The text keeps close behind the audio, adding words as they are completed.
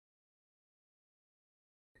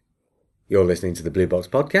You're listening to the Blue Box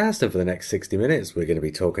Podcast, and for the next 60 minutes, we're going to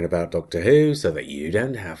be talking about Doctor Who so that you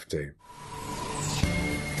don't have to.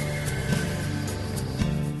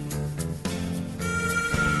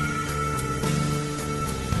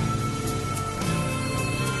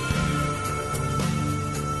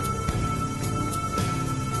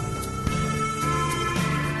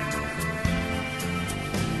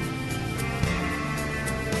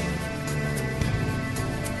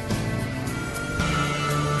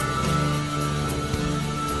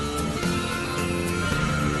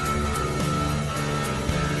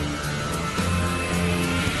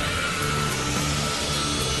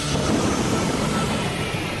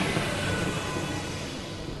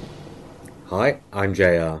 Hi, I'm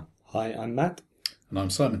JR. Hi, I'm Matt. And I'm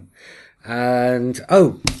Simon. And,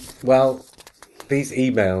 these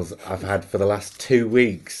emails I've had for the last 2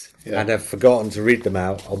 weeks and I've forgotten to read them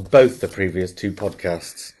out on both the previous two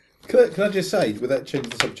podcasts. Can I just say, without changing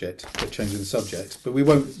the subject, but we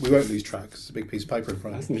won't lose track. It's a big piece of paper in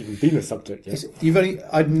front of us. It hasn't even been a subject yet.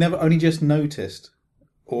 I'd only just noticed,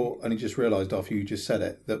 or only just realised after you just said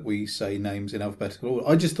it, that we say names in alphabetical order.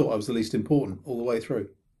 I just thought I was the least important all the way through.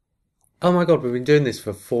 Oh my God, we've been doing this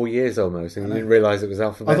for 4 years almost, and you didn't realise it was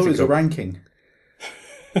alphabetical. I thought it was a ranking.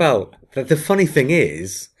 Well, the funny thing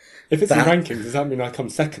is... If it's a ranking, does that mean I come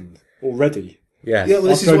second already? Yes. Yeah, well,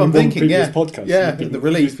 this is what I'm thinking, podcast, yeah, the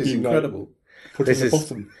relief is incredible. This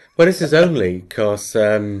is only because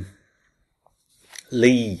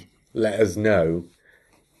Lee let us know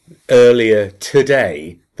earlier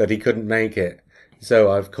today that he couldn't make it.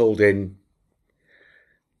 So I've called in...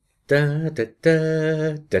 Da da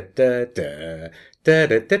da da da da da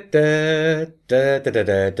da da da da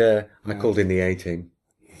da da. I called in the A-team.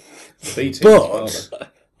 But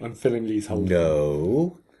I'm filling Lee's hole.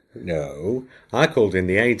 No, I called in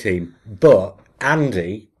the A-team. But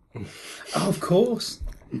Andy, Oh, of course.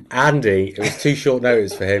 It was too short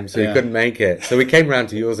notice for him, so he couldn't make it. So we came round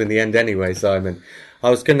to yours in the end anyway, Simon. I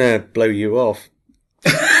was going to blow you off.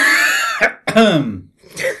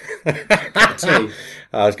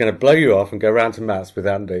 I was going to blow you off and go round to Matt's with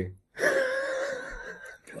Andy.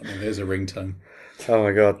 There's a ringtone. Oh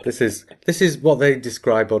my God, this is what they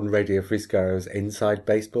describe on Radio Free Scarrow as inside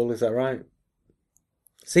baseball. Is that right?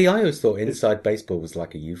 See, I always thought inside baseball was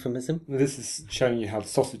like a euphemism. This is showing you how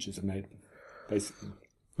sausages are made, basically.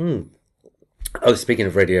 Oh, speaking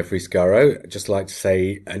of Radio Free Scarrow, I'd just like to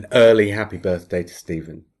say an early happy birthday to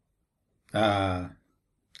Stephen. Come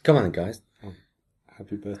on, then, guys.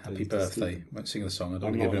 Happy birthday. Happy birthday. Won't sing the song. I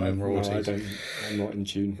don't want to give him royalties. No, I'm not in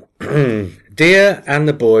tune. Dear and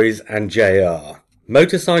the boys and JR,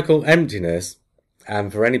 motorcycle emptiness,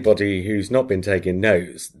 and for anybody who's not been taking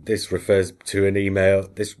notes, this refers to an email.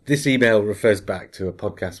 This email refers back to a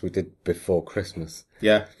podcast we did before Christmas.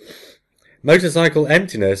 Yeah. Motorcycle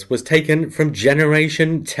Emptiness was taken from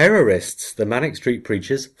Generation Terrorists, the Manic Street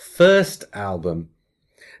Preachers' first album.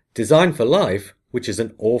 Designed for Life, which is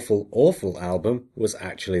an awful, awful album, was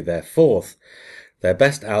actually their fourth. Their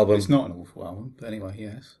best album... It's not an awful album, but anyway,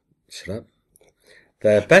 yes. Shut up.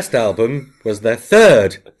 Their best album was their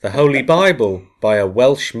third, The Holy Bible, by a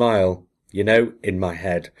Welsh Mile. You know, in my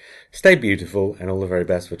head. Stay beautiful, and all the very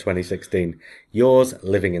best for 2016. Yours,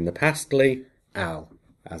 living in the past, Lee, Al.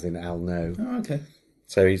 As in Al No. Oh, okay.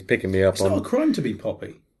 So he's picking me up on... It's not a crime to be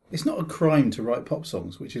poppy. It's not a crime to write pop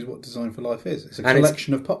songs, which is what Design for Life is. It's a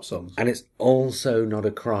collection of pop songs. And it's also not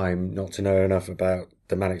a crime not to know enough about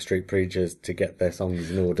the Manic Street Preachers to get their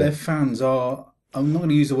songs in order. Their fans are, I'm not going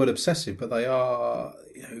to use the word obsessive, but they are,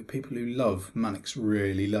 people who love Manics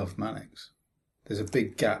really love Manics. There's a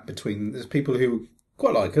big gap between, there's people who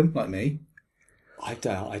quite like them, like me. I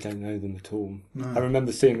don't know them at all. No. I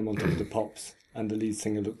remember seeing them on Top of the Pops, and the lead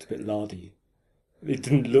singer looked a bit lardy. It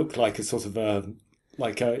didn't look like a sort of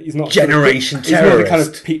he's not Generation Terrorist. He's not the kind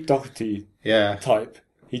of Pete Doherty type.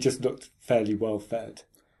 He just looked fairly well fed,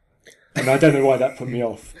 and I don't know why that put me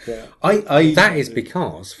off. But that is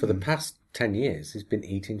because for the past 10 years he's been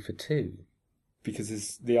eating for two.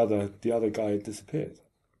 Because the other guy had disappeared.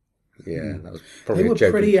 Yeah, that was probably. They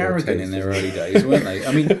were pretty arrogant in their early days, weren't they?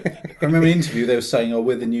 I mean, I remember an interview they were saying, "Oh,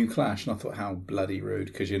 we're the new Clash," and I thought, how bloody rude,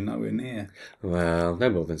 because you're nowhere near. Well, no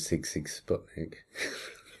more than Sig Sputnik.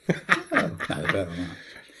 No, better than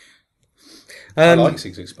that. I like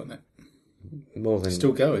Sig Sputnik. More than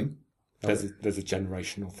still going. There's a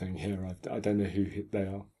generational thing here. I don't know who they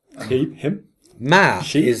are. Him.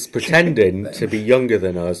 Matt is pretending to be younger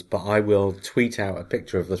than us, but I will tweet out a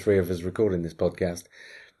picture of the three of us recording this podcast,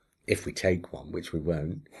 if we take one, which we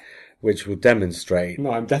won't, which will demonstrate...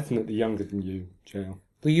 No, I'm definitely younger than you, JL.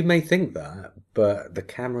 Well, you may think that, but the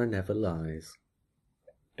camera never lies.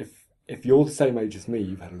 if you're the same age as me,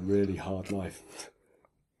 you've had a really hard life.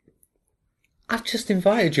 I've just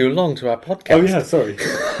invited you along to our podcast. Oh, yeah, sorry.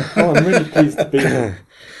 Oh, I'm really pleased to be here.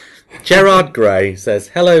 Gerard Gray says,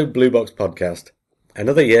 "Hello, Blue Box Podcast.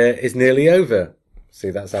 Another year is nearly over." See,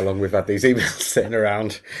 that's how long we've had these emails sitting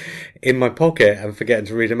around in my pocket and forgetting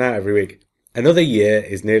to read them out every week. Another year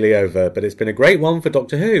is nearly over, but it's been a great one for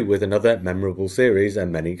Doctor Who, with another memorable series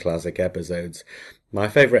and many classic episodes. My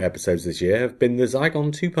favourite episodes this year have been the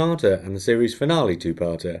Zygon two-parter and the series finale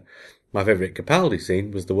two-parter. My favourite Capaldi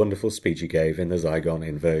scene was the wonderful speech he gave in the Zygon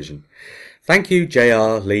inversion. Thank you,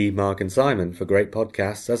 JR, Lee, Mark and Simon, for great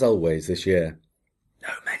podcasts as always this year. No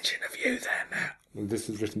mention of you there, Matt. Well, this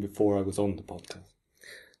was written before I was on the podcast.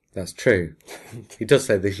 That's true. He does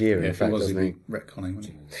say this year, in fact, doesn't he? Retconning,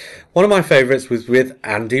 wasn't he? One of my favourites was with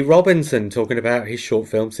Andy Robinson, talking about his short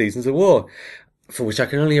film Seasons of War, for which I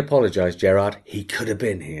can only apologise, Gerard. He could have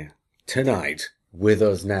been here tonight with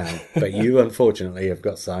us now, but you, unfortunately, have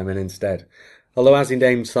got Simon instead. Although, as he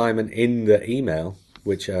named Simon in the email,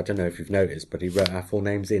 which I don't know if you've noticed, but he wrote our full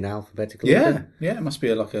names in alphabetical order. Yeah, it must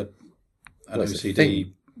be like an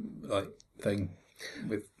OCD thing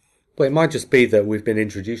with. Well, it might just be that we've been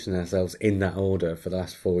introducing ourselves in that order for the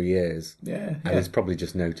last 4 years. Yeah. And it's probably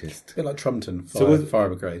just noticed. A bit like Trumpton, Fire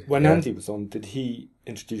Brigade. When Andy was on, did he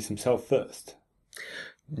introduce himself first?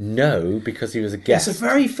 No, because he was a guest. It's a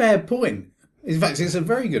very fair point. In fact, it's a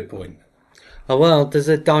very good point. Oh, well, there's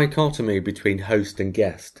a dichotomy between host and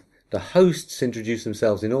guest. The hosts introduce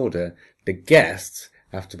themselves in order. The guests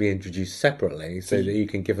have to be introduced separately so that you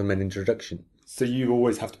can give them an introduction. So you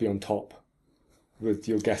always have to be on top with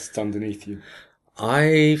your guests underneath you?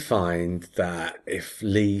 I find that if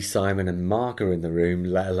Lee, Simon and Mark are in the room,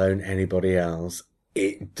 let alone anybody else,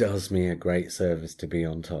 it does me a great service to be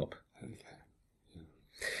on top.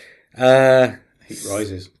 Heat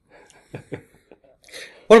rises.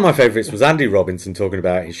 One of my favourites was Andy Robinson talking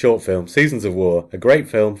about his short film, Seasons of War, a great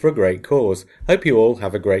film for a great cause. Hope you all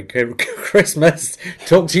have a great Christmas.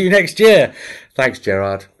 Talk to you next year. Thanks,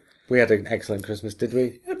 Gerard. We had an excellent Christmas, did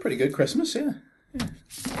we? Yeah, pretty good Christmas, yeah.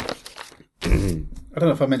 I don't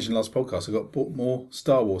know if I mentioned last podcast, I bought more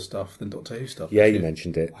Star Wars stuff than Doctor Who stuff. Yeah, you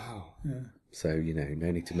mentioned it. Wow. Yeah. So,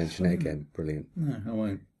 no need to mention it again. Brilliant. No, I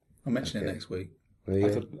won't. I'll mention it next week.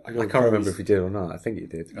 Well, I can't remember if you did or not. I think you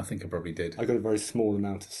did. I think I probably did. I got a very small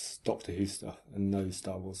amount of Doctor Who stuff and no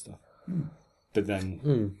Star Wars stuff. But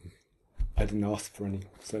then I didn't ask for any,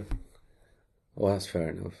 so... Well, that's fair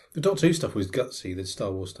enough. The Doctor Who stuff was gutsy, the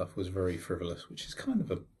Star Wars stuff was very frivolous, which is kind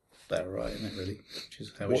of better, right, isn't it, really? Which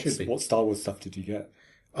is how it should be. What Star Wars stuff did you get?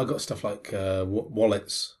 I got stuff like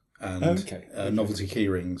wallets and novelty key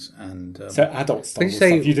rings and... so adult Star Wars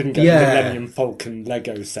stuff. You didn't get the Millennium Falcon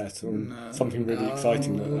Lego set or something really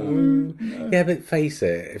exciting like that? No. Yeah, but face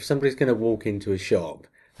it, if somebody's going to walk into a shop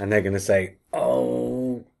and they're going to say,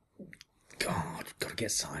 oh, God, got to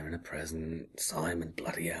get Simon a present. Simon,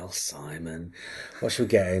 bloody hell, Simon. What should we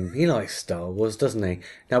get him? He likes Star Wars, doesn't he?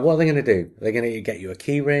 Now, what are they going to do? Are they going to get you a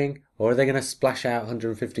key ring, or are they going to splash out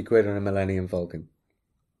 150 quid on a Millennium Falcon?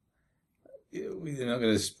 You're not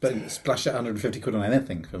going to splash out 150 quid on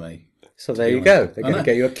anything for me. So there you go. They're going to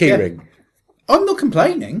get you a key ring. I'm not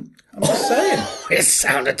complaining. I'm just saying. It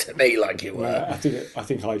sounded to me like you were. I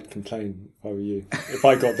think I'd complain if I were you. If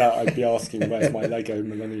I got that, I'd be asking, where's my Lego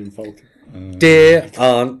Millennium Falcon? Dear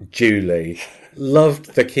Aunt Julie,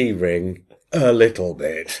 loved the key ring a little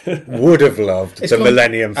bit. Would have loved the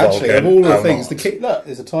Millennium Falcon. Actually, of all the things, the key, look,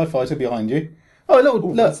 there's a TIE fighter behind you. Oh,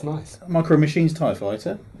 look, that's nice. Micro Machines TIE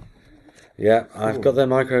fighter. Yeah, I've got their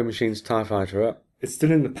Micro Machines TIE fighter up. It's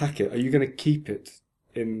still in the packet. Are you going to keep it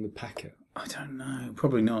in the packet? I don't know.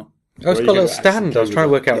 Probably not. Oh, it's got a little stand. I was trying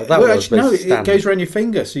to work out what that was. Actually, no, it goes around your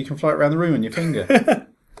finger, so you can fly it around the room on your finger.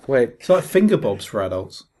 Wait. It's like finger bobs for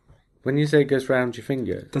adults. When you say it goes round your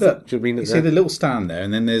finger, do you mean you see the little stand there,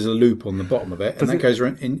 and then there's a loop on the bottom of it, and that goes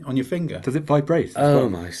around on your finger. Does it vibrate? Oh,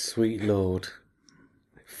 my sweet lord.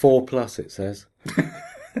 4+ it says.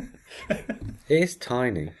 It is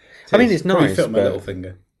tiny. I mean, it's nice, fit on my but little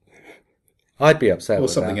finger. I'd be upset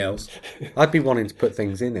with that. Or something else. I'd be wanting to put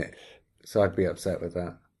things in it, so I'd be upset with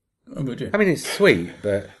that. Oh, would you? I mean, it's sweet,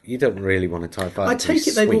 but you don't really want a TIE fighter. I take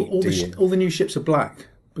it sweet, all the new ships are black,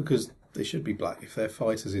 because they should be black if they're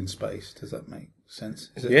fighters in space. Does that make sense?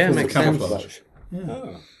 Is it it makes camouflage? sense. Yeah. Oh.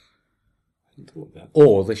 I hadn't thought of that.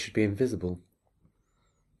 Or they should be invisible.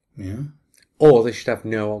 Yeah. Or they should have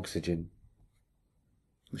no oxygen.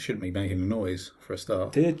 They shouldn't be making a noise for a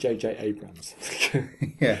start. Dear J.J. Abrams.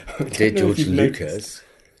 Yeah. Dear George Lucas.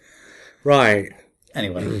 Right.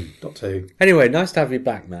 Anyway, Doctor Who. Anyway, nice to have you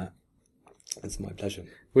back, Matt. It's my pleasure.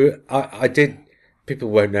 I did people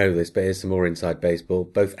won't know this, but here's some more inside baseball.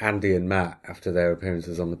 Both Andy and Matt, after their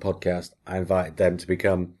appearances on the podcast, I invited them to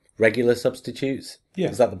become regular substitutes. Yeah.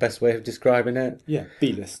 Is that the best way of describing it? Yeah,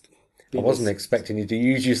 B-list. I wasn't expecting you to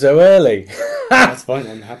use you so early. That's fine,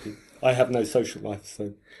 I'm happy. I have no social life,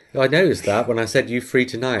 so... I noticed that when I said you free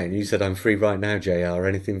tonight, and you said I'm free right now, JR.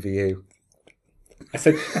 Anything for you? I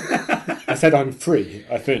said I'm free,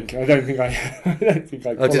 I think. I don't think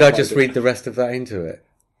I Oh, did I just read the rest of that into it?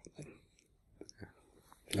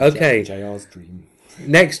 Okay. JR's dream.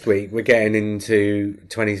 Next week, we're getting into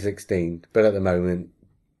 2016, but at the moment,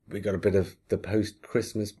 we got a bit of the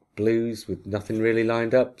post-Christmas blues with nothing really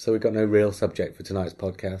lined up, so we've got no real subject for tonight's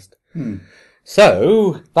podcast.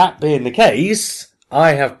 So, that being the case,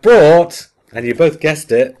 I have brought, and you both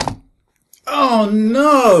guessed it. Oh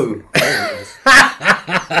no!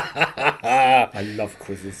 I love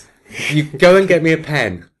quizzes. You go and get me a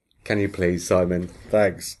pen, can you please, Simon?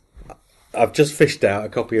 Thanks. I've just fished out a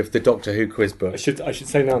copy of the Doctor Who quiz book. I should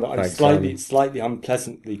say now that I'm slightly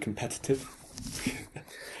unpleasantly competitive.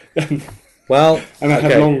 Well, and I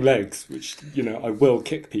have long legs, which, I will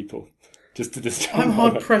kick people just to distract. I'm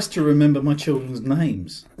hard pressed to remember my children's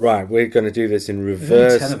names. Right, we're going to do this in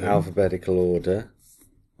reverse alphabetical order.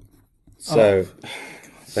 So,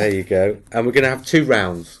 there you go. And we're going to have 2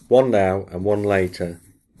 rounds, one now and one later.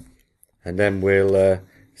 And then we'll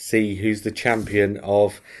see who's the champion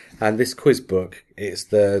of... And this quiz book, it's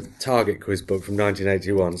the Target quiz book from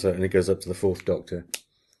 1981, so it only goes up to the 4th Doctor.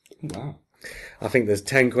 Wow. I think there's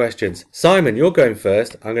 10 questions. Simon, you're going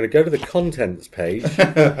first. I'm going to go to the contents page.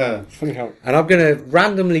 Funny how... And I'm going to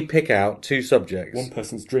randomly pick out 2 subjects. One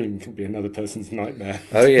person's dream can be another person's nightmare.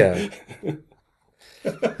 Oh, yeah.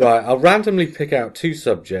 Right, I'll randomly pick out 2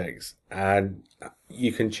 subjects, and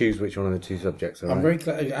you can choose which one of the 2 subjects. I'm very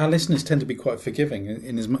glad. Our listeners tend to be quite forgiving,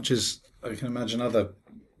 in as much as I can imagine other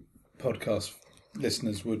podcast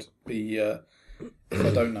listeners would be. If I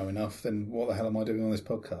don't know enough, then what the hell am I doing on this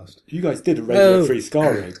podcast? You guys did a Radio Free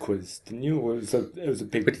Scarlet quiz, didn't you? It was a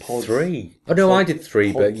big We did 3. Oh no, I did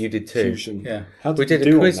 3, but you did 2. Fusion. Yeah. How did you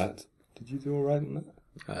do on that? Did you do all right on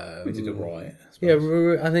that? We did it right. Yeah,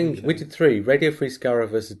 I think we did 3. Radio Free Scarlet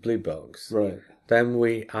versus Blue Box. Right.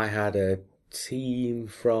 Then I had a team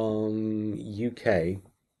from UK.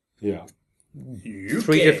 Yeah. 3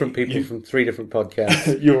 different people from 3 different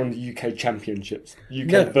podcasts. You're on the UK Championships.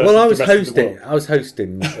 No, well, I was hosting. I was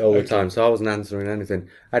hosting all the time, so I wasn't answering anything.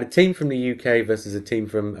 I had a team from the UK versus a team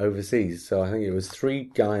from overseas. So I think it was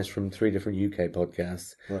 3 guys from 3 different UK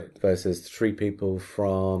podcasts versus 3 people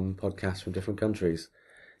from podcasts from different countries.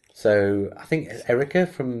 So I think Erica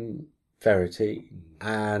from Verity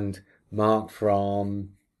and Mark from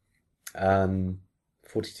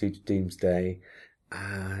 42 to Doomsday,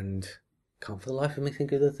 and can't for the life of me think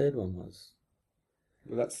who the 3rd one was.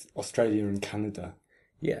 Well, that's Australia and Canada.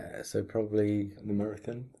 Yeah, so probably an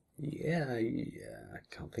American. Yeah, I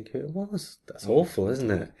can't think who it was. That's awful,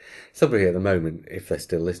 isn't it? Somebody at the moment, if they're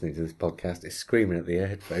still listening to this podcast, is screaming at the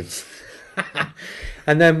headphones.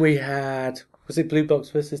 And then we had, was it Blue Box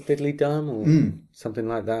versus Diddley Dum or something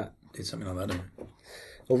like that? Did something like that, didn't we?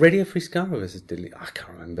 Or Radio Free Scarlet versus Diddley. I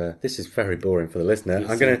can't remember. This is very boring for the listener. Yes,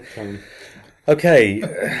 I'm going to... Okay.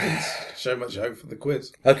 So much hope for the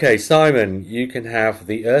quiz. Okay, Simon, you can have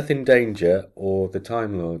The Earth in Danger or The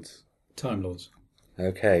Time Lords. Time Lords.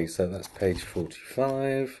 Okay, so that's page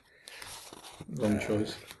 45. Wrong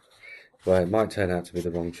choice. Well, it might turn out to be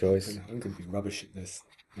the wrong choice. I'm going to be rubbish at this.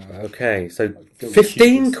 Okay, so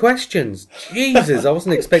 15 questions. Jesus, I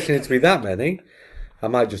wasn't expecting it to be that many. I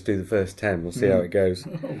might just do the first 10. We'll see how it goes.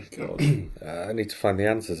 Oh, God. I need to find the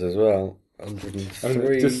answers as well.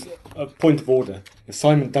 103. Just a point of order. If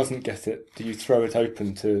Simon doesn't get it, do you throw it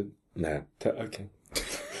open to... No. Okay.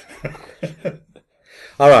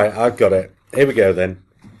 All right, I've got it. Here we go then.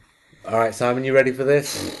 All right, Simon, you ready for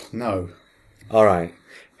this? No. All right.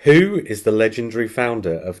 Who is the legendary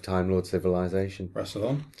founder of Time Lord Civilization?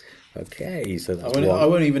 Rassilon. Okay, so that's I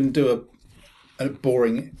won't even do a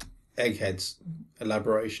boring eggheads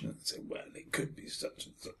elaboration and say, well, it could be such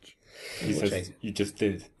and such. He says, you just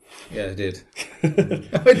did. Yeah, I did.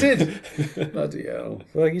 I did. Bloody hell.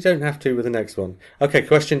 Well, you don't have to with the next one. Okay,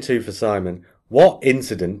 question 2 for Simon. What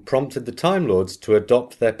incident prompted the Time Lords to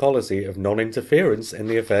adopt their policy of non-interference in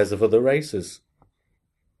the affairs of other races?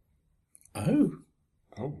 Oh.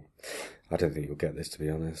 I don't think you'll get this, to be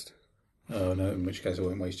honest. Oh, no, in which case I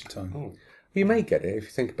won't waste your time. Oh. You may get it if you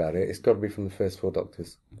think about it. It's got to be from the first 4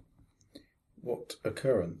 Doctors. What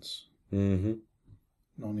occurrence? Mm-hmm.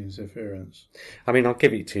 Non-interference. I mean, I'll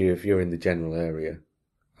give it to you if you're in the general area.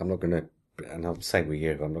 I'm not going to, and I'm saying with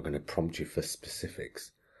you, I'm not going to prompt you for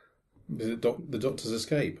specifics. Is it the Doctor's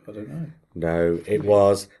escape? I don't know. No, it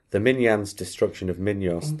was the Minyans' destruction of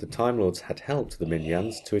Minyos. The Time Lords had helped the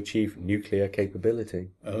Minyans to achieve nuclear capability.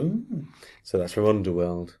 Oh. So that's from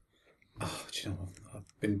Underworld. Oh, do you know what?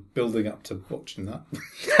 I've been building up to watching that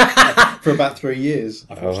for about 3 years.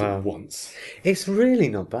 I've watched it once. It's really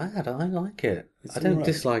not bad. I like it. It's I don't alright.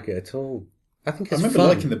 dislike it at all. I think I it's remember fun.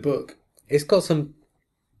 liking the book. It's got some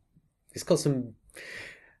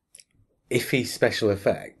iffy special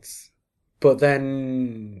effects, but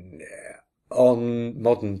then on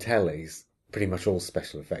modern tellies, pretty much all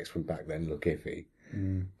special effects from back then look iffy.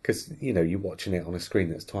 Because, you're watching it on a screen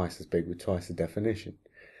that's twice as big with twice the definition.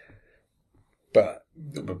 But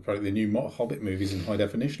probably the new Hobbit movies in high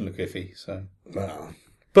definition look iffy. So,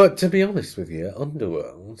 but to be honest with you,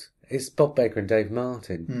 Underworld is Bob Baker and Dave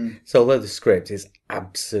Martin. So although the script is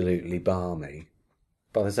absolutely balmy,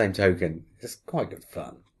 by the same token, it's quite good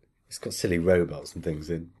fun. It's got silly robots and things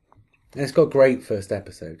in, and it's got a great first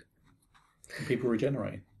episode. People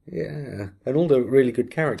regenerate. Yeah, and all the really good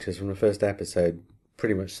characters from the first episode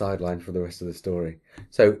pretty much sidelined for the rest of the story.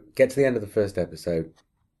 So get to the end of the first episode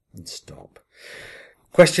and stop.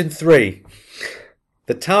 Question 3.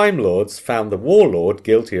 The Time Lords found the Warlord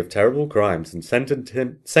guilty of terrible crimes and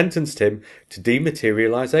sentenced him to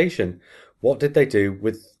dematerialization. What did they do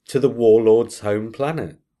to the Warlord's home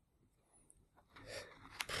planet?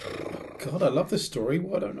 God, I love this story.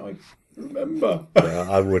 Why don't I remember?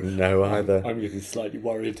 Well, I wouldn't know either. I'm getting slightly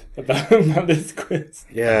worried about this quiz.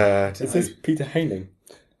 Yeah. Is this Peter Haining?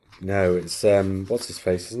 No, it's what's his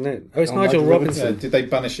face, isn't it? Oh, it's Nigel Robinson. Did they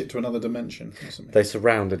banish it to another dimension or something? They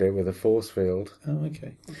surrounded it with a force field. Oh,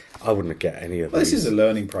 okay. I wouldn't get any of Well, these. this is a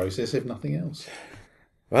learning process, if nothing else.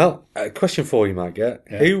 Well, question 4 you might get.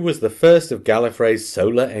 Yeah. Who was the first of Gallifrey's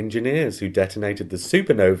solar engineers who detonated the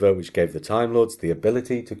supernova which gave the Time Lords the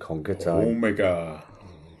ability to conquer time? Omega.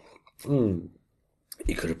 You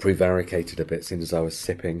could have prevaricated a bit since I was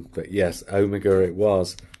sipping, but yes, Omega it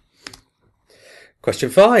was.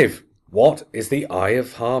 Question 5. What is the Eye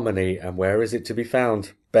of Harmony and where is it to be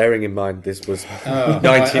found? Bearing in mind this was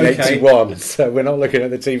 1981, so we're not looking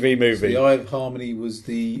at the TV movie. So the Eye of Harmony was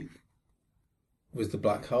the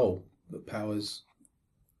black hole that powers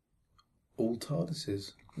all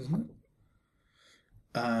TARDISes, isn't it?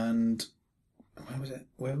 And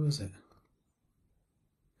where was it?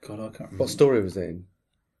 God, I can't remember. What story was it in?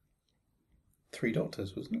 3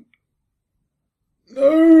 Doctors, wasn't it?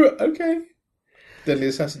 No, okay. Deadly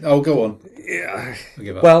Assassin. Oh, go on. Yeah. I'll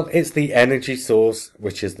give up. Well, it's the energy source,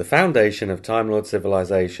 which is the foundation of Time Lord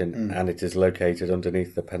civilization, and it is located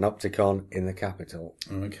underneath the Panopticon in the capital.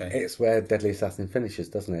 Okay. It's where Deadly Assassin finishes,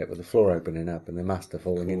 doesn't it? With the floor opening up and the master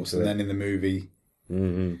falling into And it. then in the movie...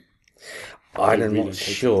 I'm not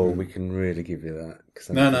sure we can really give you that.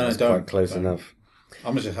 Cause No, it's don't. quite close Don't. enough.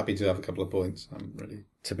 I'm just happy to have a couple of points. I'm ready.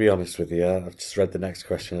 To be honest with you, I've just read the next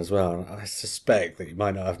question as well. I suspect that you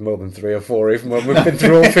might not have more than 3 or 4, even when we've been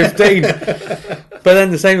through all 15. But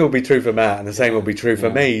then the same will be true for Matt, and the same will be true for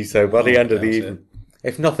me. So by the end of the evening,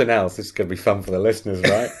 if nothing else, this is going to be fun for the listeners,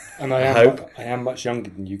 right? And I am much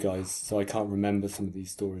younger than you guys, so I can't remember some of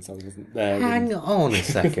these stories. I wasn't there. Hang on a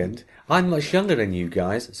second. I'm much younger than you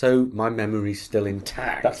guys, so my memory's still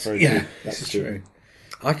intact. That's very true. This is true.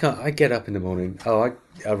 I get up in the morning. Oh, I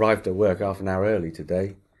arrived at work half an hour early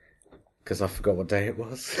today because I forgot what day it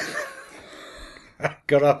was. I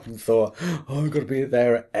got up and thought, I've got to be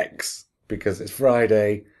there at X because it's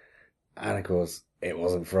Friday. And of course, it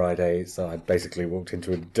wasn't Friday, so I basically walked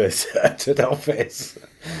into a deserted office.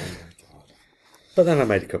 But then I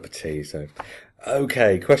made a cup of tea, so...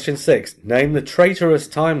 Okay, question 6. Name the traitorous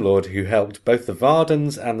Time Lord who helped both the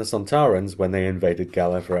Vardans and the Sontarans when they invaded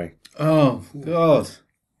Gallifrey. Oh, God.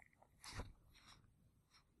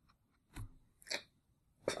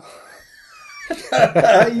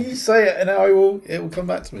 You say it and it will come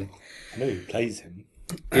back to me. I know who plays him.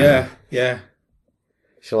 Yeah.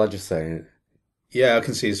 Shall I just say it? Yeah, I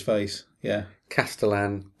can see his face. Yeah.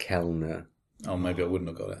 Castellan Kellner. Oh, maybe I wouldn't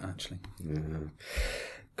have got it, actually.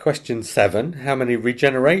 Question 7. How many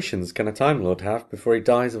regenerations can a Time Lord have before he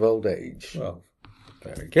dies of old age? 12.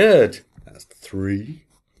 Very good. That's 3.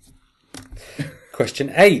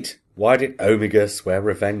 Question 8. Why did Omega swear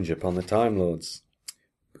revenge upon the Time Lords?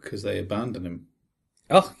 Because they abandoned him.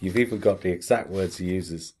 Oh, you've even got the exact words he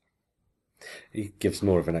uses. He gives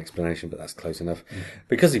more of an explanation, but that's close enough.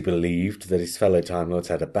 Because he believed that his fellow Time Lords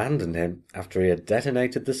had abandoned him after he had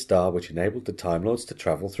detonated the star which enabled the Time Lords to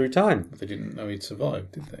travel through time. They didn't know he'd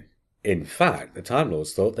survived, did they? In fact, the Time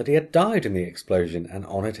Lords thought that he had died in the explosion and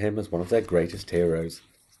honoured him as one of their greatest heroes.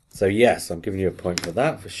 So yes, I'm giving you a point for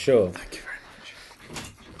that, for sure. Thank you very much.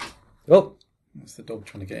 Well, That's the dog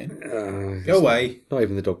trying to get in. Go away. Not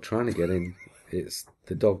even the dog trying to get in. It's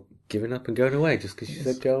the dog giving up and going away just because you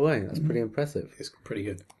said go away. That's pretty impressive. It's pretty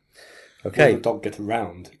good. Okay. Will the dog get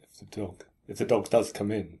around if the dog does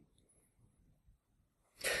come in?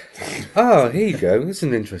 Oh, here you go. This is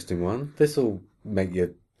an interesting one. This will make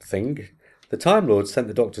you think. The Time Lord sent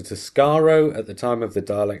the Doctor to Skaro at the time of the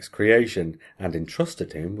Daleks' creation and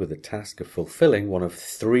entrusted him with the task of fulfilling one of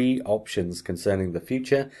 3 options concerning the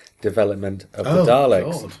future development of the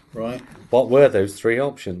Daleks. God. Right. What were those 3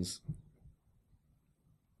 options?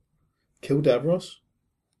 Kill Davros?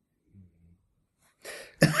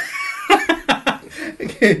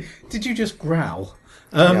 Did you just growl?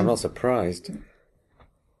 Yeah, I'm not surprised.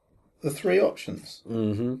 The 3 options.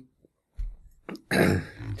 Mm-hmm. Do you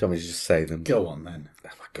want me to just say them? Go on then. Oh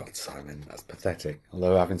my God, Simon, that's pathetic.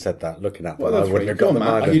 Although having said that, looking at them, What I are the wouldn't 3? have Go got on,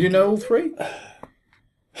 them Matt. either. You do know all 3?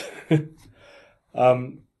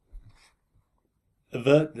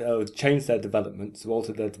 Change their development, so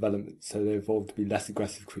alter their development so they evolve to be less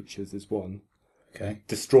aggressive creatures is one. Okay.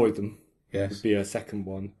 Destroy them Yes. would be a second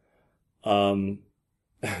one. And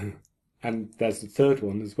there's the third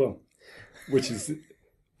one as well, which is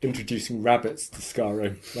introducing rabbits to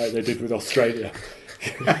Skaro, like they did with Australia.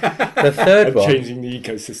 The third one, changing the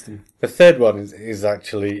ecosystem. the third one is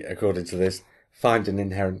actually, according to this, find an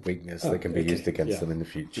inherent weakness that can be used against them in the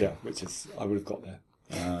future. Yeah, which is I would have got there.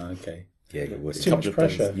 Okay. Yeah, you would. It's too much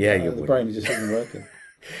pressure. Yeah, you The would. brain just isn't working.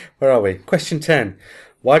 Where are we? Question 10.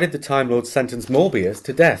 Why did the Time Lord sentence Morbius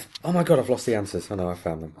to death? Oh my God, I've lost the answers. Oh no, I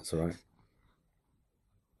found them. That's all right.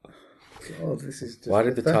 God, this is just Why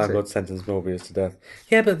did the Time Lord sentence Morbius to death?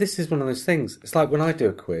 Yeah, but this is one of those things. It's like when I do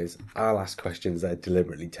a quiz, I'll ask questions that are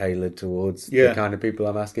deliberately tailored towards the kind of people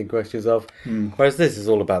I'm asking questions of. Whereas this is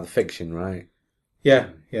all about the fiction, right? Yeah,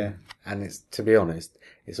 yeah. And it's, to be honest,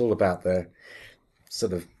 it's all about the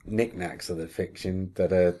sort of knickknacks of the fiction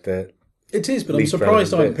that are the... It is, but I'm least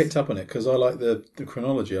surprised I relevant haven't bits. picked up on it because I like the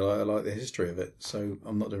chronology, I like the history of it, so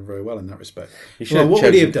I'm not doing very well in that respect. You should have what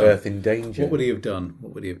would he have chosen done? Earth in Danger. What would he have done?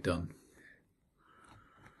 What would he have done?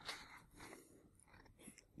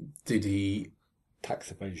 Did he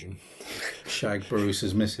Tax evasion. shag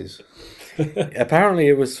Bruce's missus? Apparently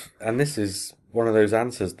it was, and this is one of those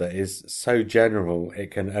answers that is so general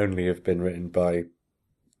it can only have been written by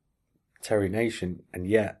Terry Nation, and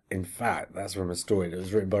yet, in fact, that's from a story that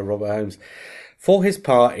was written by Robert Holmes. For his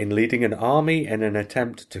part in leading an army in an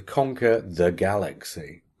attempt to conquer the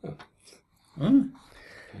galaxy.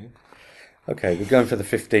 Okay, we're going for the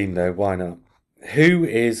 15 though, why not? Who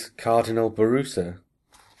is Cardinal Barusa?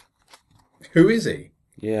 Who is he?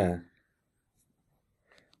 Yeah.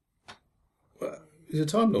 He's a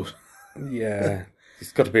Time Lord. Yeah.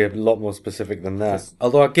 It's got to be a lot more specific than that.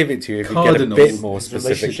 Although I'll give it to you if you Cardinals. get a bit more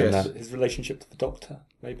specific than that. His relationship to the Doctor,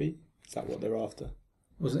 maybe? Is that what they're after?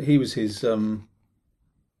 Wasn't he? Was his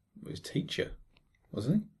teacher,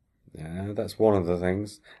 wasn't he? Yeah, that's one of the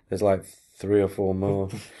things. There's like 3 or 4 more.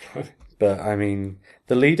 But, I mean,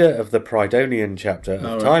 the leader of the Pridonian chapter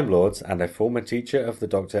of Time Lords and a former teacher of the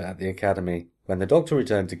Doctor at the Academy. When the Doctor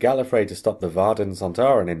returned to Gallifrey to stop the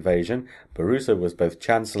Vardan-Sontaran invasion, Barusa was both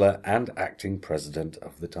Chancellor and acting President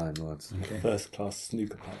of the Time Lords. Okay. First-class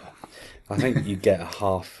snooker player. I think you get a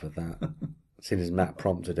half for that, seeing as Matt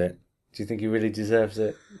prompted it. Do you think he really deserves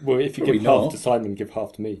it? Well, if you give half to Simon, give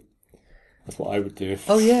half to me. That's what I would do.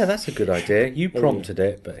 Oh, yeah, that's a good idea. You prompted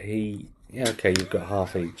it, but he... Yeah, okay, you've got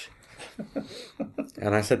half each.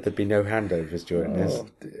 And I said there'd be no handovers during this. Oh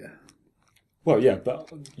dear. Well, yeah,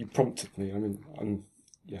 but you prompted me. I mean,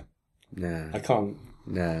 Nah.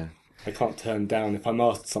 I can't turn down if I'm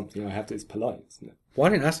asked something. I have to. It's polite, isn't it? Well, I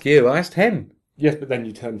didn't ask you. I asked him. Yes, but then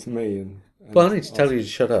you turn to me and Well, I need to tell you to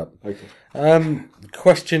shut up. Okay.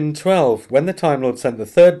 Question 12. When the Time Lord sent the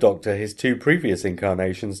third Doctor his 2 previous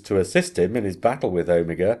incarnations to assist him in his battle with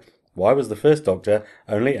Omega, why was the first Doctor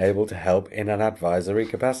only able to help in an advisory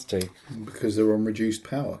capacity? Because they're on reduced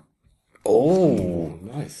power. Oh,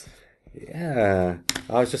 Nice. yeah.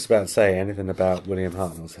 I was just about to say anything about William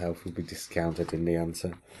Hartnell's health would be discounted in the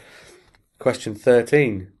answer. Question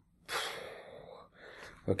 13.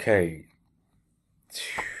 Okay.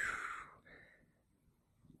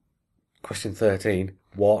 Question 13.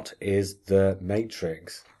 What is the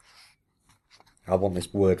Matrix? I want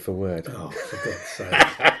this word for word. Oh, for God's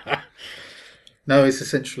sake. No, it's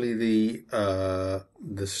essentially the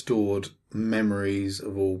stored memories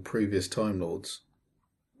of all previous Time Lords.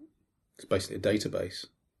 It's basically a database.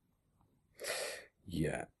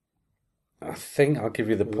 Yeah. I think I'll give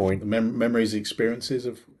you the point. The memories, experiences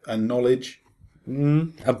and knowledge.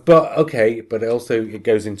 But, okay, but also it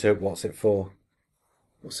goes into what's it for?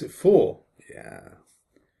 What's it for? Yeah.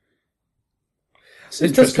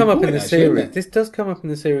 This does come up in the actually, isn't series. it? This does come up in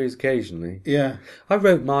the series occasionally. Yeah. I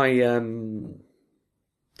wrote my.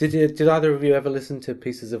 Did either of you ever listen to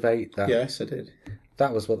Pieces of Eight? Yes, I did.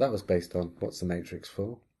 That was what that was based on. What's the Matrix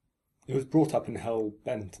for? It was brought up in Hell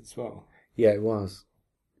Bent as well. Yeah, it was.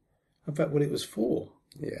 I bet what it was for.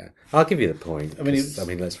 Yeah, I'll give you the point. I mean, 'cause,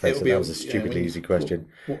 let's face it, that was a stupidly easy question.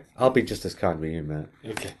 I'll be just as kind with you, Matt.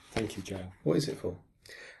 Okay, thank you, Joe. What is it for?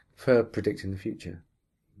 For predicting the future,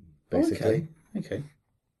 basically. Okay.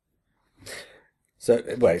 So,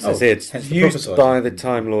 wait, it says here, it's hence the used prophesizing. by the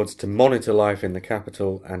Time Lords to monitor life in the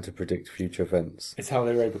capital and to predict future events. It's how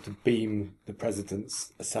they were able to beam the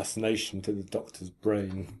president's assassination to the Doctor's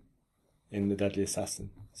brain in The Deadly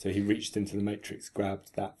Assassin. So he reached into the Matrix,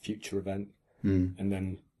 grabbed that future event, and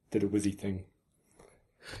then did a whizzy thing.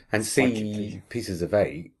 And see, Psychically. Pieces of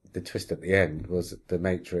Eight, the twist at the end was that the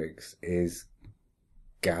Matrix is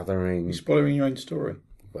gathering... You're spoiling your own story.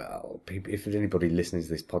 Well, if anybody listening to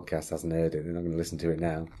this podcast hasn't heard it, they're not going to listen to it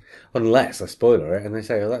now. Unless I spoiler it and they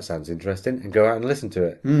say, oh, that sounds interesting, and go out and listen to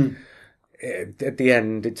it. At the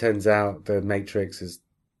end, it turns out the Matrix has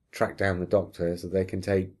tracked down the Doctor so they can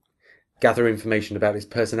gather information about his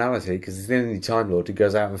personality, because he's the only Time Lord who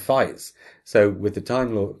goes out and fights. So with the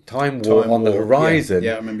Time War on the horizon,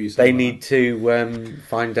 I remember you they saying need to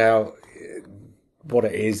find out what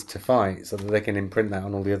it is to fight so that they can imprint that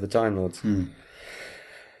on all the other Time Lords.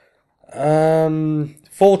 14.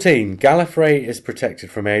 Gallifrey is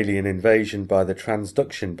protected from alien invasion by the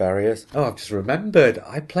transduction barriers. Oh, I've just remembered.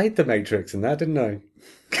 I played the Matrix in that, didn't I?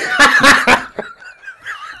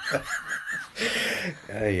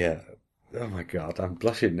 Yeah. Oh my god, I'm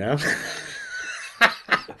blushing now.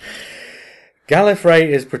 Gallifrey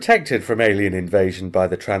is protected from alien invasion by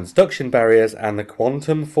the transduction barriers and the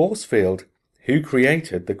quantum force field. Who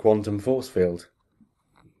created the quantum force field?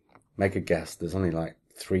 Make a guess. There's only like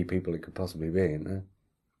 3 people it could possibly be, isn't there?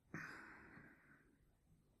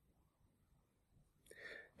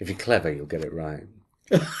 If you're clever, you'll get it right.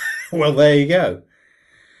 Well, there you go.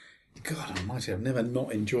 God almighty, I've never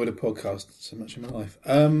not enjoyed a podcast so much in my life.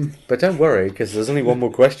 But don't worry, because there's only one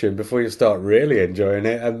more question before you start really enjoying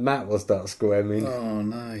it, and Matt will start squirming. Oh,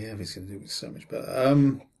 no, yeah, he's going to do it so much better.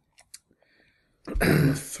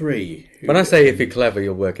 3. When I say if you're clever,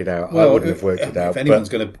 you'll work it out. I wouldn't have worked it out. If anyone's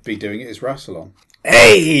going to be doing it, it's Rassilon.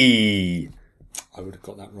 Hey! I would have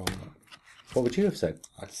got that wrong. What would you have said?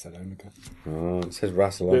 I just said Omega. Oh, it says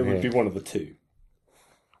Rassilon It here. would be one of the two.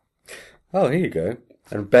 Oh, here you go.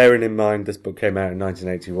 And bearing in mind this book came out in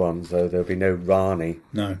 1981, so there'll be no Rani.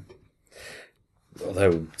 No.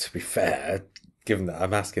 Although, to be fair, given that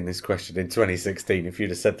I'm asking this question in 2016, if you'd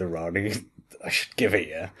have said the Rani, I should give it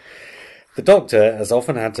you. The Doctor has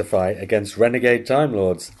often had to fight against renegade Time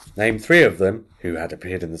Lords. Name 3 of them who had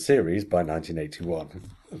appeared in the series by 1981.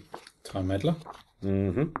 Time Meddler.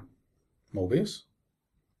 Mm-hmm. Morbius.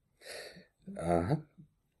 Uh-huh.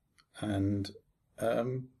 And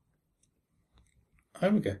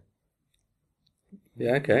Omega.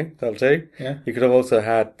 Yeah, okay, that'll do. Yeah. You could have also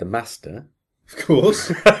had the Master, Of course.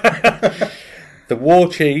 the War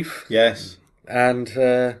Chief, Yes.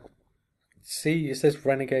 and, see, it says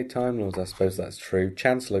Renegade Time Lords, I suppose that's true.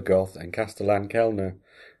 Chancellor Goth and Castellan Kellner,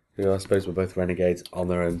 who I suppose were both renegades on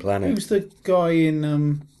their own planet. Who's the guy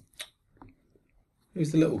in...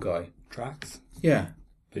 Who's the little guy? Tracks. Yeah.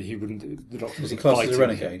 But he wouldn't. The Doctor Was he wasn't classed as a fighting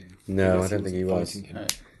renegade? him. No, Yes, I don't think he wasn't was. fighting him. No.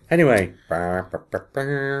 Anyway,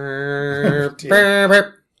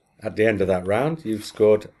 dear. at the end of that round, you've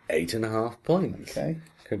scored 8.5 points. Okay.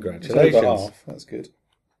 It's Congratulations. over half. That's good.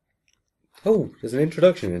 Oh, there's an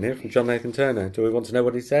introduction in here from John Nathan Turner. Do we want to know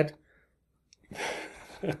what he said?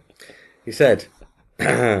 He said,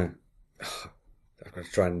 I've got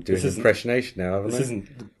to try and do an impersonation now, haven't I? This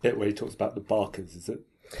isn't the bit where he talks about the Barkers, is it?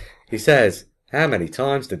 He says, how many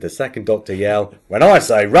times did the second Doctor yell, when I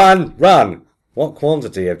say run, run? What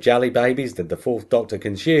quantity of jelly babies did the fourth Doctor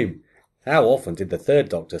consume? How often did the third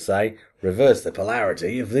Doctor say, reverse the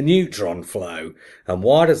polarity of the neutron flow? And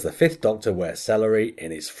why does the fifth Doctor wear celery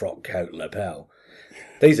in his frock coat lapel?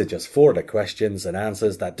 These are just 4 of the questions and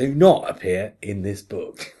answers that do not appear in this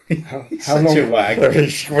book. How Such long? a wag.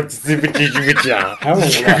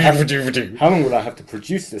 How long will I have to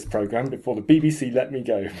produce this program before the BBC let me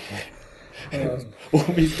go? All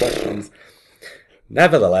these questions.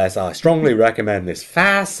 Nevertheless, I strongly recommend this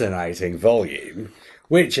fascinating volume,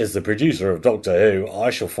 which, as the producer of Doctor Who,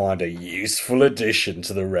 I shall find a useful addition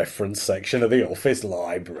to the reference section of the office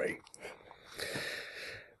library.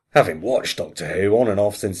 Having watched Doctor Who on and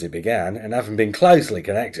off since it began, and having been closely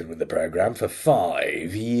connected with the programme for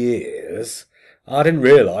 5 years, I didn't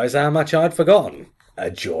realise how much I'd forgotten. A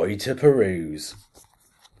joy to peruse.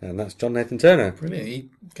 And that's John Nathan Turner. Brilliant. He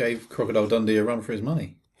gave Crocodile Dundee a run for his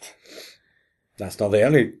money. That's not the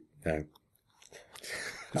only... No.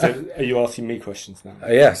 So, are you asking me questions now?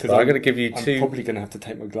 Yes, but I'm going to give you I'm two... probably going to have to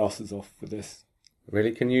take my glasses off for this.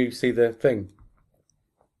 Really? Can you see the thing?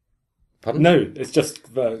 Pardon? No, it's just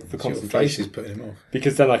for Your face concentration. is putting him off.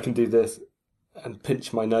 Because then I can do this and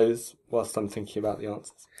pinch my nose whilst I'm thinking about the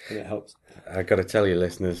answers, and it helps. I got to tell you,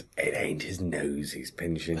 listeners, it ain't his nose he's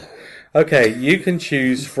pinching. Okay, you can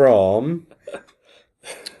choose from...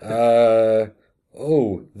 The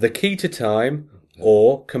Key to Time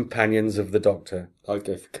or Companions of the Doctor. I'd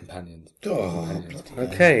go for companions. Oh,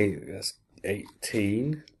 Okay, that's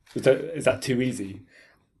 18. Is that too easy?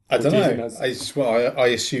 I don't do you think know. that's- I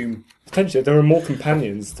assume... Potentially, there are more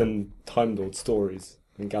companions than Time Lord stories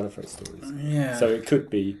and Gallifrey stories. Yeah. So it could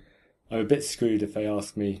be. I'm a bit screwed if they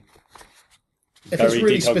ask me If very it's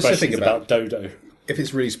really detailed specific questions about... about Dodo. If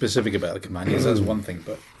it's really specific about the companions, that's one thing.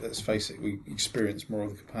 But let's face it, we experience more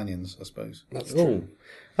of the companions, I suppose. That's Oh,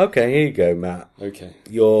 okay, here you go, Matt. Okay.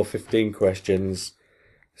 Your 15 questions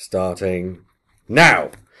starting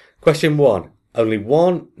now. Question 1. Only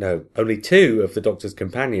 2 of the Doctor's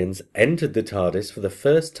companions entered the TARDIS for the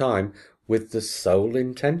first time with the sole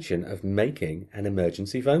intention of making an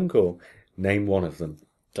emergency phone call. Name one of them.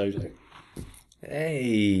 Dodo.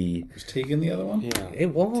 Hey, Was Tegan the other one? Yeah.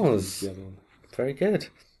 it was. The other one. Very good.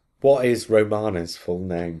 What is Romana's full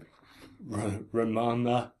name?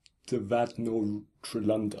 Romana de Vadnor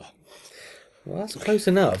Trelunda. Well, that's close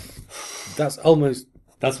enough. That's almost...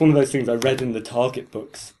 That's one of those things I read in the Target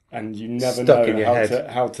books, and you never Stuck in know your head.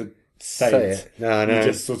 how to say Say it. it. No, no.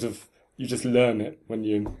 You just learn it when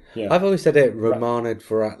you. Yeah. I've always said it Romana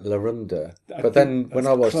Dvarat Larunda. But then when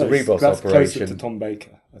I watched the Rebos that's closer to operation... Tom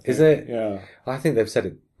Baker. I think. Is it? Yeah. I think they've said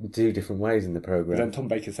it 2 different ways in the But then programme. Tom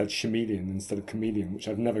Baker said chameleon instead of chameleon, which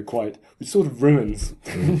I've never quite. Which sort of ruins.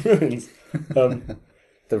 ruins.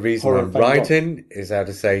 The reason Horror I'm Van Gogh. writing is how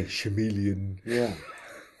to say chameleon. Yeah.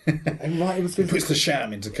 And right, it was. He puts the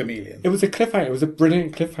sham into chameleon. It was a cliffhanger. It was a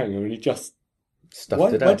brilliant cliffhanger, and he just. Stuffed Why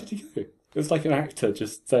it did up. he go? It was like an actor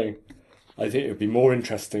just saying, "I think it would be more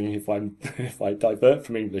interesting if I divert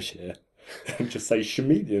from English here and just say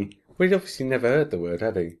chameleon." We'd obviously never heard the word,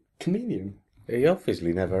 had he? Chameleon. He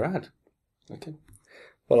obviously never had. Okay.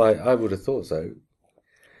 Well, I would have thought so.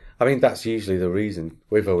 I mean, that's usually the reason.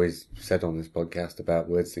 We've always said on this podcast about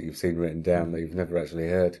words that you've seen written down that you've never actually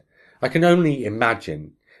heard. I can only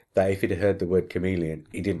imagine that if he'd heard the word chameleon,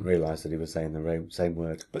 he didn't realise that he was saying the same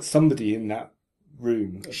word. But somebody in that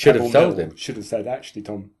room at Should have Pebble told Mill him. should have said, "Actually,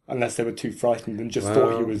 Tom," unless they were too frightened and just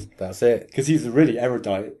thought he was. That's it. Because he's a really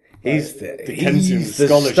erudite. He's Dickensian he's the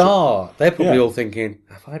scholarship. star. They're probably Yeah. all thinking,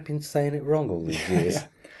 have I been saying it wrong all these years?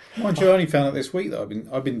 Mind you, I only found out this week that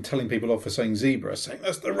I've been telling people off for saying zebra, saying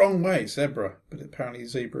that's the wrong way, it's zebra. But apparently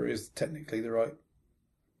zebra is technically the right.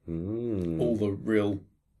 All the real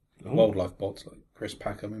wildlife bots like Chris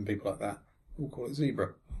Packham and people like that all call it zebra.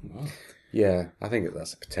 Yeah, I think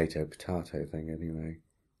that's a potato thing anyway.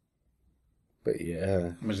 But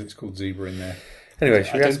yeah. Imagine it's called zebra in there. Anyway,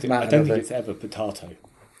 should we ask I Matt don't another... think it's ever potato.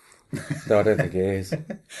 No, I don't think it is.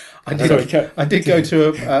 I did go to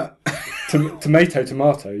a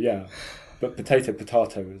Tomato, yeah. But potato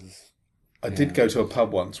is. I did go to a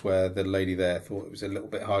pub once where the lady there thought it was a little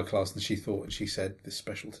bit higher class than she thought, and she said this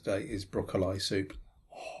special today is broccoli soup.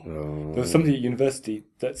 There was somebody at university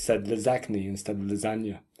that said lasagna instead of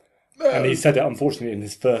lasagna. And he said it, unfortunately, in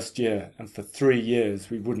his first year. And for 3 years,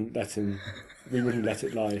 we wouldn't let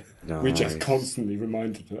it lie. We just Nice. constantly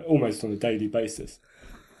reminded him, almost on a daily basis.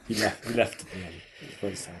 He left at the end. It was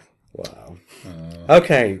very sad. Wow.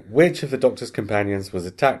 Okay, which of the Doctor's companions was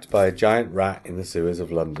attacked by a giant rat in the sewers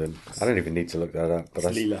of London? I don't even need to look that up. But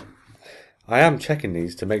Leela. I am checking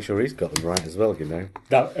these to make sure he's got them right as well, you know.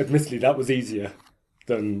 Admittedly, that was easier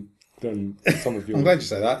than some of yours. I'm glad you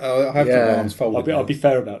say that. I have Yeah. got my arms folded. I'll be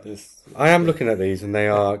fair about this. I am looking at these and they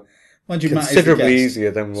are Mind you, Matt is the considerably guest.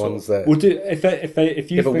 easier than ones that... We'll do if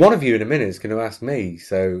you Yeah, but think, one of you in a minute is going to ask me,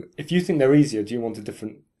 so... if you think they're easier, do you want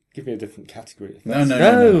give me a different category? No.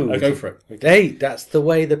 No. Go for it. Hey, that's the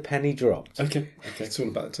way the penny dropped. Okay. It's all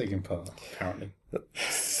about taking part, apparently.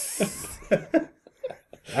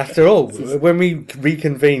 After all, when we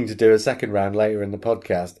reconvene to do a second round later in the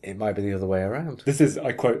podcast, it might be the other way around. This is,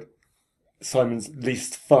 I quote, Simon's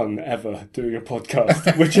least fun ever doing a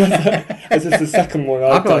podcast, which is the second one I've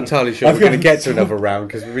I'm not done. entirely sure we're going to get to another round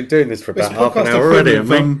because we've been doing this for about half an hour already.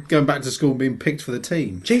 haven't we? Going back to school and being picked for the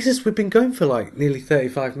team. Jesus, we've been going for like nearly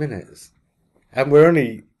 35 minutes. And we're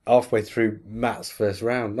only halfway through Matt's first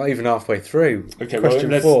round. Not even halfway through. Okay, Question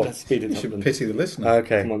well, 4. let's speed it You up. should then. pity the listener.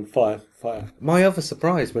 Okay. Come on, fire. My other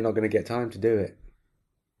surprise, we're not going to get time to do it.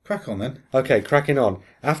 Crack on then. Okay, cracking on.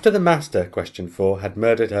 After the Master, question 4, had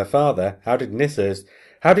murdered her father, how did Nyssa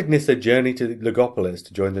journey to Logopolis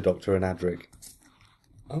to join the Doctor and Adric?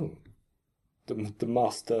 Oh. The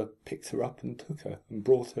Master picked her up and took her and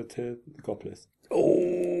brought her to Logopolis.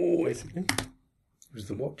 Oh, Basically. It was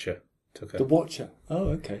the Watcher took her. The Watcher. Oh,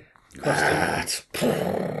 okay. I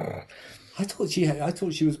thought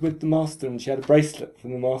she was with the Master and she had a bracelet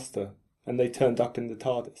from the Master and they turned up in the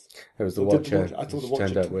TARDIS. It was the Or did Watcher. I thought the she Watcher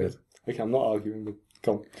turned up took with. her. Okay, I'm not arguing with...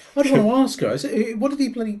 Go on. I just want to ask her. What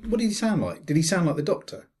did he sound like? Did he sound like the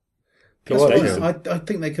Doctor? The Watcher. I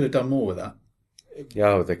think they could have done more with that.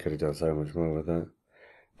 Yeah, they could have done so much more with that.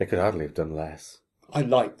 They could hardly have done less. I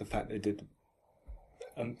like the fact they did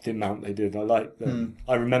the amount they did. I like that.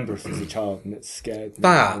 I remember it as a child and it scared me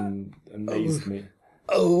and amazed me.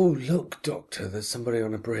 Oh, look, Doctor, there's somebody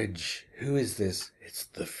on a bridge. Who is this? It's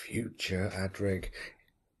the future, Adric.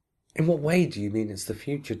 In what way do you mean it's the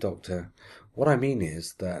future, Doctor? What I mean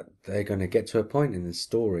is that they're going to get to a point in this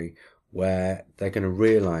story where they're going to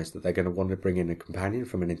realise that they're going to want to bring in a companion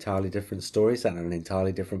from an entirely different story set on an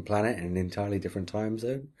entirely different planet in an entirely different time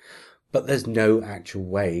zone. But there's no actual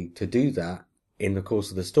way to do that in the course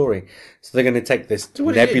of the story. So they're going to take this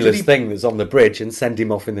nebulous thing that's on the bridge and send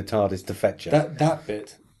him off in the TARDIS to fetch her. That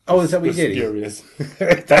bit. Oh, is that what was he did? Furious.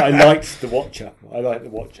 I liked the Watcher. I like the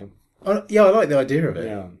Watcher. Yeah, I like the idea of it.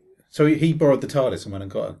 Yeah. So he borrowed the TARDIS and went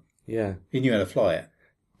and got her. Yeah. He knew how to fly it.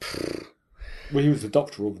 Well, he was the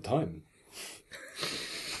Doctor all the time.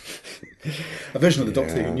 A version of the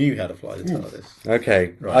Doctor who knew how to fly the TARDIS.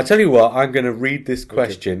 Okay. Right. I'll tell you what, I'm going to read this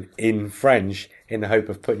question in French in the hope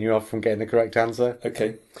of putting you off from getting the correct answer.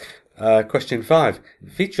 Okay. Question 5.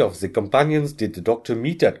 Which of the companions did the Doctor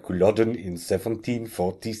meet at Culloden in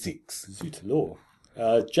 1746? Zuta Law.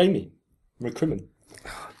 Jamie McCrimmon.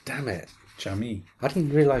 Oh, damn it. Jamie. I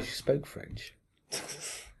didn't realise you spoke French.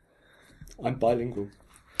 I'm bilingual.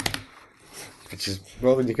 Which is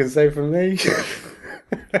more than you can say from me.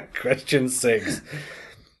 Question 6.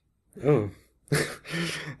 Oh.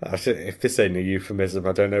 If this ain't a euphemism,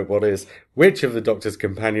 I don't know what is. Which of the Doctor's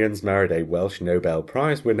companions married a Welsh Nobel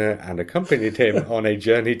Prize winner and accompanied him on a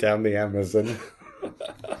journey down the Amazon?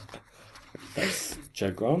 That's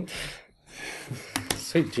Joe Grant.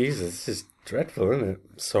 Sweet Jesus, this is dreadful, isn't it?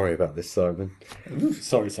 Sorry about this, Simon.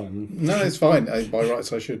 Sorry, Simon. No, it's fine. By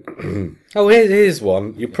rights, I should. Oh, here's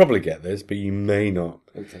one. You'll probably get this, but you may not.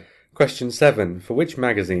 Okay. Question 7. For which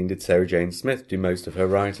magazine did Sarah Jane Smith do most of her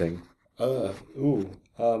writing? Is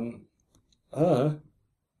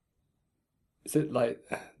it like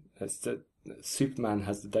Superman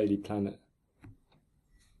has the Daily Planet?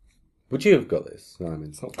 Would you have got this, Simon?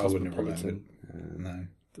 It's not I wouldn't have Cosmopolitan. remembered.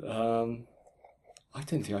 No. I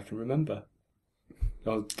don't think I can remember.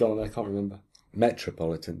 Oh, go on, I can't remember.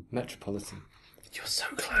 Metropolitan. Metropolitan. You're so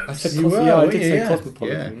close. I said You were, I weren't did you? say Yeah.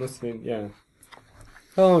 Cosmopolitan. Yeah. It must have been, yeah.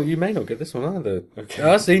 Oh, you may not get this one either. Okay.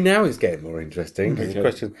 Ah, see, now it's getting more interesting. Okay.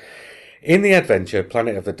 Question. In the adventure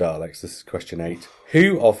Planet of the Daleks, this is question 8,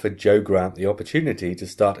 who offered Joe Grant the opportunity to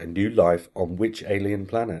start a new life on which alien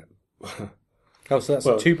planet? Oh, so that's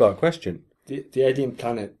a 2-part question. The alien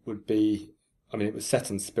planet would be, it was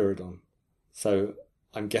set on Spiridon. So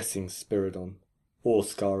I'm guessing Spiridon or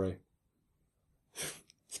Skaro.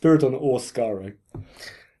 Spiridon or Skaro.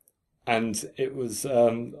 And it was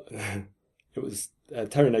a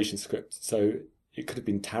Terra Nation script, so it could have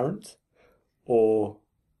been Tarrant or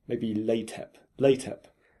maybe Latep. Are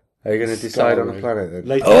you going to decide on a Skaro. planet then?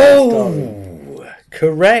 Latep or Oh,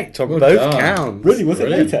 correct on Well both done. counts. Really, was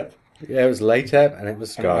Brilliant. it Latep? Yeah, it was Latep and it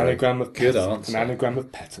was An Sky. anagram of Good petal. answer. An anagram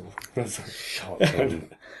of petal. Shot on.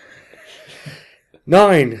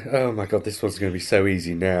 9. Oh my god, this one's going to be so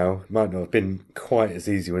easy now. Might not have been quite as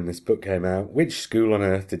easy when this book came out. Which school on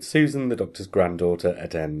earth did Susan, the Doctor's granddaughter,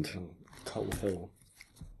 attend? Coal Hill.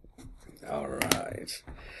 Alright.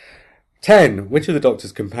 10. Which of the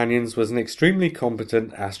Doctor's companions was an extremely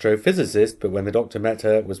competent astrophysicist, but when the Doctor met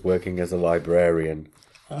her, was working as a librarian?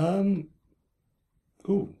 Good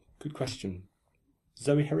question.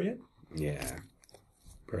 Zoe Herriot? Yeah.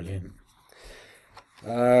 Brilliant.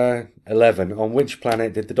 11. On which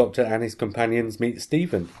planet did the Doctor and his companions meet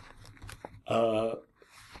Stephen?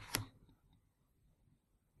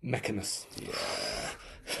 Mechanus.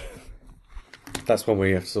 That's one where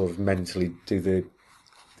you have to sort of mentally do the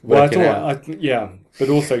Well, working out. but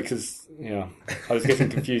also because I was getting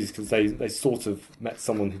confused because they sort of met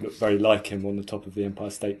someone who looked very like him on the top of the Empire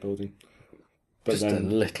State Building, but Just a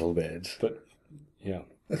little bit.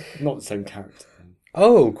 not the same character.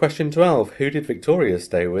 Oh, question 12. Who did Victoria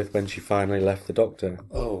stay with when she finally left the Doctor?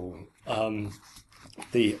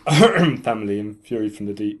 The family in Fury from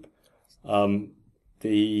the Deep.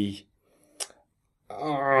 the...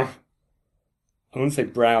 I want to say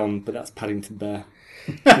brown, but that's Paddington Bear.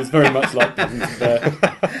 It's very much like Paddington Bear.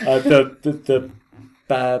 The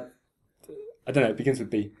bear... I don't know, it begins with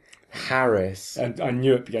B. Harris. And I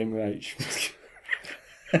knew it began with H.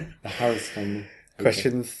 The Harris family.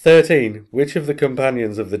 Question 13. Which of the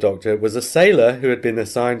companions of the Doctor was a sailor who had been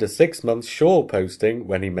assigned a 6-month shore posting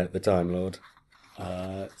when he met the Time Lord?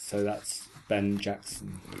 So that's Ben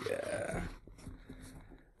Jackson.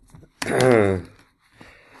 Yeah.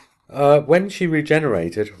 When she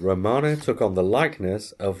regenerated, Romana took on the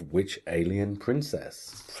likeness of which alien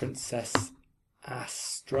princess? Princess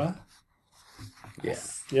Astra? Yeah.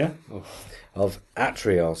 Yeah? Oh. Of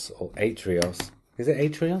Atrios or Atrios. Is it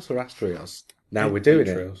Atrios or Astrios? Now we're doing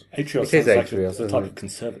Atrios. Atrios It is sounds like Atrios, a isn't type it? of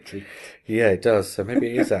conservatory. Yeah, it does. So maybe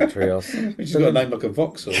it is Atrios. Which has got a name like a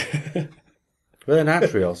Vauxhall. Well, an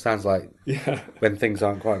Atrios sounds like Yeah. when things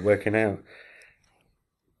aren't quite working out.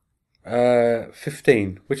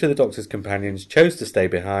 15. Which of the Doctor's companions chose to stay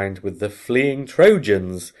behind with the fleeing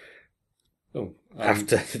Trojans Oh,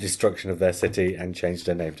 after the destruction of their city and changed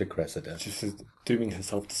her name to Cressida? she says dooming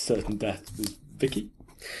herself to certain death was Vicky.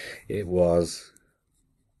 It was.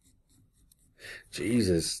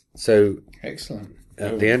 Jesus. So Excellent.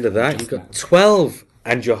 at the end of that, you've got 12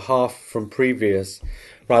 and you're half from previous.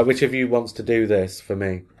 Right, which of you wants to do this for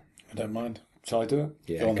me? I don't mind. Shall I do it?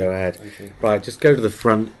 Yeah, on go then. ahead. Okay. Right, just go to the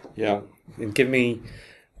front Yeah. and give me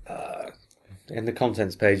in the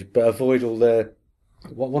contents page, but avoid all the...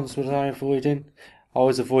 What ones was I avoiding? I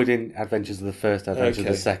was avoiding Adventures of the First, Adventures of the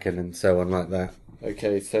Okay. Second, and so on like that.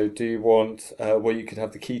 Okay, so do you want where you could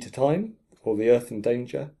have the key to time or the Earth in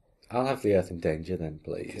danger? I'll have the Earth in Danger then,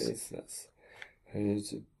 Okay, please. so that's... You need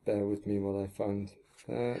to bear with me while I find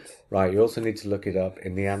that. Right, you also need to look it up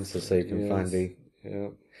in the answer so you can find Yes. the... Yeah.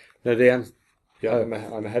 No, the answer... Yeah, Oh.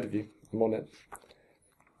 I'm ahead of you. I'm on it.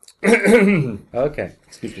 Okay.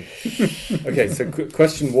 Excuse me. Okay, so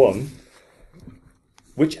question 1.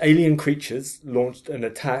 Which alien creatures launched an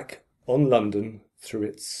attack on London through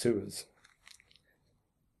its sewers?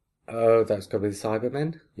 Oh, that's got to be the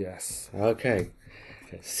Cybermen? Yes. Okay.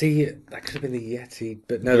 See, that could have been the Yeti,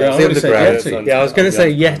 but no, Yeah, that's I the would've said underground. Yeti. Yeah, I was going to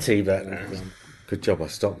Yeah. say Yeti, but good job I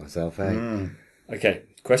stopped myself, eh? Okay,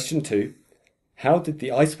 question 2. How did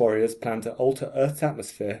the Ice Warriors plan to alter Earth's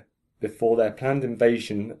atmosphere before their planned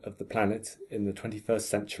invasion of the planet in the 21st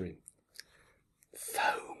century?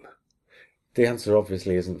 Foam. The answer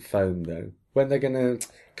obviously isn't foam, though. When they're going to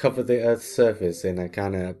cover the Earth's surface in a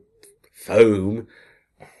kind of foam...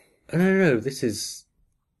 No, this is...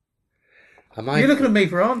 You're looking at me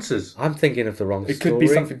for answers. I'm thinking of the wrong It story. could be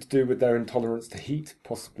something to do with their intolerance to heat,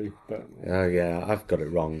 possibly. But Oh, yeah, I've got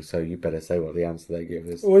it wrong, so you better say what the answer they give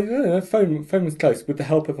us. well, no, foam was close. With the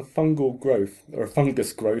help of a fungal growth or a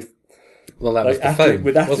fungus growth, Well, that was like the foam,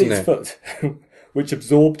 with wasn't athlete's it? foot, which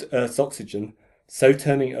absorbed Earth's oxygen, so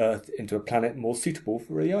turning Earth into a planet more suitable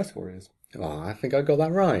for the Ice Warriors. Oh, I think I got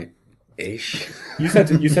that right. Ish. You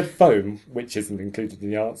said foam, which isn't included in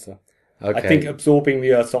the answer. Okay. I think absorbing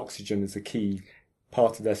the Earth's oxygen is a key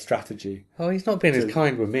part of their strategy. Oh, he's not being as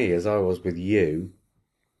kind with me as I was with you.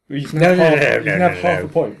 You can No, have no, half, no, you can no, have no, half no. a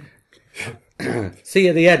point. See,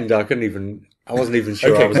 at the end, I wasn't even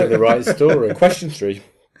sure Okay. I was in the right story. Question 3.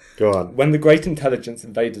 Go on. When the Great Intelligence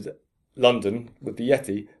invaded London with the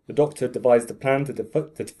Yeti, the Doctor devised a plan to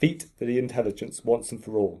defeat the Intelligence once and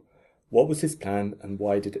for all. What was his plan and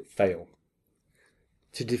why did it fail?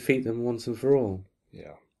 To defeat them once and for all.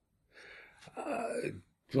 Yeah.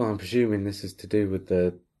 Well, I'm presuming this is to do with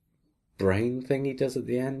the brain thing he does at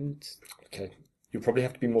the end. Okay. You probably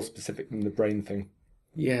have to be more specific than the brain thing.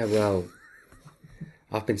 Yeah, well,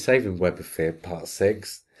 I've been saving Web of Fear Part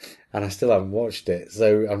 6, and I still haven't watched it,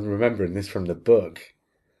 so I'm remembering this from the book,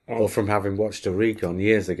 or from having watched a recon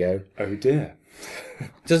years ago. Oh dear.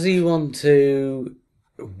 Does he want to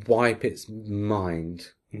wipe its mind?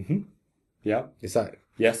 Mm-hmm. Yeah. Is that...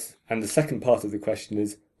 Yes. And the second part of the question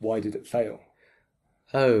is, why did it fail?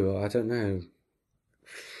 Oh, I don't know.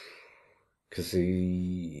 Because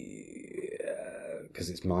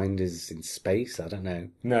its mind is in space? I don't know.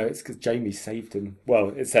 No, it's because Jamie saved him. Well,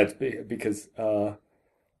 it said because the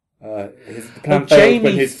plan failed Jamie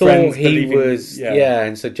when his thought friends he believing- was... Yeah,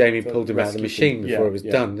 and so Jamie pulled him out of the rescued machine him. before Yeah, it was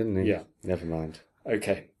yeah, done, didn't he? yeah. Never mind.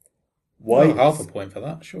 Okay. Why Why half a point for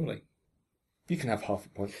that? Surely. You can have half a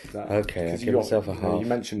point for that. Okay, I'll 'Cause give myself a half. You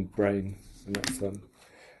mentioned brain, and that's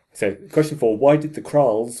So, question 4: why did the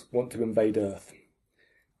Kralls want to invade Earth?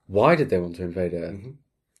 Why did they want to invade Earth? Mhm.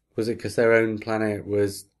 Was it because their own planet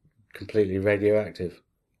was completely radioactive?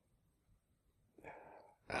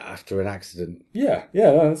 After an accident? Yeah,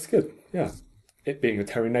 that's good. Yeah. it being a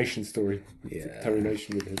Terry Nation story. Yeah. Terry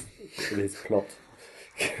Nation with his plot.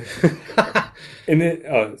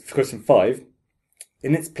 Question 5.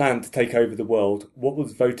 In its plan to take over the world, what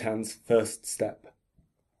was Votan's first step?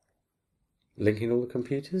 Linking all the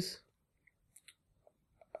computers?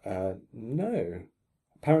 No.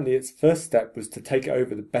 Apparently its first step was to take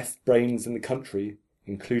over the best brains in the country,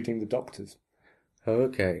 including the doctors. Oh,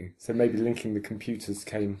 okay. So maybe linking the computers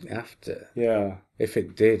came After. Yeah. If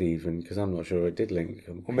it did even, because I'm not sure it did link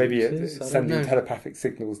computers. Or maybe it I don't sending know. telepathic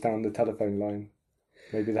signals down the telephone line.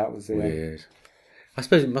 Maybe that was it. Weird. I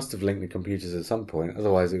suppose it must have linked the computers at some point,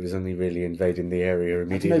 otherwise it was only really invading the area I don't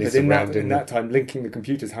know, immediately but surrounding in that time, linking the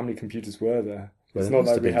computers, how many computers were there? Well, It's there not must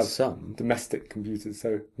like have we been have some. domestic computers,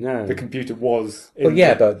 so No. the computer was... Well,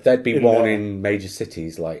 yeah, but there'd be in one the- in major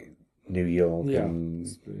cities like New York Yeah. and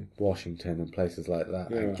Washington and places like that,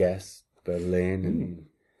 I Yeah. guess. Berlin and...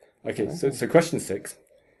 Okay, so question 6.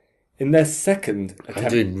 In their second I'm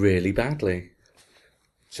attempt... doing really badly.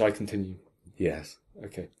 Shall I continue? Yes.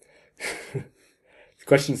 Okay.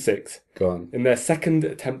 Question 6. Go on. In their second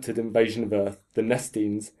attempted invasion of Earth, the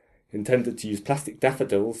Nestines intended to use plastic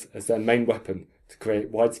daffodils as their main weapon to create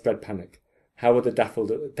widespread panic. How were the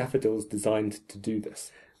daffodils designed to do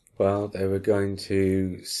this? Well, they were going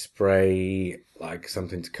to spray like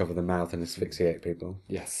something to cover the mouth and asphyxiate people.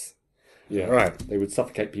 Yes. Yeah. Right. They would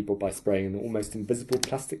suffocate people by spraying an almost invisible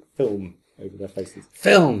plastic film over their faces.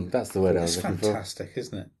 Film! That's the word I It's was looking for. fantastic,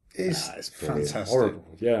 isn't it? It's It's brilliant. fantastic.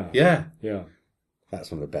 Horrible. Yeah. Yeah. Yeah. That's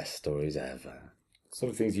one of the best stories ever.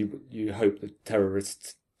 Sort of things you hope that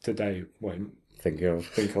terrorists today won't Think of.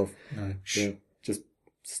 think of. No. Yeah. Just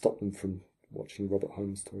stop them from watching Robert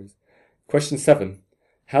Holmes stories. Question 7.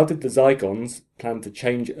 How did the Zygons plan to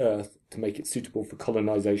change Earth to make it suitable for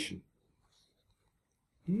colonisation?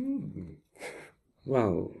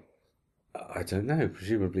 Well, I don't know.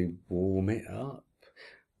 Presumably warm it up.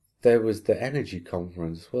 There was the energy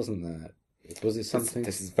conference, wasn't there? Was it something?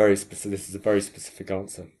 This is very specific. This is a very specific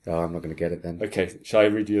answer. Oh, I'm not going to get it then. Okay, shall I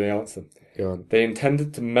read you the answer? Go on. They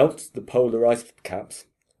intended to melt the polar ice caps,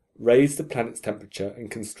 raise the planet's temperature,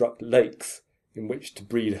 and construct lakes in which to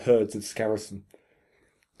breed herds of scaracin.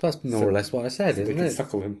 That's more or less what I said, So they isn't can it?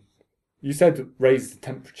 suckle him. You said raise the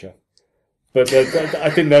temperature, but I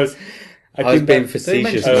think there was. I was being Did they facetious.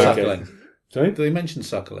 mention Oh, okay. suckling? Sorry? Did they mention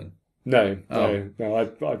suckling? No. Oh. I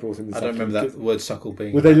brought in the. I don't remember that word suckle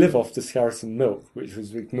being. Well, they live off the scaracin milk, which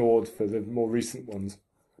was ignored for the more recent ones.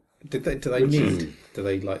 Did they? Do they knead? Do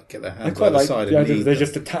they like get their I hands quite on the like side the and idea knead that they them?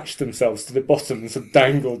 just attached themselves to the bottoms and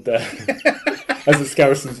dangled there as the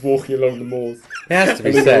scaracins walking along the moors. It has to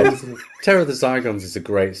be said, Terror of the Zygons is a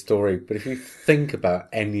great story, but if you think about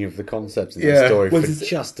any of the concepts in Yeah. that story Well, for it's-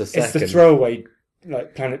 just a It's the second... throwaway,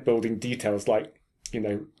 like planet building details, like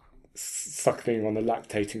suckling on a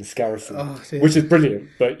lactating scaracin, Oh, dear. which is brilliant.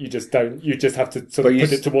 But you just don't. You just have to sort But of you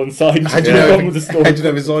put s- it to one side. How do and you move know? on with the How story. do you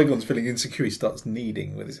know if Zygon's feeling insecure? He starts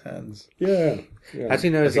kneading with his hands. Yeah. How do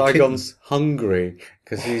you know Like a Zygon's hungry?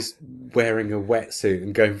 Because he's wearing a wetsuit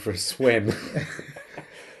and going for a swim.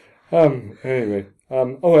 Anyway.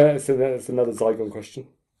 So that's another Zygon question.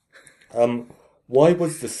 Why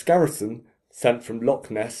was the scaracin sent from Loch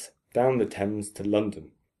Ness down the Thames to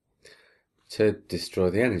London? To destroy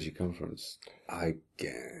the energy conference, I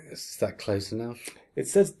guess. Is that close enough? It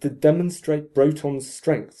says to demonstrate Broton's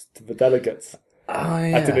strength to the delegates Oh,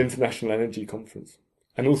 at an yeah. international energy conference.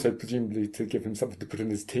 And also, presumably, to give him something to put in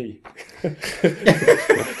his tea.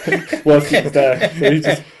 Whilst he was there. So he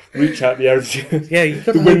just reach out the energy. Yeah, you've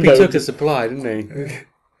got The to hope he window took a just- supply, didn't he?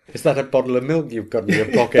 Is that a bottle of milk you've got in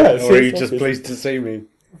your pocket? Yeah, or are you it's just obvious. pleased to see me?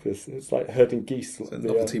 It's like herding geese. It's a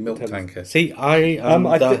novelty milk Thames. tanker. See, I am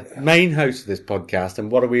I the thi- main host of this podcast,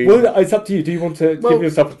 and what are we... Well, it's up to you. Do you want to Well- give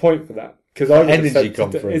yourself a point for that? Because I would have Energy said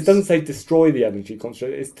conference. it doesn't say destroy the energy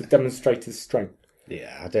conference. It's to demonstrate his strength.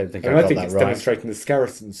 Yeah, I don't think And I I got think that it's right. demonstrating the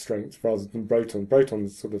Scaracin's strength rather than Broton.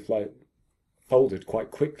 Broton's sort of like folded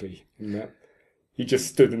quite quickly in that. He just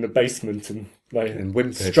stood in the basement and like And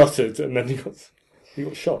whimpered. strutted, and then he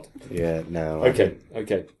got shot. Yeah, no. I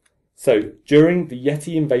Okay. So during the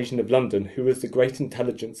Yeti invasion of London, who was the Great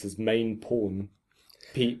Intelligence's main pawn?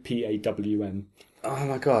 PAWN. Oh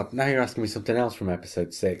my god, now you're asking me something else from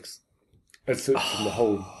episode 6. It's from the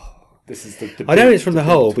whole. This is the I know big- it's from the big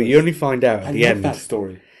whole, but twist. you only find out at I the love end. that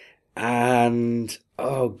story. And,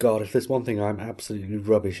 oh god, if there's one thing I'm absolutely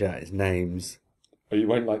rubbish at, it's names. Oh, you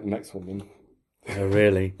won't like the next one then. Oh,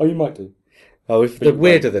 really? Oh, you might do. Oh, if But the you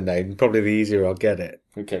weirder the name, probably the easier I'll get it.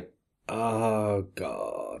 Okay. Oh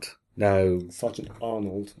god. No. Sergeant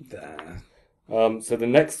Arnold. Ah. So the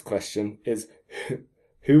next question is,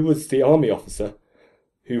 who was the army officer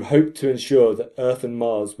who hoped to ensure that Earth and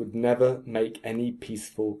Mars would never make any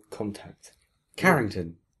peaceful contact.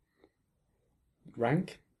 Carrington.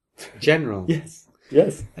 Rank? General. Yes.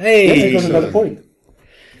 Yes. Hey! Yes, you got another point.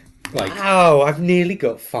 Wow, I've nearly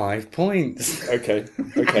got 5 points. Okay.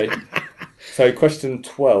 So, question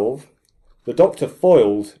 12. The Doctor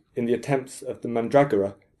foiled in the attempts of the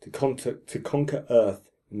Mandragora to conquer Earth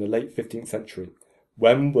in the late 15th century.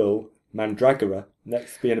 When will Mandragora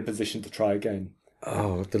next be in a position to try again?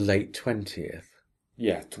 Oh, the late 20th.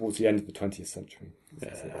 Yeah, towards the end of the 20th century.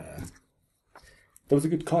 There was a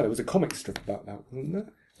good card. There was a comic strip about that, wasn't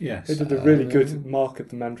there? Yes. They did a really good Mark of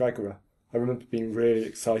the Mandragora. I remember being really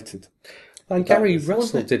excited. And Gary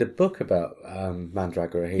Russell did a book about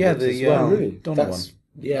Mandragora. Yeah, really? Donna one.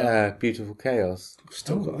 Yeah, Beautiful Chaos. It's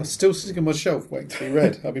still sitting on my shelf waiting to be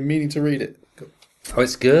read. I've been meaning to read it. Oh,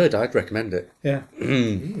 it's good. I'd recommend it. Yeah.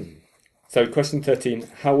 So, question 13.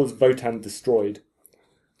 How was Votan destroyed?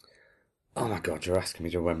 Oh my God, you're asking me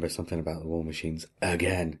to remember something about the war machines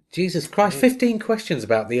again. Jesus Christ, 15 questions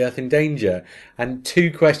about the Earth in danger, and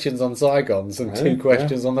 2 questions on Zygons, and 2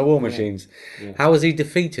 questions on the war machines. Yeah. How was he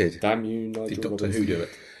defeated? Damn you, Nigel. Did Doctor Who do it?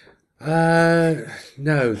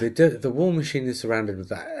 No, the war machine is surrounded with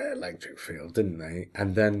that electric field, didn't they?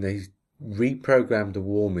 And then they reprogrammed the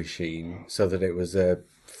war machine so that it was a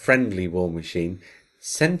friendly war machine,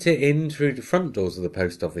 sent it in through the front doors of the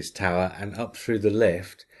post office tower and up through the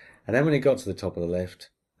lift. And then when it got to the top of the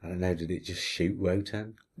lift, I don't know, did it just shoot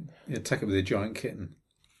Wotan? Yeah, attack it with a giant kitten.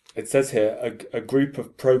 It says here, a group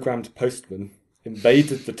of programmed postmen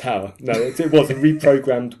invaded the tower. No, it was a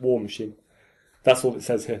reprogrammed war machine. That's all it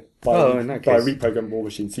says here. By a reprogrammed war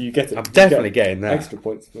machine. So you get it. I'm definitely getting that. Extra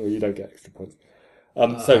points. Or you don't get extra points.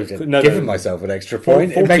 Giving myself an extra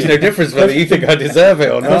point. It makes no difference whether you think I deserve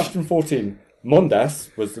it or not. Question 14.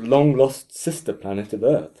 Mondas was the long-lost sister planet of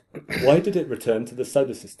Earth. Why did it return to the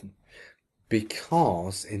solar system?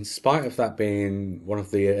 Because, in spite of that being one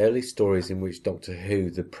of the early stories in which Doctor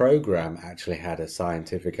Who, the programme, actually had a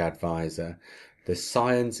scientific advisor, the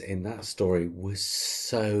science in that story was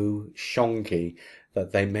so shonky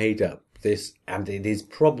that they made up this, and it is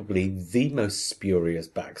probably the most spurious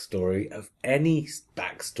backstory of any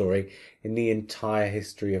backstory in the entire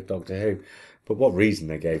history of Doctor Who. But what reason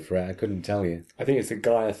they gave for it, I couldn't tell you. I think it's a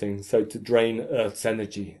Gaia thing, so to drain Earth's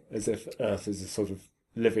energy, as if Earth is a sort of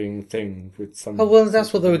living thing with some... Oh, well,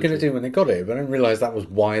 that's what they were going to do when they got it, but I didn't realise that was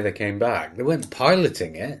why they came back. They weren't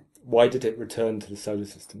piloting it. Why did it return to the solar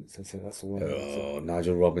system? It says here, that's all.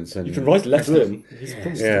 Nigel Robinson. You can write a letter to him. He's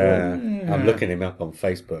I'm looking him up on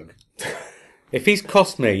Facebook. If he's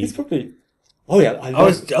cost me... He's probably... Oh, yeah. I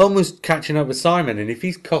was almost catching up with Simon, and if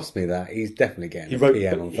he's cost me that, he's definitely getting a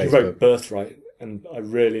PM on Facebook. He wrote Birthright, and I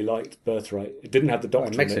really liked Birthright. It didn't have the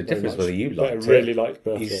Doctor in it. It makes no difference whether you liked it. I really liked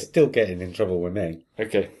Birthright. He's still getting in trouble with me.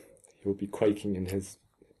 Okay. He'll be quaking in his...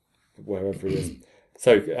 wherever he is.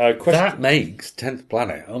 So, question... That makes 10th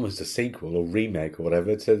Planet almost a sequel or remake or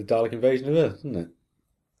whatever to the Dalek Invasion of Earth, doesn't it?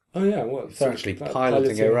 Oh, yeah. Well, they're actually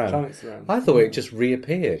piloting it around. I thought it just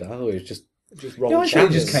reappeared. I thought it was just rolled.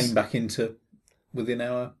 It just came back into within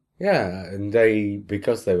our... Yeah, and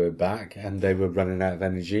because they were back and they were running out of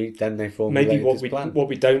energy, then they formulated Maybe this plan. what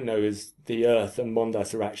we don't know is the Earth and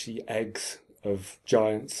Mondas are actually eggs of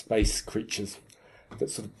giant space creatures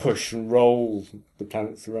that sort of push and roll the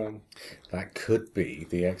planets around. That could be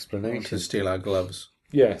the explanation. To steal our gloves.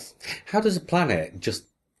 Yes. How does a planet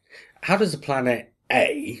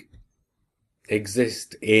A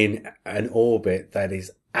exist in an orbit that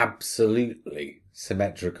is absolutely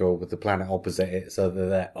symmetrical with the planet opposite it, so that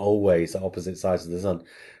they're always at opposite sides of the sun?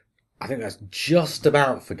 I think that's just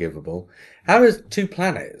about forgivable. How does 2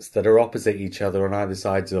 planets that are opposite each other on either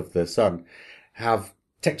sides of the sun have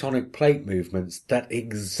tectonic plate movements that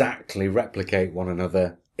exactly replicate one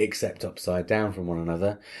another, except upside down from one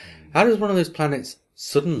another? How does one of those planets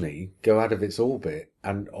suddenly go out of its orbit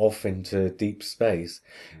and off into deep space?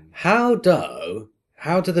 How does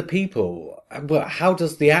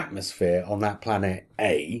the atmosphere on that planet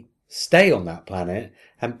A stay on that planet,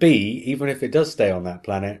 and B, even if it does stay on that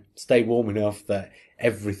planet, stay warm enough that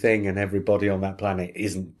everything and everybody on that planet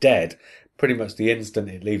isn't dead pretty much the instant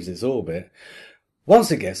it leaves its orbit?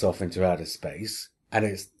 Once it gets off into outer space, and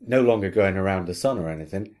it's no longer going around the sun or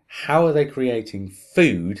anything, how are they creating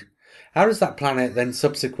food? How does that planet then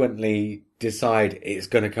subsequently decide it's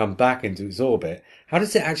going to come back into its orbit? How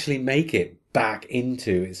does it actually make it back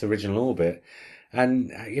into its original orbit?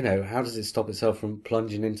 And, how does it stop itself from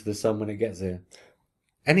plunging into the sun when it gets there?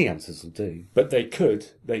 Any answers will do. But they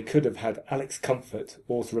could have had Alex Comfort,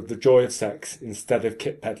 author of The Joy of Sex, instead of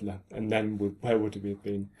Kit Pedler, and then where would we have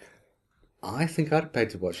been? I think I'd have paid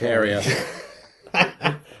to watch Area.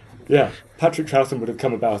 Yeah, Patrick Troughton would have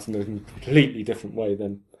come about in a completely different way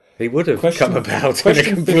then. He would have Question- come about in a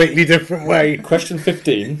question completely different way. Question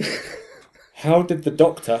 15. How did the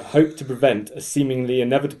Doctor hope to prevent a seemingly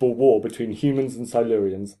inevitable war between humans and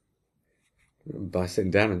Silurians? By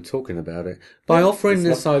sitting down and talking about it. By offering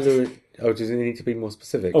the it's Silurian... Oh, does it need to be more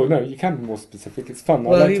specific? Oh, no, you can be more specific. It's fun.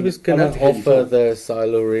 well, he was going to hear you offer talk. the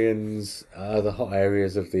Silurians the hot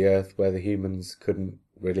areas of the Earth where the humans couldn't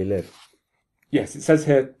really live. Yes, it says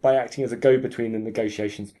here, by acting as a go-between in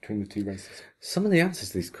negotiations between the two races. Some of the answers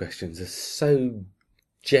to these questions are so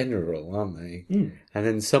general, aren't they? Mm. And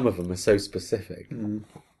then some of them are so specific.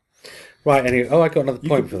 Right, anyway. Oh, I got another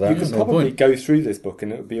point for that. You could probably go through this book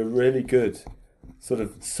and it would be a really good sort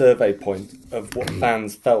of survey point of what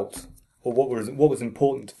fans felt or what was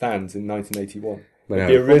important to fans in 1981. Well, It'd no,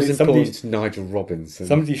 be a really, what was important to Nigel Robinson?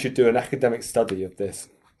 somebody should do an academic study of this.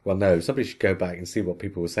 Well, no, somebody should go back and see what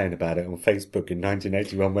people were saying about it on Facebook in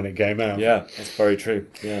 1981 when it came out. Yeah, that's very true.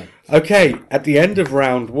 Yeah. Okay, at the end of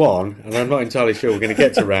round one, and I'm not entirely sure we're going to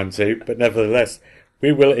get to round two, but nevertheless,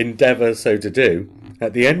 we will endeavour so to do.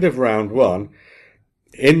 At the end of round one,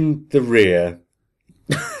 in the rear,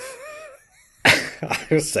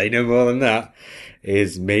 I'll say no more than that,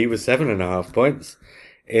 is me with 7.5 points.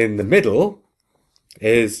 In the middle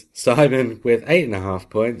is Simon with 8.5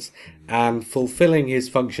 points, and fulfilling his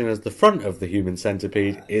function as the front of the human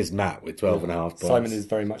centipede is Matt with 12.5 points. Simon is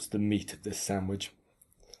very much the meat of this sandwich.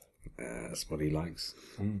 That's what he likes.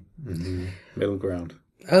 Middle ground.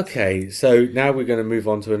 Okay, so now we're going to move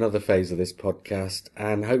on to another phase of this podcast,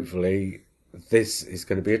 and hopefully this is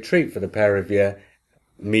going to be a treat for the pair of you,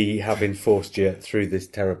 me having forced you through this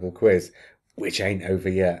terrible quiz, which ain't over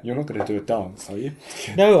yet. You're not going to do a dance, are you?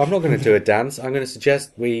 No, I'm not going to do a dance. I'm going to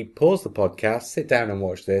suggest we pause the podcast, sit down and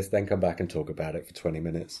watch this, then come back and talk about it for 20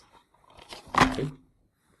 minutes. Okay.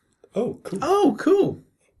 Oh, cool. Oh, cool.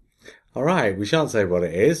 All right, we shan't say what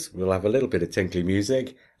it is. We'll have a little bit of tinkly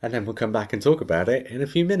music, and then we'll come back and talk about it in a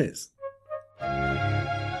few minutes.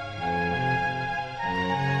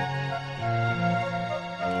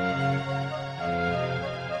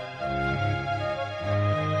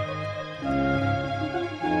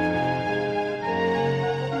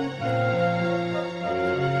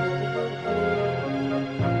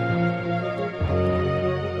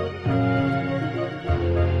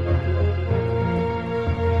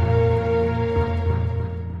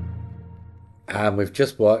 And we've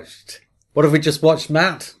just watched... What have we just watched,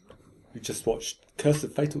 Matt? We just watched Curse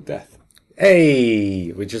of Fatal Death.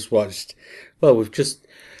 Hey! We just watched... Well, we've just...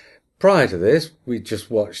 Prior to this, we just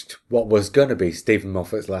watched what was going to be Stephen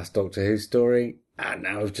Moffat's last Doctor Who story. And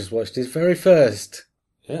now we've just watched his very first.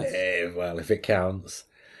 Yes. Well, if it counts.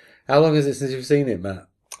 How long is it since you've seen it, Matt?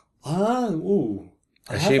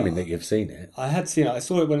 Assuming that you've seen it. I had seen it. I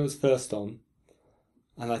saw it when it was first on.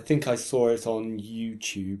 And I think I saw it on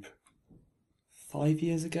YouTube 5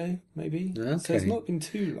 years ago, maybe. Okay. So it's not been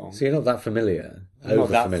too long. So you're not that familiar? I'm not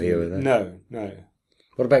that familiar with it? No.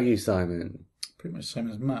 What about you, Simon? Pretty much the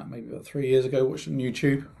same as Matt. Maybe about 3 years ago, watched it on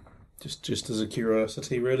YouTube. Just as a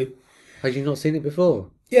curiosity, really. Had you not seen it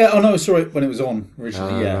before? Yeah, I know I saw it when it was on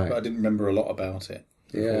originally, Right. but I didn't remember a lot about it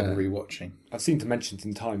before Yeah. rewatching. I've seen Dimensions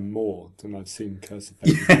in Time more than I've seen Curse of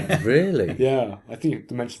Fatal Death. Really? Yeah, I think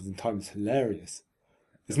Dimensions in Time is hilarious.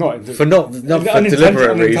 It's not For not for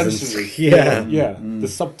deliberate reasons. unintentionally. Yeah. Yeah. The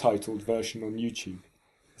subtitled version on YouTube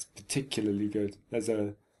is particularly good.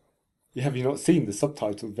 Have you not seen the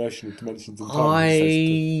subtitled version of Dimensions in Time?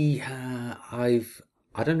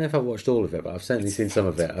 I don't know if I've watched all of it, but I've certainly seen some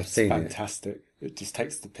of it. I've seen it. Fantastic. It just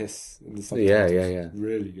takes the piss in the subtitles. Yeah.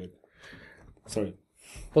 Really good. Sorry.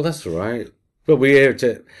 Well, that's all right. But we're here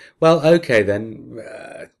to... Well, okay then.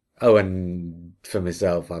 And for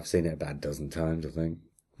myself, I've seen it about a dozen times, I think.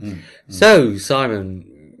 So,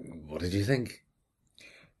 Simon, what did you think?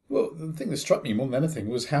 Well, the thing that struck me more than anything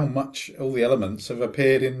was how much all the elements have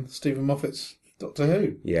appeared in Stephen Moffat's Doctor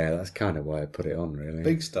Who. Yeah, that's kind of why I put it on, really.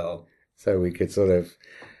 Big style. So we could sort of...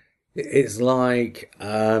 It's like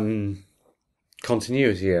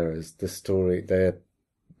continuity errors, the story, the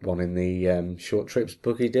one in the Short Trips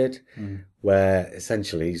book he did, where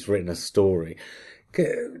essentially he's written a story.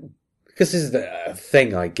 Because this is the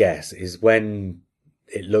thing, I guess, is when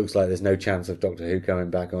it looks like there's no chance of Doctor Who coming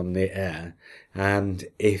back on the air, and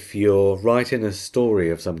if you're writing a story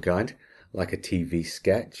of some kind, like a TV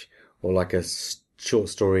sketch, or like a short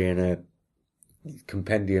story in a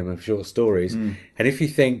compendium of short stories, and if you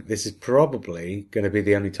think this is probably going to be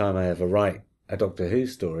the only time I ever write a Doctor Who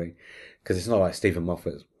story, because it's not like Stephen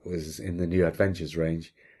Moffat was in the New Adventures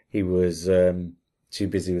range, he was too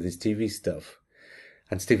busy with his TV stuff.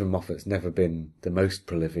 And Stephen Moffat's never been the most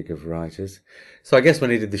prolific of writers. So I guess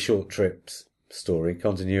when he did the Short Trips story,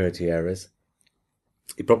 Continuity Errors,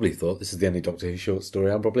 he probably thought, this is the only Doctor Who short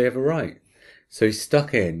story I'll probably ever write. So he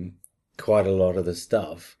stuck in quite a lot of the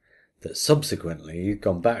stuff that subsequently he'd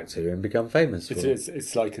gone back to and become famous for.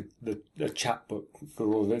 It's like a chapbook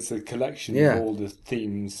for all of it. It's a collection Yeah. of all the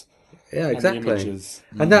themes Yeah, and exactly. the images.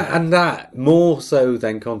 And that more so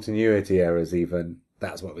than Continuity Errors even,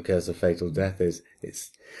 that's what the Curse of Fatal Death is.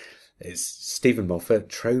 It's Stephen Moffat,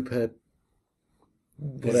 troper,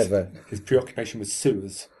 whatever. His preoccupation with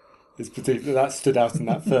sewers. That stood out in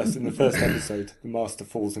the first episode. The Master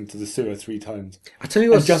falls into the sewer 3 times. I tell you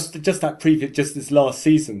what, And just this last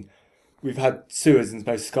season, we've had sewers in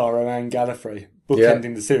both Skaro and Gallifrey,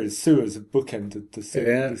 bookending the series. Sewers have bookended the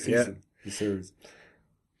season, the series.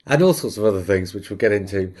 and all sorts of other things which we'll get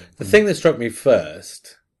into. The thing that struck me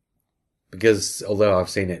first, because although I've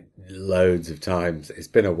seen it loads of times, it's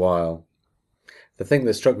been a while. The thing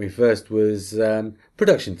that struck me first was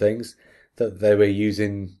production things, that they were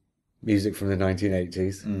using music from the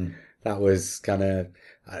 1980s. That was kind of,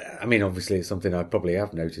 I mean, obviously it's something I probably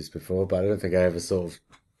have noticed before, but I don't think I ever sort of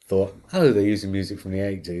thought, oh, they're using music from the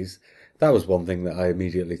 80s. That was one thing that I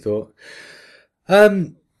immediately thought.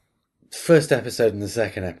 First episode and the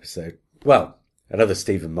second episode. Well, another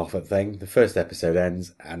Stephen Moffat thing. The first episode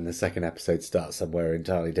ends and the second episode starts somewhere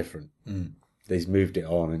entirely different. He's moved it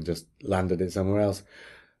on and just landed it somewhere else.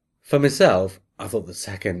 For myself, I thought the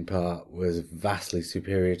second part was vastly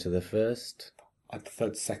superior to the first. I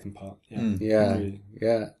preferred the second part. Yeah, Really.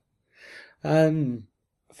 yeah.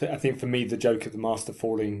 I think for me, the joke of the Master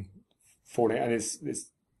falling, and it's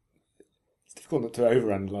difficult not to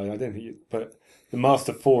overanalyze. I don't think, but the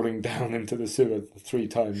Master falling down into the sewer 3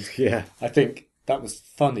 times. Yeah. I think that was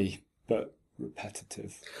funny but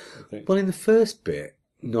repetitive. I think. Well, in the first bit,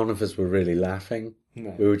 none of us were really laughing.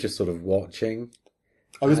 No. We were just sort of watching.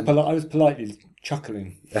 I was politely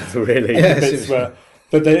chuckling. Oh, really? Yeah. Bits where,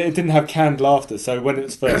 but it didn't have canned laughter. So when it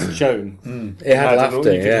was first shown, It had you laughter.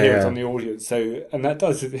 could hear it Yeah. on the audience. So and that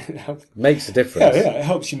does it helps. Makes a difference. Yeah, it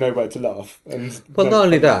helps you know where to laugh. And Well, not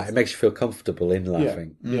only that, it makes you feel comfortable in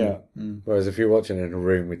laughing. Yeah. Whereas if you're watching in a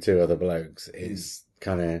room with 2 other blokes, it's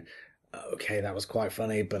kind of, okay, that was quite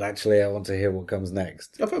funny, but actually I want to hear what comes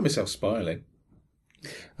next. I found myself smiling.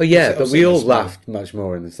 Oh, yeah, I've but seen we all this one. laughed much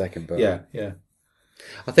more in the second part. Yeah, yeah.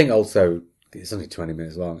 I think also, it's only 20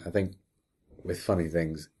 minutes long. I think with funny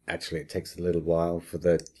things, actually it takes a little while for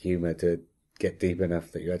the humour to get deep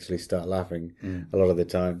enough that you actually start laughing a lot of the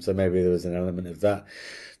time. So maybe there was an element of that.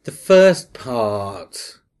 The first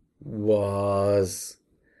part was,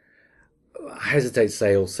 I hesitate to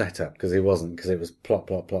say all set up, because it wasn't, because it was plot.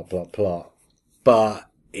 But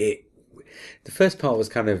the first part was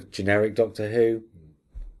kind of generic Doctor Who.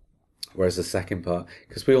 Whereas the second part,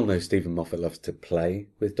 because we all know Stephen Moffat loves to play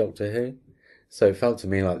with Doctor Who. So it felt to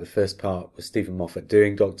me like the first part was Stephen Moffat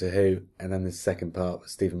doing Doctor Who, and then the second part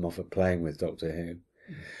was Stephen Moffat playing with Doctor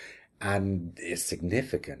Who. And it's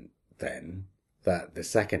significant then that the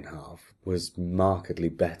second half was markedly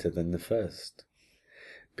better than the first.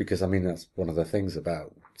 Because, I mean, that's one of the things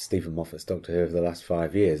about Stephen Moffat's Doctor Who over the last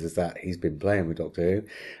 5 years, is that he's been playing with Doctor Who.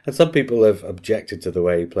 And some people have objected to the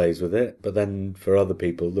way he plays with it, but then for other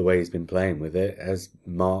people, the way he's been playing with it has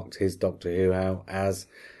marked his Doctor Who out as,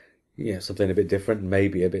 you know, something a bit different,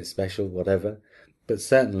 maybe a bit special, whatever. But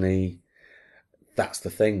certainly, that's the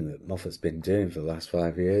thing that Moffat's been doing for the last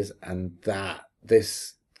 5 years, and that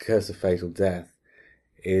this Curse of Fatal Death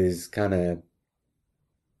is kind of,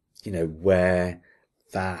 you know, where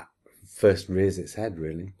that first rears its head,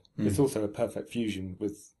 really. It's also a perfect fusion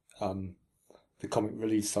with the comic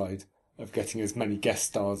relief side of getting as many guest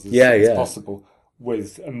stars as possible,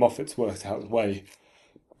 and Moffat's worked out a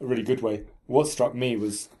really good way. What struck me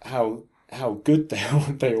was how good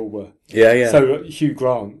they all were. Yeah. So Hugh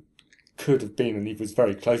Grant could have been, and he was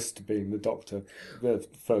very close to being the Doctor,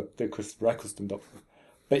 for the Christopher Eccleston Doctor,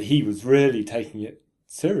 but he was really taking it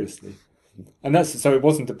seriously. And so it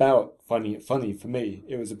wasn't about finding it funny for me.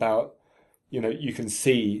 It was about, you know, you can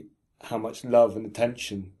see how much love and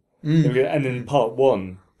attention. And in part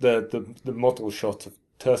 1, the model shot of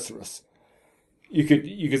Tercerus, you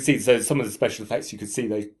could see, so some of the special effects you could see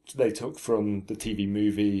they took from the TV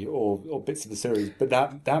movie or bits of the series. But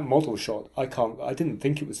that model shot, I didn't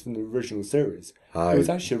think it was from the original series. It was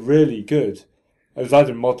actually really good. It was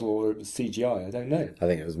either model or it was CGI. I don't know. I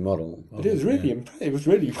think it was model. But it was really it was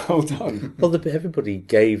really well done. Well, everybody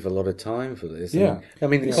gave a lot of time for this. Yeah. I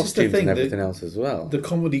mean, the It's just the costumes thing, and everything else as well. The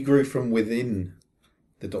comedy grew from within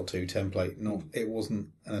the Doctor Who template. It wasn't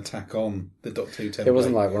an attack on the Doctor Who template. It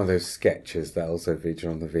wasn't like one of those sketches that also feature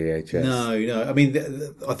on the VHS. No. I mean,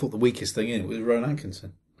 I thought the weakest thing in it was Rowan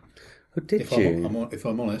Atkinson. Oh, did If you? if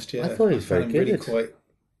I'm honest, yeah. I thought he was very found him really good. quite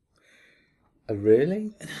Oh,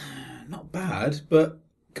 really? not bad, but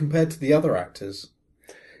compared to the other actors,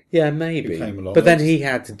 Yeah, maybe. Who came along, But then they he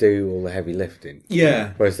had to do all the heavy lifting.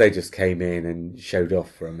 yeah, Whereas they just came in and showed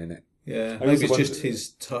off for a minute. yeah. I Maybe also it's just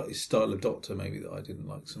his style of Doctor, maybe that I didn't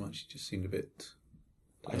like so much. He just seemed a bit.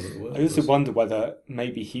 I don't know what the word I also was. wonder whether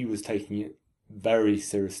maybe he was taking it very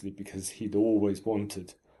seriously because he'd always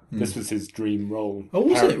wanted. This was his dream role. Oh,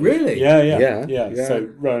 was it apparently. really? Yeah. So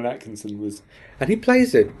Rowan Atkinson was. And he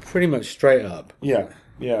plays it pretty much straight up. Yeah.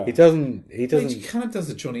 He doesn't. He kind of does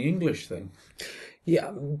the Johnny English thing.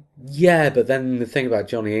 Yeah, but then the thing about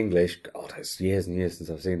Johnny English, God, it's years and years since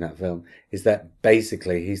I've seen that film, is that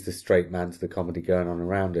basically he's the straight man to the comedy going on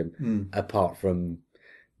around him, apart from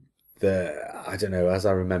I don't know, as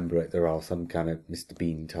I remember it, there are some kind of Mr.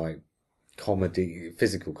 Bean type comedy,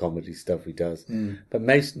 physical comedy stuff he does. But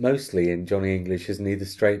mostly in Johnny English, isn't he the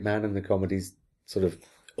straight man and the comedy's sort of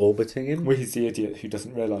orbiting him? Well, he's the idiot who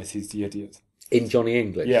doesn't realise he's the idiot. In Johnny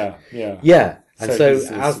English? Yeah. Yeah, and so he's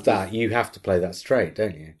as that, you have to play that straight,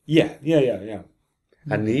 don't you? Yeah.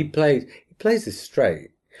 And he plays this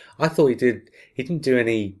straight. I thought he didn't do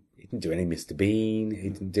any Mr. Bean, he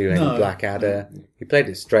didn't do any Blackadder. He played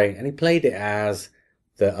it straight, and he played it as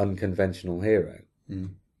the unconventional hero.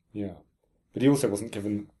 Yeah. But he also wasn't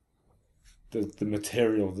given the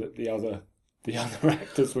material that the other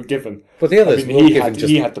actors were given. But the others were given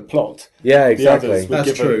he had the plot. Yeah, The exactly. others were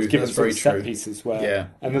That's true. given That's very set true. pieces where, Yeah.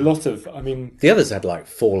 and a lot of, The others had like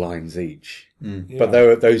 4 lines each. yeah. But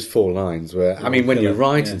those 4 lines were... I mean, when you're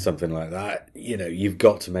writing something like that, you've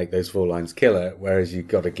got to make those 4 lines killer, whereas you've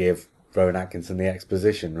got to give Rowan Atkinson the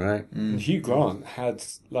exposition, right? And Hugh Grant had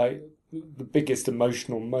like the biggest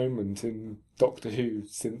emotional moment in Doctor Who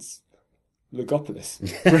since Logopolis,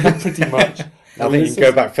 pretty much. I think you can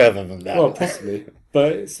go back further than that. Well, possibly,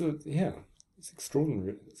 but it's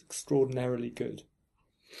extraordinary. It's extraordinarily good.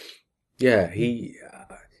 Yeah,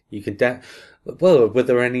 you can... Well, were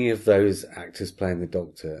there any of those actors playing the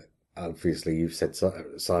Doctor? Obviously, you've said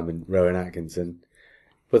Simon Rowan Atkinson.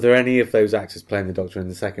 Were there any of those actors playing the Doctor in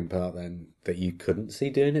the second part then that you couldn't see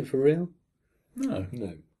doing it for real? No.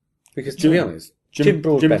 Because to be honest, Jim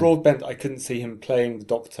Broadbent Broadbent, I couldn't see him playing the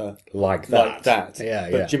Doctor like that.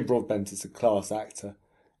 But Jim Broadbent is a class actor,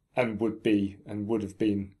 and would have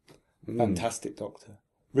been a fantastic Doctor.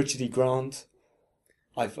 Richard E. Grant,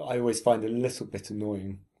 I always find a little bit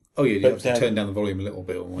annoying. Oh, yeah, you But have to then- turn down the volume a little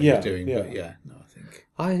bit on what you're doing. yeah. But yeah, no, I think.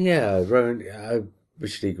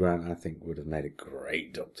 Richard E. Grant, I think, would have made a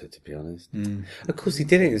great Doctor, to be honest. Of course, he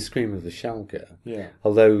did it in Scream of the Shalka. Yeah.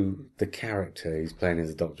 Although the character he's playing as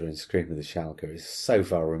a Doctor in Scream of the Shalka is so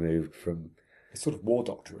far removed from... It's sort of War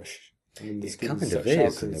Doctor-ish. I mean, It kind of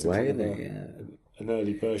is, in a way, isn't it? Yeah. An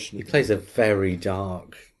early version. He plays a very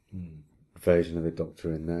dark version of the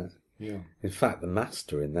Doctor in that. Yeah. In fact, the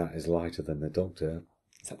Master in that is lighter than the Doctor.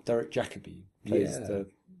 Is that Derek Jacobi? Plays Yeah.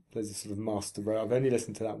 plays a sort of master robot. I've only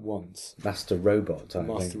listened to that once. Master Robot, I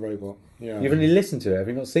Master think. robot. Yeah. You've only listened to it, have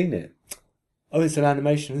you not seen it? Oh, it's an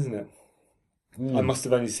animation, isn't it? I must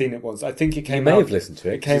have only seen it once. I think it You came may out. have listened to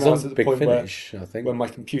it. It came 'cause it's out on at the Big point Finish, I think. when my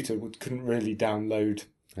computer couldn't really download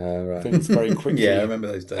Right. things very quickly. Yeah, I remember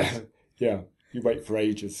those days. Yeah, you wait for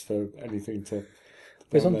ages for anything to.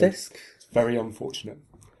 It's on download. disc. It's very unfortunate.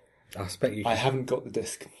 I expect you. I haven't got the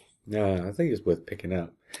disc. No, I think it's worth picking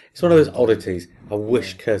up. It's one of those oddities. I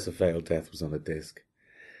wish Curse of Fatal Death was on a disc.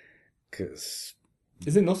 Because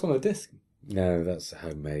Is it not on a disc? no, that's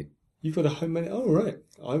homemade. You've got a homemade. Oh right,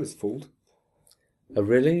 I was fooled. Oh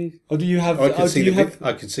really? Oh, do you have? I could see do you have?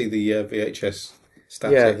 I could see the VHS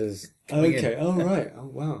static. Yeah, there's. coming Okay. in. Oh right. Oh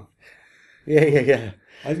wow. Yeah.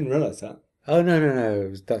 I didn't realise that. Oh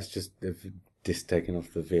no. That's just the disc taken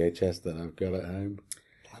off the VHS that I've got at home.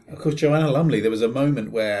 Of course, Joanna Lumley. There was a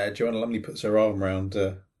moment where Joanna Lumley puts her arm around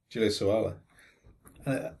Julia Sawala,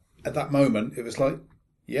 and at that moment, it was like,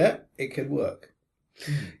 yeah, it could work.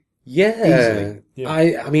 Yeah. Easily.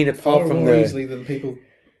 Yeah. I mean, apart Far from more the easily than people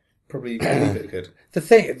probably believe it could. the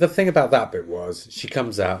thing about that bit was she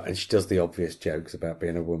comes out and she does the obvious jokes about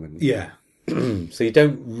being a woman. Yeah. So you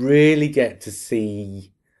don't really get to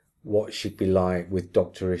see what she'd be like with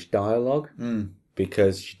doctorish dialogue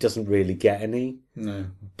because she doesn't really get any. No.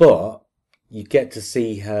 But you get to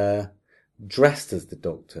see her dressed as the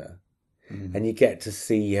Doctor. And you get to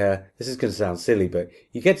see her, this is going to sound silly, but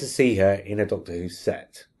you get to see her in a Doctor Who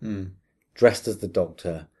set, dressed as the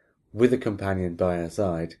Doctor, with a companion by her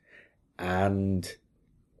side, and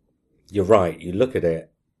you're right. You look at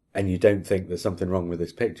it and you don't think there's something wrong with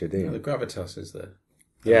this picture, do you? No, the gravitas is there.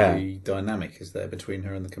 Yeah. And the dynamic is there between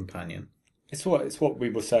her and the companion. It's what we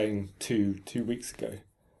were saying two weeks ago,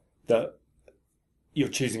 that you're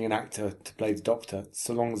choosing an actor to play the Doctor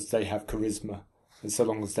so long as they have charisma and so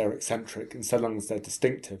long as they're eccentric and so long as they're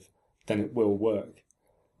distinctive, then it will work.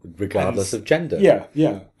 Regardless of gender.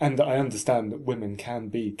 Yeah. And I understand that women can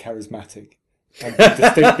be charismatic and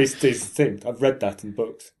be distinct. I've read that in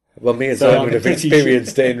books. Well, me and So Simon I'm have pretty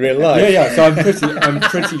experienced it in real life. Yeah. So I'm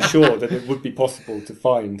pretty sure that it would be possible to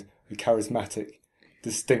find a charismatic,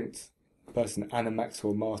 distinct person, Anna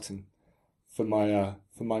Maxwell Martin, for my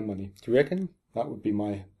money. Do you reckon? That would be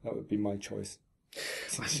my choice.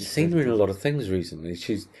 I've seen her in a lot of things recently.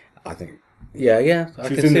 I think, yeah. I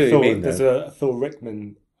She can was in see the what you Phil, mean. there's Though. a Phil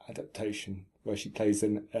Rickman adaptation where she plays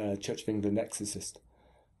in Church of England exorcist.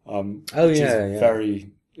 It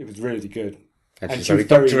was really good. And she's she was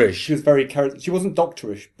very doctorish. She was very she wasn't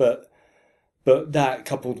doctorish, but that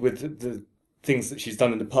coupled with the things that she's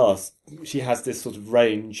done in the past, she has this sort of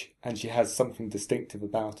range, and she has something distinctive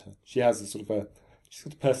about her. She has she's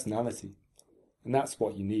got a personality, and that's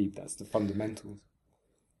what you need. That's the fundamentals.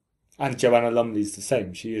 And Joanna Lumley's the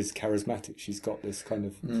same. She is charismatic. She's got this kind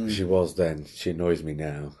of... She was then. She annoys me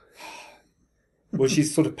now. Well,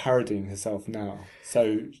 she's sort of parodying herself now.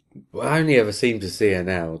 So... Well, I only ever seem to see her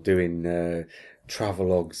now doing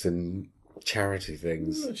travelogues and charity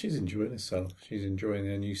things. Well, she's enjoying herself. She's enjoying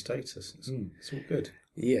her new status. It's all good.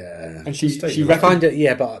 Yeah. And she I find it,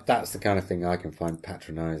 yeah, but that's the kind of thing I can find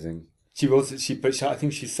patronising. But I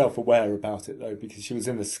think she's self-aware about it, though, because she was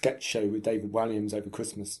in a sketch show with David Walliams over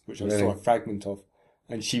Christmas, which I saw a fragment of,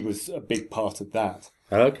 and she was a big part of that.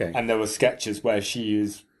 Oh, okay. And there were sketches where she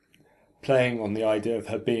is playing on the idea of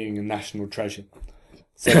her being a national treasure.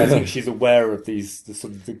 So I think she's aware of the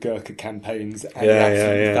sort of the Gurkha campaigns and the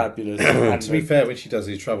absolutely fabulous. And to be fair, when she does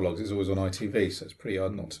these travelogues, it's always on ITV, so it's pretty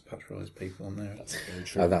hard not to patronise people on there. That's very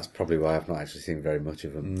true. Oh, that's probably why I've not actually seen very much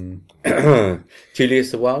of them. Julia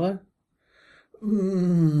Sawalha?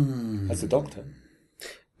 As a Doctor.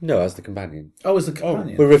 No, as the companion. Oh, as the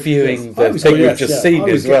companion. We're reviewing the thing we've just seen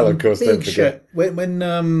as well, of course. Don't forget.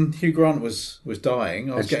 When Hugh Grant was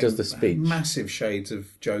dying, I was she getting does the speech. Massive shades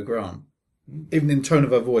of Joe Grant. Even in tone of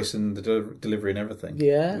her voice and the delivery and everything.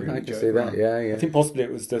 Yeah, really I can Joe see Grant. that. Yeah. I think possibly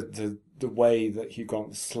it was the way that Hugh Grant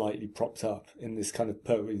was slightly propped up in this kind of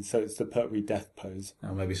Pertwee, so it's the Pertwee death pose.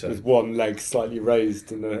 Oh, maybe so. With one leg slightly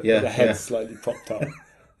raised and the head slightly propped up.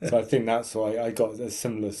 So I think that's why I got a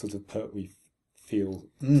similar sort of Pertwee feel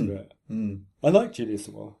to it. I like Julia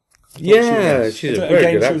Sawalha. Yeah, she's a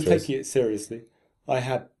very good she actress. was taking it seriously. I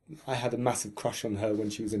had a massive crush on her when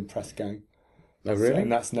she was in Press Gang. Oh, really?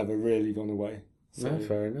 And that's never really gone away. So No,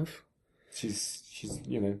 fair enough. She's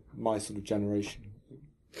my sort of generation.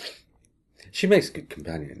 She makes a good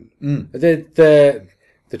companion. The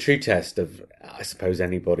true test of, I suppose,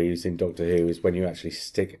 anybody who's in Doctor Who is when you actually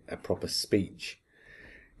stick a proper speech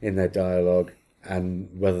in their dialogue and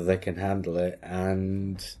whether they can handle it.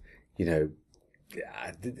 And,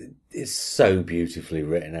 it's so beautifully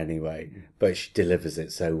written anyway, but she delivers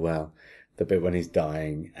it so well. The bit when he's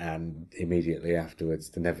dying and immediately afterwards,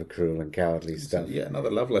 the never cruel and cowardly stuff. Yeah, another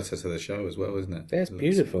love letter to the show as well, isn't it? Yeah, it's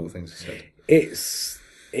beautiful. Things said. It's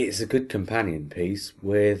a good companion piece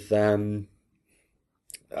with time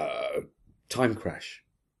crash,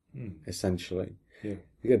 essentially.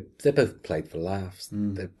 Yeah. They're both played for laughs.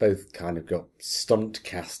 They've both kind of got stunt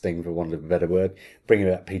casting, for want of a better word, bringing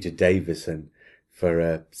back Peter Davison for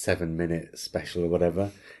a 7-minute special or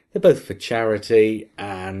whatever. They're both for charity,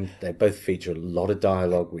 and they both feature a lot of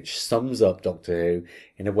dialogue which sums up Doctor Who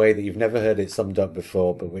in a way that you've never heard it summed up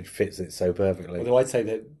before, but which fits it so perfectly. Although I'd say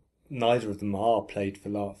that neither of them are played for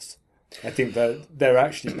laughs. I think that they're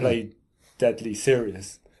actually played deadly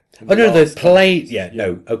serious. Oh no, they're played.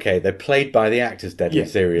 Okay, they're played by the actors deadly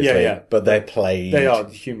seriously. Yeah. But they're played. They are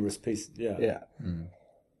humorous pieces. Yeah.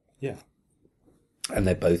 Yeah. And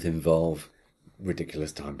they both involve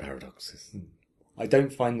ridiculous time paradoxes. I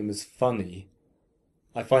don't find them as funny.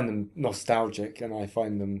 I find them nostalgic, and I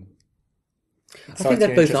find them. I think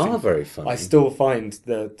they both are very funny. I still find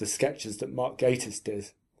the sketches that Mark Gatiss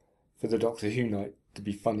did for the Doctor Who night to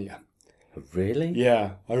be funnier. Really?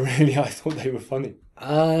 Yeah, I thought they were funny.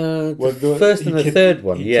 The first and the third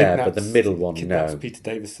one, but the middle one, no. Peter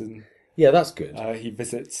Davison. Yeah, that's good. He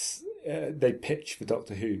visits. They pitch for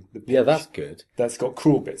Doctor Who. Yeah, that's good. That's got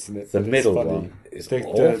cruel bits in it. The but middle it's funny.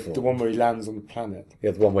 one is awful. The one where he lands on the planet.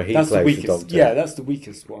 Yeah, the one where he That's plays the weakest. the Doctor. Yeah, that's the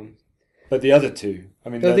weakest one. But the other two, I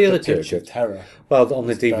mean, No, the other two are Pitch of good. Terror. Well, on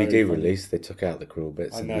the It's very DVD funny. release, they took out the cruel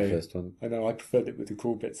bits I in know. the first one. I know, I preferred it with the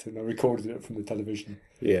cool bits, and I recorded it from the television.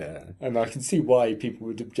 Yeah. And I can see why people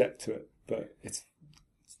would object to it, but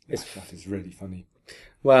that is really funny.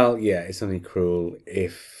 Well, yeah, it's only cruel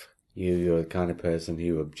if you're the kind of person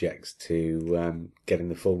who objects to getting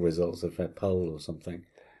the full results of a poll or something.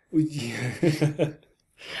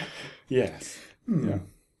 Yes. Yeah.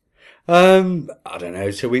 I don't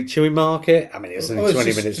know. Shall we mark it? I mean, it's only 20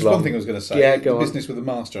 minutes just long. one thing I was going to say. Yeah, the go on. Business with the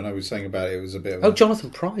Master, I know we were saying about it, it was a bit of Oh, Jonathan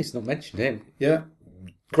Pryce, not mentioned him. Yeah.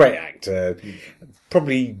 Great actor.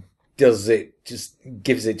 Probably gives it just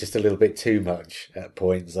a little bit too much at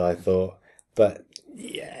points, I thought. But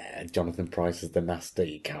yeah, Jonathan Pryce is the master.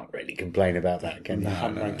 You can't really complain about that, can you? The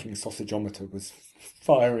hand-ranking sausageometer was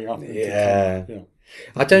firing up. Yeah.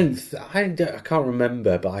 I can't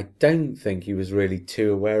remember, but I don't think he was really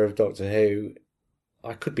too aware of Doctor Who.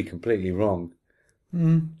 I could be completely wrong.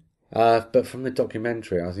 But from the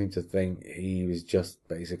documentary, I seem to think he was just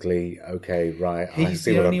basically, okay, right, I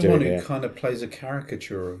see what I'm doing here. He's the only one who kind of plays a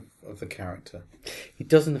caricature of the character. He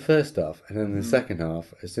does in the first half, and then in the second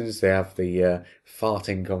half, as soon as they have the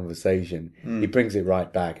farting conversation, he brings it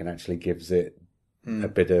right back and actually gives it a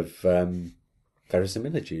bit of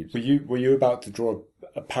verisimilitude. Were you about to draw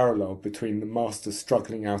a parallel between the Master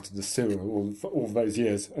struggling out of the sewer all those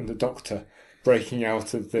years and the Doctor breaking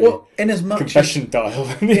out of the confession dial?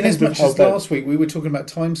 In as much as last week we were talking about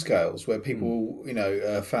timescales, where people,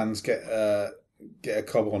 fans get a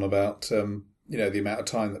cob on about, the amount of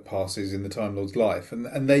time that passes in the Time Lord's life,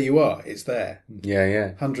 and there you are, it's there.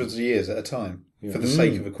 Yeah. Hundreds of years at a time, for the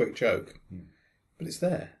sake of a quick joke. But it's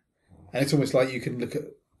there. And it's almost like you can look at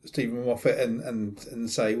Stephen Moffat and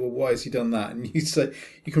say, well, why has he done that? And you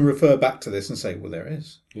can refer back to this and say, well, there it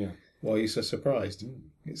is. Yeah. Why are you so surprised?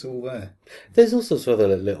 It's all there. There's all sorts of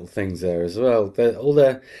other little things there as well.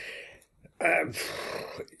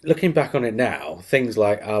 Looking back on it now, things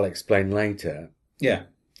like I'll explain later. Yeah.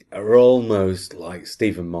 Are almost like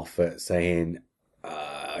Stephen Moffat saying,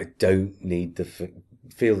 I don't need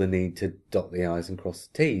feel the need to dot the I's and cross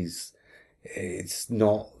the T's. It's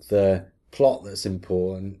not the plot that's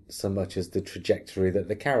important so much as the trajectory that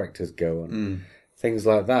the characters go on. Things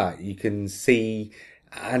like that you can see,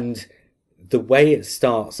 and the way it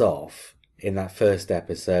starts off in that first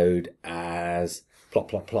episode as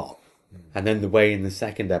plot, and then the way in the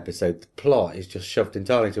second episode the plot is just shoved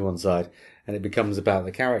entirely to one side and it becomes about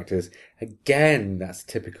the characters. Again, that's a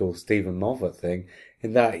typical Stephen Moffat thing,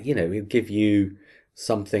 in that, he'll give you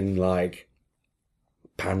something like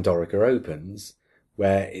Pandorica Opens,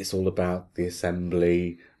 where it's all about the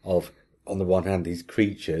assembly of, on the one hand, these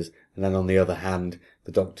creatures, and then on the other hand,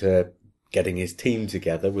 the Doctor getting his team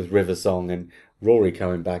together with River Song and Rory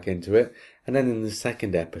coming back into it. And then in the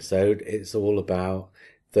second episode, it's all about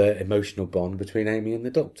the emotional bond between Amy and the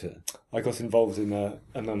Doctor. I got involved in an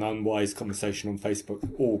unwise conversation on Facebook.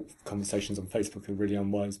 All conversations on Facebook are really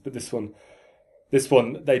unwise, but this one,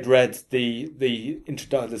 they'd read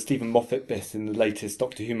the Stephen Moffat bit in the latest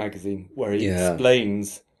Doctor Who magazine, where he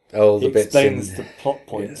explains the plot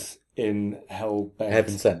points in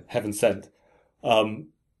Heaven Sent.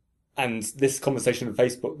 And this conversation on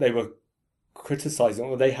Facebook, they were criticising,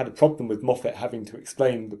 or they had a problem with Moffat having to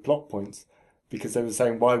explain the plot points, because they were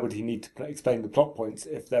saying, why would he need to explain the plot points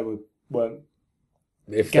if there weren't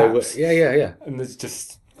gaps? Yeah. And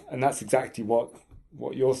and that's exactly what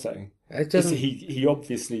you're saying. He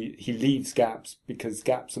obviously leaves gaps because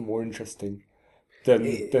gaps are more interesting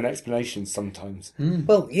than explanations sometimes.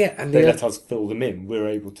 Well, yeah, and they let us fill them in. We're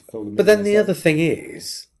able to fill them in. But then the other thing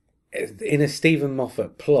is, in a Stephen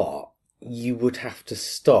Moffat plot, you would have to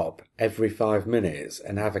stop every 5 minutes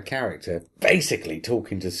and have a character basically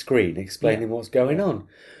talking to screen, explaining what's going on.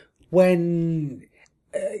 When,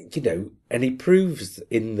 and he proves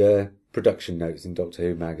in the production notes in Doctor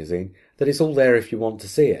Who magazine that it's all there if you want to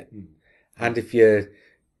see it. And if you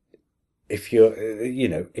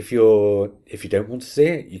don't want to see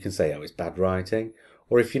it, you can say, oh, it's bad writing.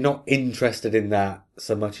 Or if you're not interested in that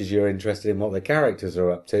so much as you're interested in what the characters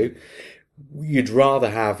are up to, you'd rather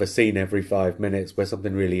have a scene every 5 minutes where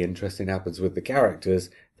something really interesting happens with the characters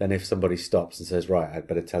than if somebody stops and says, right, I'd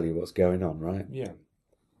better tell you what's going on, right? Yeah.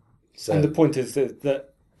 So, and the point is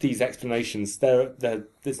that these explanations,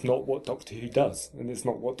 it's not what Doctor Who does, and it's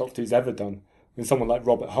not what Doctor Who's ever done. When someone like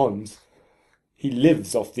Robert Holmes, he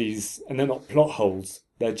lives off these, and they're not plot holes,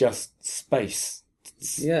 they're just space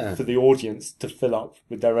for the audience to fill up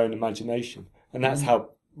with their own imagination. And that's how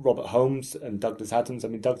Robert Holmes and Douglas Adams,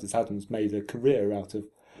 Douglas Adams made a career out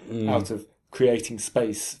of creating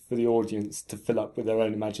space for the audience to fill up with their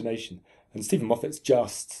own imagination. And Stephen Moffat's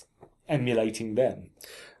just emulating them.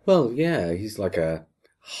 Well, yeah, he's like a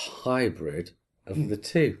hybrid of the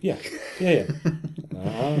two. Yeah, yeah,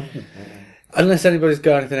 yeah. Unless anybody's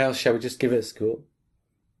got anything else, shall we just give it a score?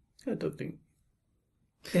 I don't think.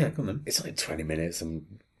 Yeah, come on then. It's only 20 minutes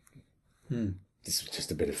and this was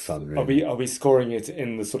just a bit of fun, really. Are we scoring it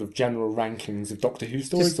in the sort of general rankings of Doctor Who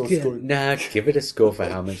stories? Nah, give it a score for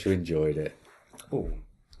how much you enjoyed it. Oh,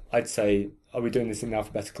 I'd say, are we doing this in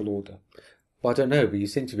alphabetical order? Well, I don't know, but you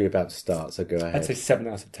seem to be about to start, so go ahead. I'd say 7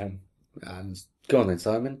 out of 10. And go on then,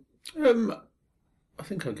 Simon. I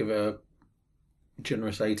think I'll give it a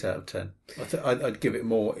generous 8 out of 10. I'd give it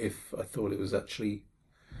more if I thought it was actually...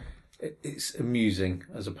 It's amusing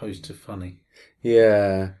as opposed to funny.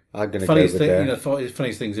 Yeah, I'm going to go with that.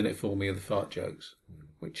 Funniest things in it for me are the fart jokes,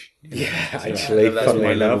 which actually, that's funnily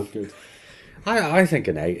my enough, Good. I think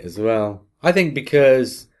an 8 as well. I think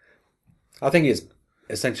because I think it's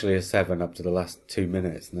essentially a 7 up to the last 2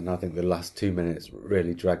 minutes, and then I think the last 2 minutes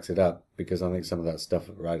really drags it up because I think some of that stuff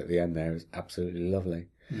right at the end there is absolutely lovely,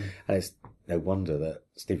 and it's no wonder that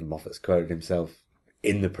Stephen Moffat's quoted himself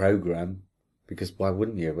in the programme. Because why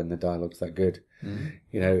wouldn't you when the dialogue's that good?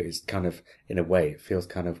 You know, it's kind of, in a way, it feels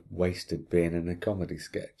kind of wasted being in a comedy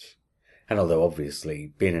sketch. And although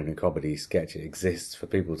obviously being in a comedy sketch it exists for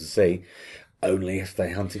people to see, only if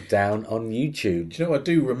they hunt it down on YouTube. Do you know what I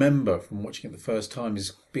do remember from watching it the first time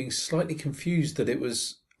is being slightly confused that it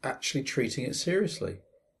was actually treating it seriously.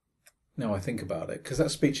 Now I think about it, because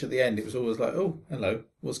that speech at the end, it was always like, "Oh, hello,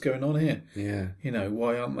 what's going on here?" Yeah, you know,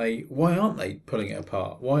 why aren't they pulling it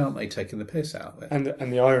apart? Why aren't they taking the piss out of it? And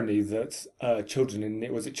the irony that Children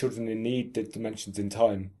in Need did Dimensions in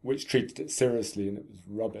Time, which treated it seriously and it was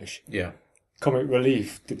rubbish. Yeah, Comic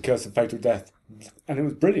Relief did Curse of Fatal Death, and it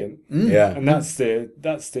was brilliant. Yeah, and that's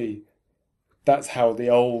how the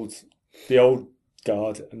old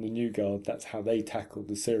guard and the new guard, that's how they tackled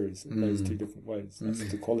the series in those two different ways.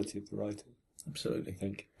 That's the quality of the writing. Absolutely. I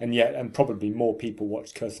think. And probably more people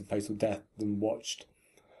watched Curse of Fatal Death than watched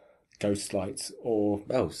Ghostlight or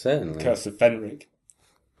certainly Curse of Fenric.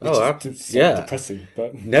 Depressing,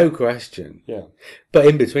 but no question. Yeah. But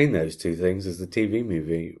in between those two things is the TV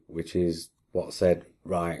movie, which is what said,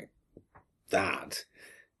 right, that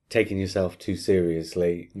taking yourself too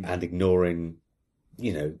seriously and ignoring,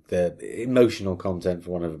 you know, the emotional content,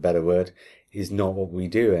 for want of a better word, is not what we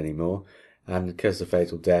do anymore. And Curse of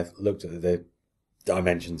Fatal Death looked at the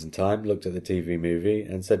Dimensions in Time, looked at the TV movie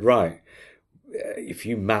and said, right, if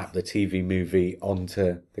you map the TV movie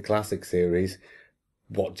onto the classic series,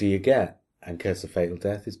 what do you get? And Curse of Fatal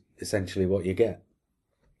Death is essentially what you get.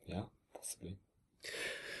 Yeah, possibly.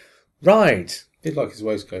 Right. Did like his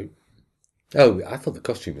waistcoat. Oh, I thought the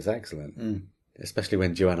costume was excellent. Especially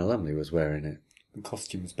when Joanna Lumley was wearing it. The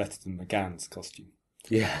costume was better than McGann's costume.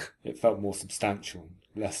 Yeah. It felt more substantial,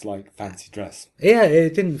 less like fancy dress. Yeah,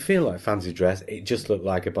 it didn't feel like fancy dress. It just looked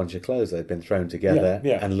like a bunch of clothes that had been thrown together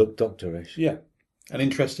and looked doctorish. Yeah. And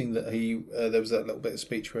interesting that he there was that little bit of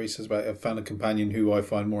speech where he says about, "I found a companion who I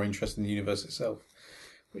find more interesting than the universe itself,"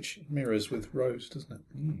 which mirrors with Rose, doesn't it?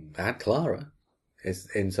 And Clara, is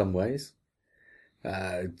in some ways.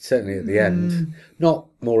 Certainly at the end. Not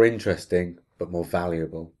more interesting, but more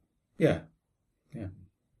valuable. Yeah.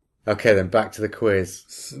 Okay, then back to the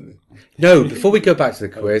quiz. No, before we go back to the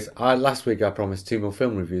quiz, last week I promised 2 more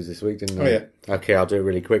film reviews this week, didn't I? Oh, yeah. Okay, I'll do it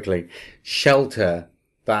really quickly. Shelter,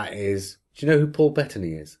 that is... Do you know who Paul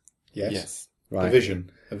Bettany is? Yes. Right. The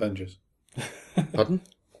Vision, Avengers. Pardon?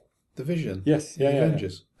 The Vision. Yes, yeah,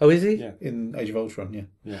 Avengers. Oh, is he? Yeah. In Age of Ultron,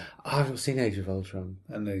 Yeah. I haven't seen Age of Ultron.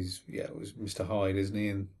 And it was Mr. Hyde, isn't he?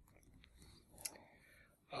 And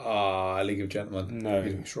League of Gentlemen. No.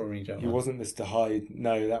 He's an extraordinary He gentleman. wasn't Mr. Hyde.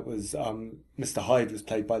 No, that was... Mr. Hyde was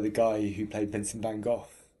played by the guy who played Vincent van Gogh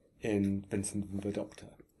in Vincent and the Doctor.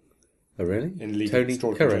 Oh, really? In League Tony of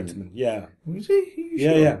Extraordinary Curran. Gentlemen. Yeah. Was he? Are you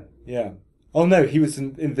sure? Yeah. Oh, no, he was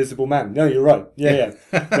an Invisible Man. No, you're right. Yeah.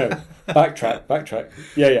 No, backtrack.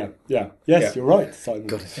 Yeah. Yes, Yeah. you're right, Simon.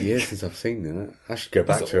 God, it's years since I've seen that. I should go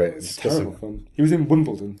back to it. It's a terrible film. He was in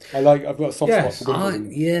Wimbledon. I've got a soft spot for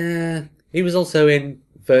Wimbledon. Yeah. He was also in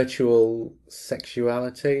Virtual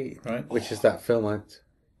Sexuality, Right. which is that film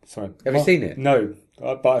Sorry. Have you seen it? No,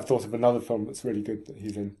 but I've thought of another film that's really good that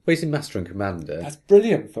he's in. Well, he's in Master and Commander. That's a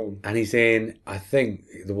brilliant film. And he's in, I think,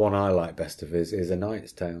 the one I like best of his is A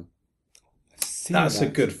Knight's Tale. That's a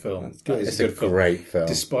good film. That's good. It's a great film.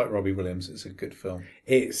 Despite Robbie Williams, it's a good film.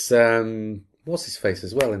 It's, what's his face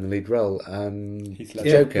as well in the lead role? Heath Ledger.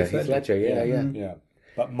 Joker, Heath Heath Ledger, yeah. Yeah.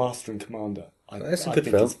 But Master and Commander, That's a I good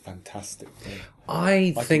think film. it's a fantastic film.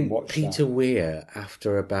 I can think watch Peter that. Weir,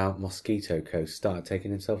 after about Mosquito Coast, started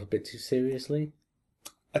taking himself a bit too seriously.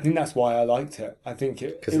 I think that's why I liked it. I think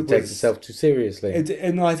Because it takes itself too seriously.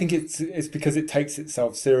 No, I think it's because it takes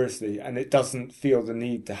itself seriously, and it doesn't feel the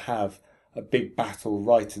need to have a big battle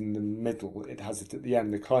right in the middle. It has it at the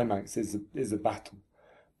end. The climax is a battle,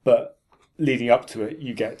 but leading up to it,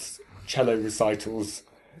 you get cello recitals,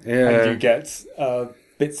 and you get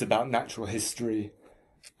bits about natural history,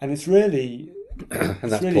 and it's really. And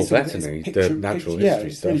that's Paul Bettany, the natural history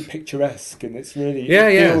it's stuff. really picturesque, and it's really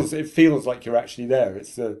it feels like you're actually there.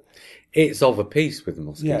 It's of a piece with the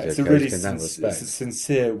Mosquito it's a Coast really in that respect. it's a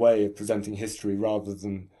sincere way of presenting history rather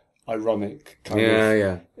than ironic kind of.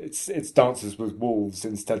 Yeah. It's Dances with Wolves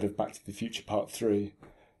instead of Back to the Future Part 3.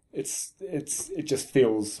 It just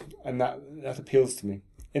feels, and that appeals to me.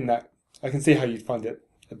 In that, I can see how you'd find it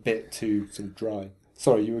a bit too sort of dry.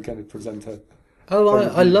 Sorry, you were going to present a. Oh,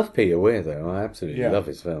 I love Peter Weir, though. I absolutely love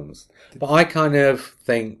his films. But I kind of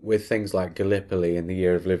think with things like Gallipoli and The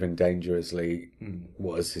Year of Living Dangerously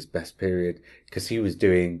was his best period, because he was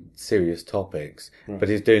doing serious topics, but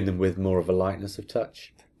he's doing them with more of a lightness of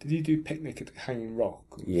touch. Did you do Picnic at Hanging Rock?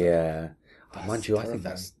 Yeah. Mind you, I think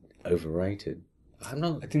that's overrated. I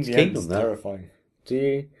think the end's terrifying. Do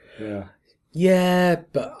you? Yeah. Yeah,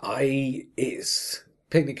 but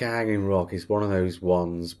Picnic at Hanging Rock is one of those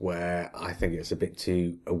ones where I think it's a bit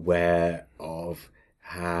too aware of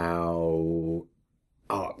how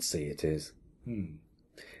artsy it is.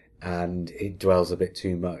 And it dwells a bit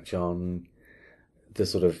too much on the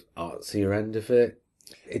sort of artsier end of it.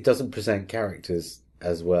 It doesn't present characters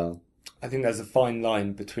as well. I think there's a fine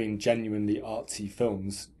line between genuinely artsy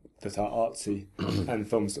films that are artsy and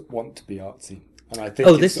films that want to be artsy. And I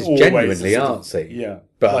think this is genuinely artsy.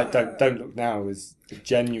 But like Don't Look Now is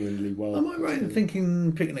genuinely well. Am I right in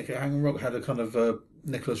thinking Picnic at Hanging Rock had a kind of a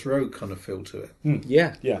Nicholas Roeg kind of feel to it?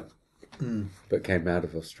 Yeah. But came out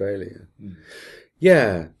of Australia.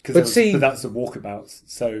 Yeah, but that's a Walkabout.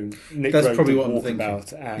 So Nick that's Roeg probably did what I'm Walkabout,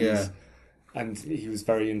 thinking. and he was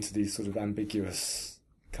very into these sort of ambiguous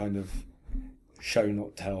kind of show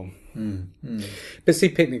not tell. But see,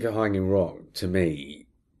 Picnic at Hanging Rock, to me,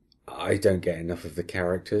 I don't get enough of the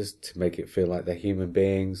characters to make it feel like they're human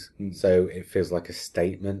beings. So it feels like a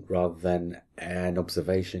statement rather than an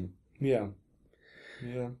observation. Yeah.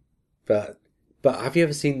 But have you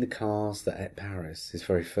ever seen The Cars That Ate Paris, his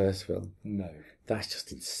very first film? No. That's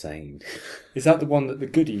just insane. Is that the one that the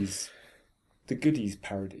Goodies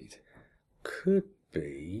parodied? Could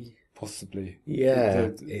be. Possibly. Yeah.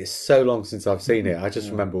 It's so long since I've seen it. I just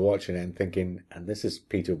remember watching it and thinking, and this is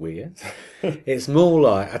Peter Weir? It's more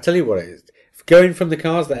like, I tell you what it is. Going from The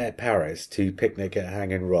Cars That Ate Paris to Picnic at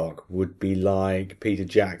Hanging Rock would be like Peter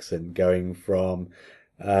Jackson going from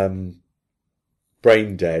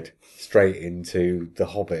Brain Dead straight into The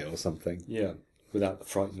Hobbit or something. Yeah, without the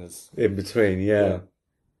frighteners. In between, yeah.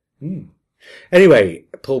 Anyway,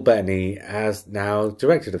 Paul Bettany has now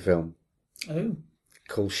directed a film. Oh.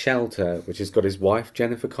 Called Shelter, which has got his wife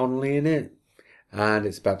Jennifer Connelly in it, and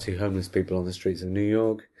it's about two homeless people on the streets of New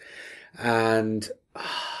York, and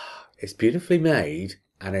it's beautifully made,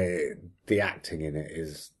 and the acting in it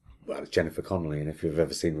is, well, it's Jennifer Connelly, and if you've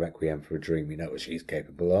ever seen Requiem for a Dream, you know what she's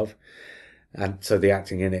capable of, and so the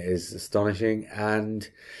acting in it is astonishing, and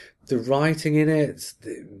the writing in it,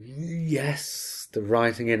 the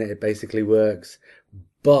writing in it basically works,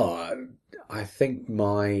 but I think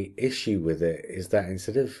my issue with it is that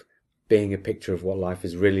instead of being a picture of what life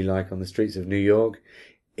is really like on the streets of New York,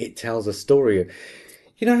 it tells a story.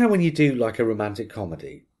 You know how when you do like a romantic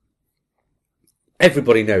comedy,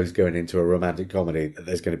 everybody knows going into a romantic comedy that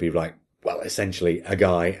there's going to be like, well, essentially a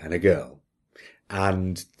guy and a girl.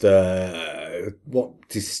 And what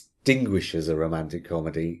distinguishes a romantic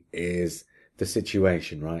comedy is the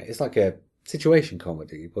situation, right? It's like a situation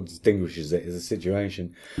comedy. What distinguishes it is a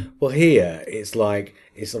situation. Well, here it's like,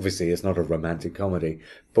 it's not a romantic comedy,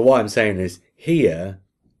 but what I'm saying is here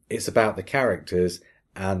it's about the characters,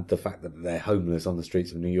 and the fact that they're homeless on the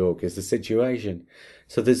streets of New York is the situation.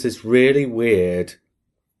 So there's this really weird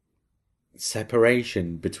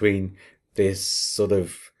separation between this sort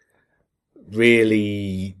of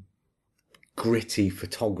really gritty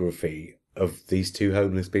photography of these two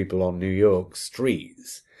homeless people on New York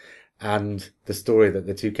streets and the story that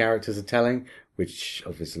the two characters are telling, which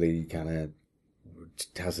obviously kind of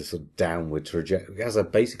has a sort of downward trajectory. It has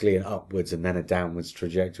basically an upwards and then a downwards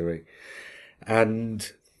trajectory.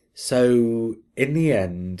 And so in the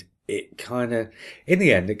end, it kind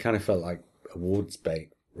of felt like awards bait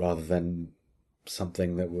rather than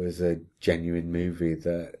something that was a genuine movie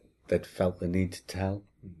that felt the need to tell.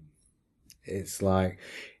 It's like,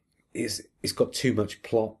 it's got too much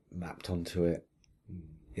plot mapped onto it.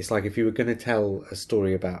 it's like if you were going to tell a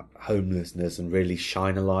story about homelessness and really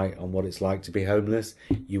shine a light on what it's like to be homeless,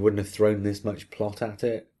 you wouldn't have thrown this much plot at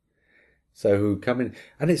it. So come in,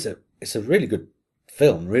 and it's a really good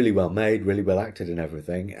film, really well made, really well acted and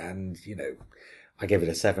everything. And, you know, I gave it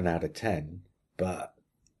a 7 out of 10, but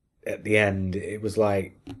at the end it was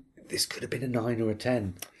like, this could have been a 9 or a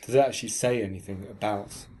 10. Does it actually say anything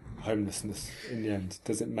about homelessness in the end?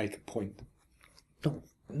 Does it make a point?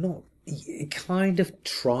 Not. It kind of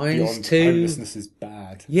tries Beyond to. homelessness is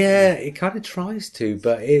bad. Yeah, it kind of tries to,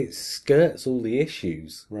 but it skirts all the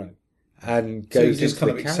issues. Right. And So he goes just into kind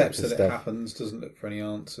of the accepts character that stuff. it happens, doesn't look for any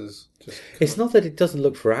answers. It's not that it doesn't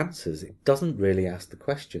look for answers, it doesn't really ask the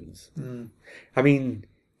questions. I mean,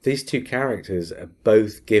 these two characters are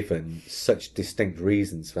both given such distinct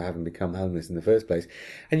reasons for having become homeless in the first place.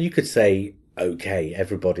 And you could say, okay,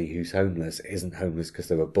 everybody who's homeless isn't homeless because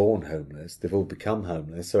they were born homeless. They've all become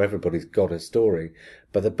homeless, so everybody's got a story.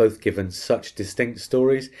 But they're both given such distinct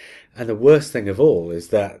stories. And the worst thing of all is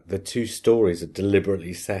that the two stories are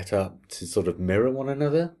deliberately set up to sort of mirror one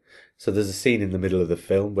another. So there's a scene in the middle of the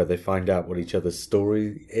film where they find out what each other's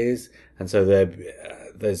story is. And so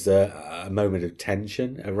there's a moment of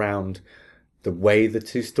tension around the way the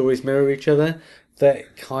two stories mirror each other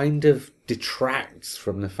that kind of detracts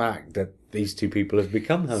from the fact that these two people have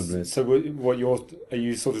become homeless. So are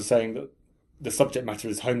you sort of saying that the subject matter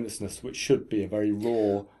is homelessness, which should be a very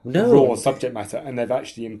raw subject matter, and they've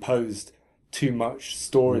actually imposed too much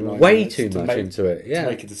storyline, way too much into it, yeah, to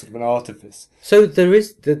make it a sort of an artifice. So there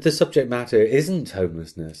is the subject matter isn't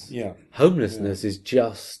homelessness. Yeah, homelessness is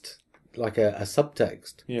just like a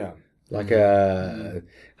subtext. Yeah, like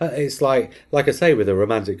it's like I say with a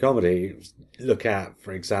romantic comedy. Look at,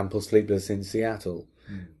 for example, Sleepless in Seattle,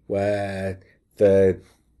 where the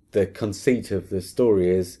conceit of the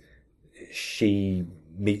story is she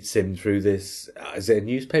meets him through this, is it a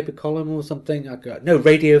newspaper column or something?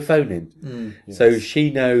 Radio phoning. Yes. So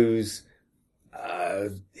she knows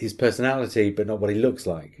his personality, but not what he looks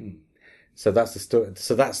like. So that's the story.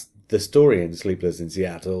 So that's the story in Sleepless in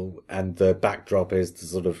Seattle, and the backdrop is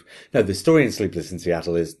the story in Sleepless in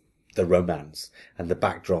Seattle is the romance, and the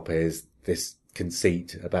backdrop is this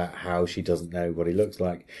conceit about how she doesn't know what he looks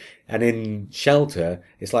like. And in Shelter,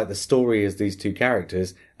 it's like the story is these two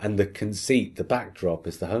characters, and the conceit, the backdrop,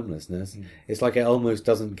 is the homelessness. It's like it almost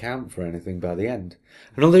doesn't count for anything by the end.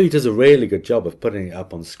 And although he does a really good job of putting it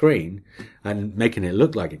up on screen and making it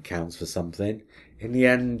look like it counts for something, in the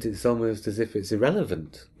end it's almost as if it's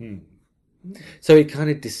irrelevant. So it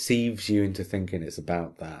kind of deceives you into thinking it's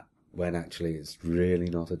about that, when actually it's really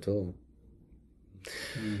not at all.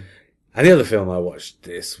 And the other film I watched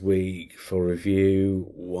this week for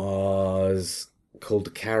review was called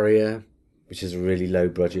The Carrier, which is a really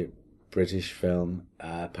low-budget British film,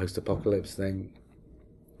 post-apocalypse thing,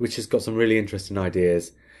 which has got some really interesting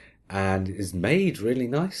ideas and is made really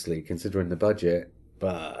nicely considering the budget,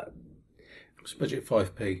 but... It's budget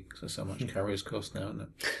 5p, because that's how much carriers cost now, isn't it?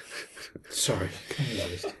 Sorry.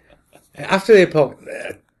 After the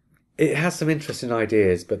apocalypse, it has some interesting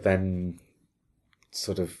ideas, but then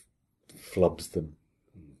sort of flubs them.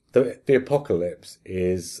 The apocalypse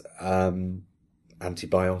is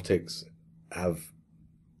antibiotics have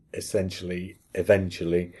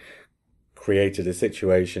eventually created a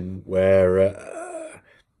situation where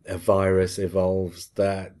a virus evolves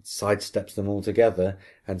that sidesteps them altogether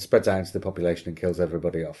and spreads out into the population and kills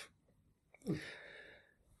everybody off.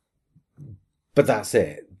 But that's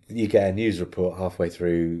it. You get a news report halfway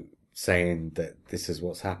through saying that this is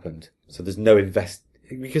what's happened. So there's no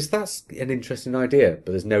because that's an interesting idea,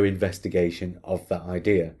 but there's no investigation of that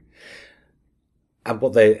idea. And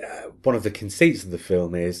one of the conceits of the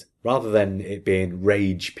film is, rather than it being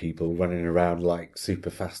rage people running around like super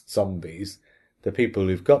fast zombies, the people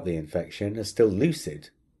who've got the infection are still lucid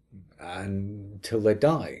until they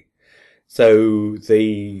die. So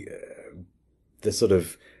the sort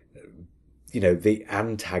of, the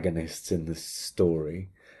antagonists in the story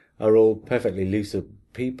are all perfectly lucid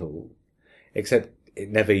people, except it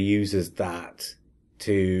never uses that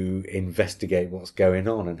to investigate what's going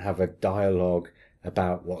on and have a dialogue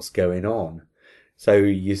about what's going on. So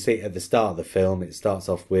you see at the start of the film, it starts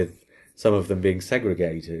off with some of them being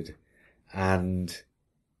segregated, and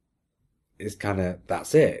it's kind of,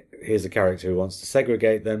 that's it. Here's a character who wants to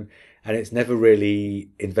segregate them, and it's never really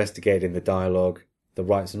investigating the dialogue, the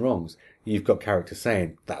rights and wrongs. You've got characters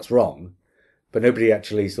saying, that's wrong, but nobody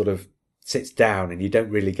actually sort of sits down, and you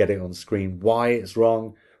don't really get it on screen why it's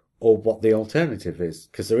wrong or what the alternative is,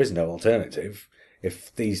 because there is no alternative.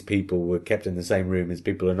 If these people were kept in the same room as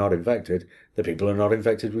people who are not infected, the people who are not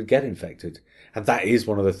infected would get infected. And that is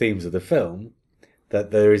one of the themes of the film,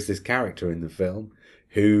 that there is this character in the film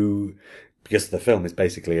who, because the film is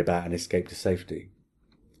basically about an escape to safety,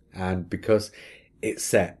 and because it's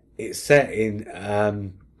set in,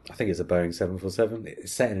 I think it's a Boeing 747.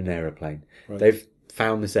 It's set in an aeroplane. Right. They've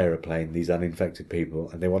found this aeroplane, these uninfected people,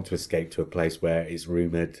 and they want to escape to a place where it's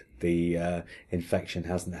rumoured the infection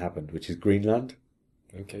hasn't happened, which is Greenland.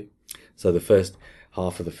 Okay. So the first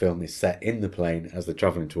half of the film is set in the plane as they're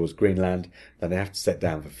travelling towards Greenland. Then they have to sit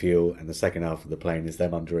down for fuel, and the second half of the plane is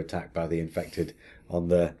them under attack by the infected in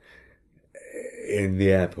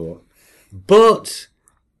the airport. But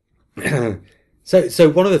so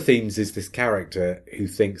one of the themes is this character who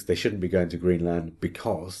thinks they shouldn't be going to Greenland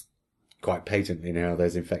because, quite patently now,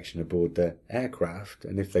 there's infection aboard the aircraft,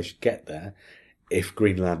 and if they should get there, if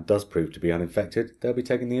Greenland does prove to be uninfected, they'll be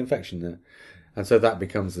taking the infection there. And so that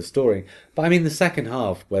becomes the story. But I mean, the second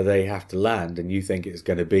half, where they have to land and you think it's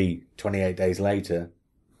going to be 28 days later,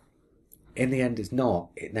 in the end it's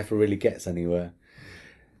not. It never really gets anywhere.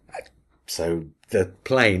 So the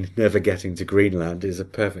plane never getting to Greenland is a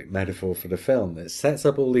perfect metaphor for the film that sets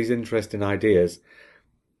up all these interesting ideas,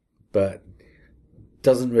 but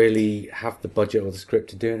doesn't really have the budget or the script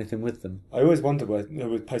to do anything with them. I always wonder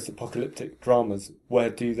with post-apocalyptic dramas, where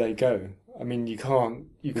do they go? I mean, you can't.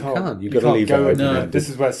 You've got to leave it go. open. This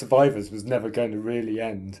is where Survivors was never going to really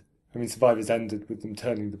end. I mean, Survivors ended with them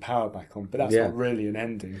turning the power back on, but that's not really an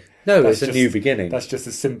ending. No, that's it's a new beginning. That's just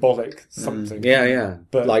a symbolic something. Yeah.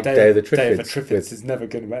 But like Day of the Triffids. Day of the Triffids is never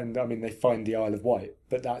going to end. I mean, they find the Isle of Wight,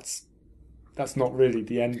 but that's not really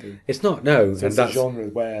the ending. It's not, no. So it's a genre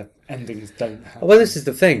where endings don't happen. Well, this is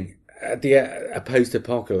the thing. A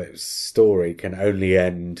post-apocalypse story can only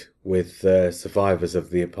end with survivors of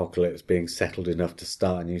the apocalypse being settled enough to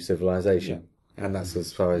start a new civilization. Yeah. And that's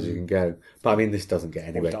as far as you can go. But I mean, this doesn't get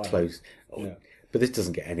anywhere close. Yeah. But this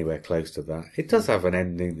doesn't get anywhere close to that. It does have an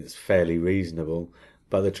ending that's fairly reasonable.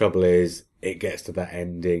 But the trouble is, it gets to that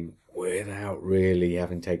ending without really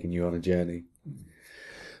having taken you on a journey.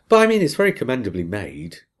 But I mean, it's very commendably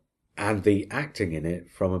made. And the acting in it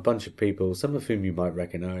from a bunch of people, some of whom you might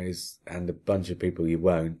recognise and a bunch of people you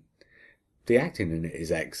won't. The acting in it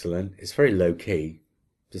is excellent. It's very low-key.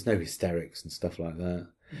 There's no hysterics and stuff like that.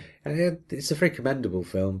 And it's a very commendable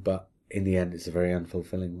film, but in the end it's a very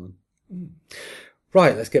unfulfilling one.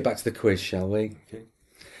 Right, let's get back to the quiz, shall we? Okay.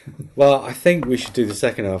 Well, I think we should do the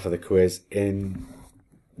second half of the quiz in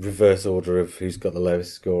reverse order of who's got the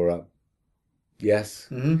lowest score up. Yes?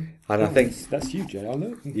 Mm-hmm. And I think... That's you, Jay,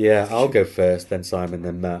 I'll Yeah, I'll go first, then Simon,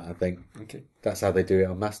 then Matt, I think. Okay. That's how they do it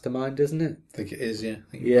on Mastermind, isn't it? I think it is, yeah.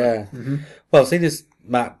 Yeah. Mm-hmm. Well, seeing as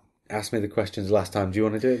Matt asked me the questions last time, do you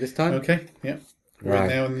want to do it this time? Okay, yeah. Right.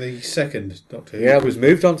 We're now in the second Doctor Who. Yeah, we've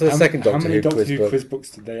moved on to the second Doctor How many Who Doctor quiz Who book. quiz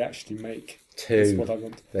books did they actually make? 2. That's what I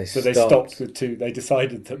want. They They stopped with 2. They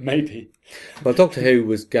decided that maybe. Well, Doctor Who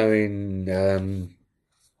was going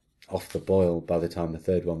off the boil by the time the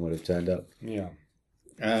third one would have turned up. Yeah.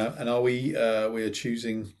 And are we are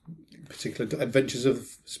choosing particular adventures of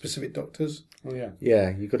specific doctors? Oh, yeah.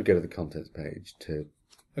 Yeah, you've got to go to the contents page to...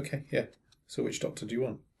 Okay, yeah. So which doctor do you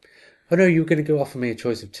want? Oh no, you were going to go offer me a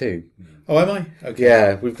choice of 2. Oh, am I? Okay.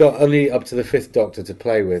 Yeah, we've got only up to the 5th Doctor to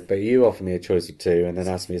play with, but you offer me a choice of 2 and then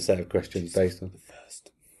ask me a set of questions based on... The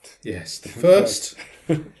first. Yes, the first.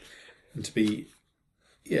 And to be...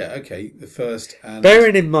 Yeah, okay, the first and...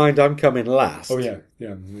 Bearing in mind I'm coming last. Oh, yeah.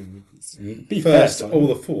 Be first fair, or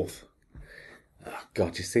the fourth. Oh,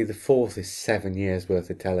 God, you see, the 4th is 7 years worth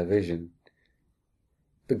of television.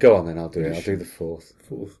 But go on then, I'll do it. I'll do the 4th.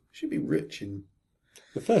 Fourth. Should be rich in...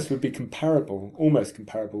 The first would be comparable, almost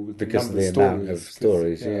comparable with Because of the the amount of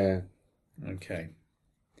stories, yeah. Okay.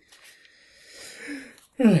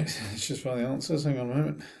 Right, let's just find the answers. Hang on a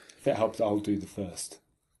moment. If it helps, I'll do the first.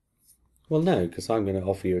 Well, no, because I'm going to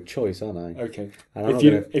offer you a choice, aren't I? Okay. And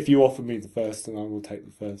If you offer me the first, then I will take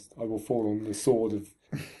the first. I will fall on the sword of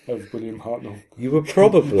William Hartnell. You were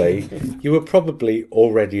probably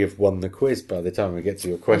already have won the quiz by the time we get to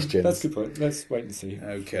your questions. That's a good point. Let's wait and see.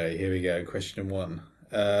 Okay, here we go. Question 1.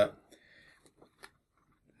 How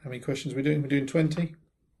many questions are we doing? We're doing 20?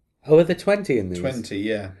 Oh, are there 20 in these? 20,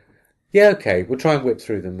 yeah. Yeah, okay. We'll try and whip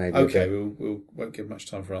through them maybe. Okay, we won't give much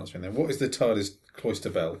time for answering them. What is the TARDIS cloister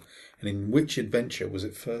bell, and in which adventure was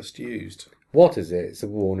it first used? What is it? It's a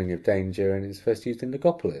warning of danger and it's first used in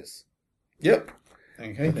Legopolis. Yep.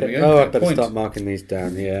 Okay, there we go. Oh, I Good better point. start marking these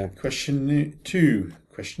down, yeah. Question 2.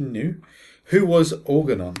 Question new. Who was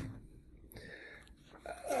Organon?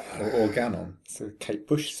 Or Organon? It's a Kate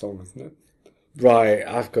Bush song, isn't it? Right,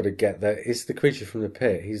 I've got to get that. It's the Creature from the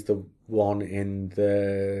Pit. He's the one in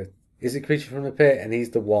the... Is it Creature from the Pit? And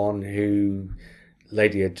he's the one who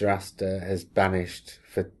Lady Adrasta has banished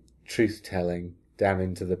for truth-telling down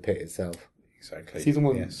into the pit itself. Exactly. Is he the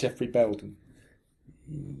one Yes. Jeffrey Belden?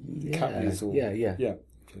 Katniss or... Yeah. Yeah.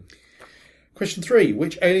 Okay. Question 3.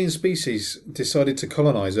 Which alien species decided to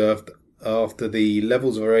colonise Earth after the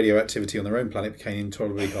levels of radioactivity on their own planet became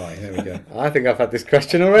intolerably high? There we go. I think I've had this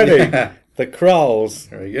question already. Yeah. The Kralls.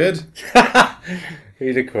 Very good.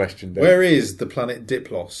 Read a question, Dave. Where is the planet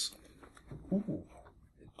Diplos?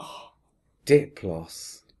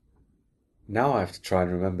 Diplos. Now I have to try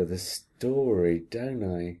and remember the story, don't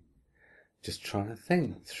I? Just trying to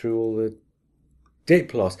think through all the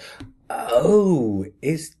Diplos. Oh,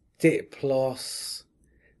 is Diplos...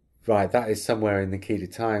 Right, that is somewhere in the Key to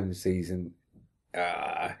Time season.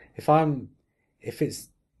 If it's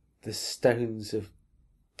the Stones of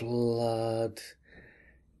Blood...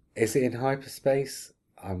 Is it in hyperspace?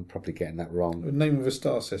 I'm probably getting that wrong. The name of a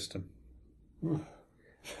star system.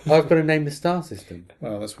 I've got to name the star system.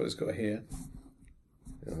 Well, that's what it's got here.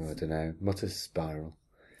 Oh, I don't know. Mutter's Spiral.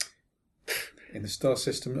 In the star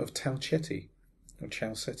system of Chalceti. Or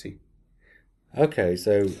Chalceti. Okay,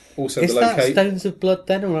 so Also is the that location. Stones of Blood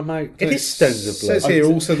then, or am I? It is Stones of Blood. Says here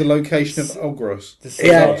also the location of Ogros.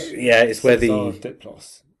 Yeah, it's where the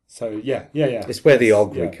Diplos. So yeah. it's where the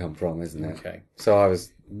Ogre Yeah. come from, isn't it? Okay. So I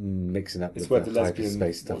was mixing up It's with where the hyperspace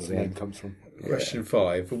lesbian stuff. what's At the the name end. comes from. Question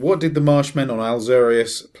 5. What did the Marshmen on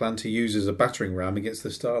Alzarius plan to use as a battering ram against the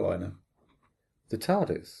Starliner? The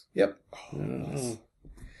TARDIS. Yep.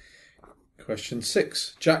 Question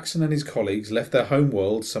 6. Jackson and his colleagues left their home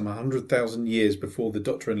world some 100,000 years before the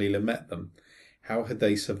Doctor and Leela met them. How had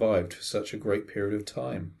they survived for such a great period of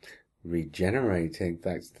time? Regenerating,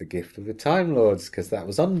 thanks to the gift of the Time Lords, because that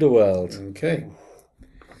was Underworld. Okay.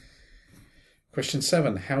 Question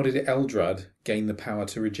 7. How did Eldrad gain the power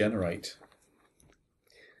to regenerate?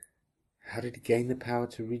 How did he gain the power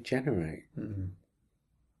to regenerate?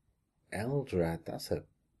 Eldrad, that's a...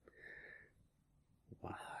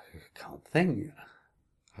 I can't think.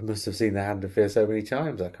 I must have seen the Hand of Fear so many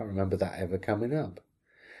times. I can't remember that ever coming up.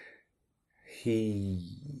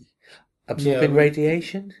 He... Absorbing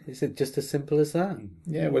Radiation? Is it just as simple as that?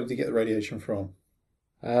 Yeah, where did he get the radiation from?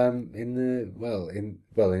 He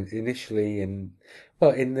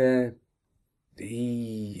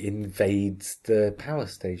invades the power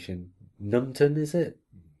station. Nunton, is it?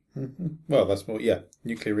 Well, that's more,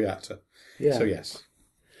 nuclear reactor. Yeah. So, yes.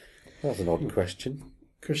 That's an odd question.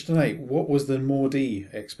 Question 8. What was the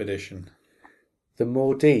Mordi expedition? The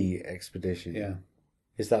Mordi expedition. Yeah.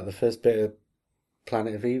 Is that the first bit of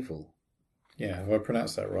Planet of Evil? Yeah, have I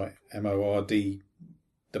pronounced that right? Mordee.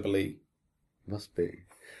 Must be.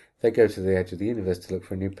 They go to the edge of the universe to look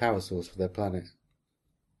for a new power source for their planet.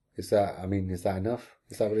 Is that enough?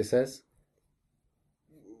 Is that what it says?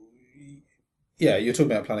 Yeah, you're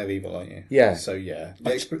talking about Planet of Evil, aren't you? Yeah. So, yeah. The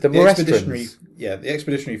The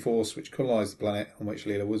expeditionary force which colonised the planet on which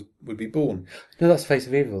Leela would be born. No, that's Face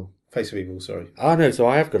of Evil. Face of Evil, sorry. Oh, no, so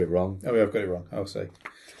I have got it wrong. Oh, I've got it wrong. I'll say.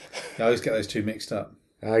 I always get those two mixed up.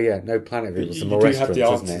 Oh, yeah, no, Planet of Evil's the You do have Morestrans, the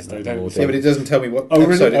isn't answers, it? though, Not don't the you? Mordi. Yeah, but it doesn't tell me what Oh,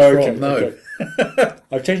 episode really? it's Okay, from. No. okay.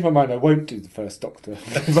 I've changed my mind. I won't do the first Doctor.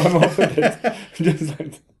 If I'm offered it. Just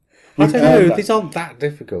like, I don't know, that. these aren't that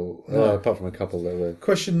difficult, apart from a couple that were...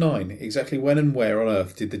 Question 9. Exactly when and where on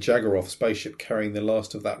Earth did the Jaggeroth spaceship carrying the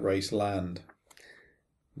last of that race land?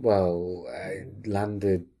 Well,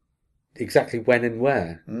 landed exactly when and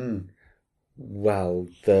where. Well,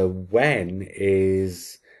 the when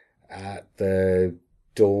is at the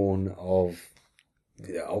dawn of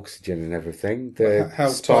the oxygen and everything. How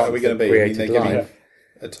tight are we going to be? I mean, they give me life.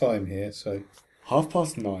 a time here, so...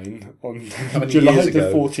 9:30 on many July years the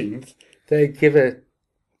ago? 14th. They give a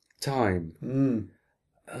time.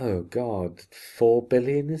 Oh, God. 4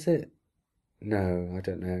 billion, is it? No, I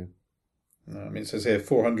don't know. No, I mean, it says here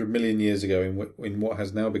 400 million years ago in what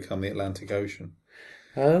has now become the Atlantic Ocean.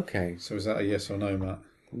 Okay. So is that a yes or no, Matt?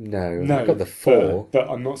 No, No, I got the 4. But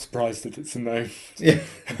I'm not surprised that it's a no. Yeah.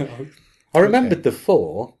 I remembered the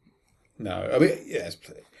 4. No, I mean, yes.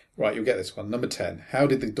 Right, you'll get this one. Number 10. How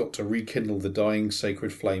did the Doctor rekindle the dying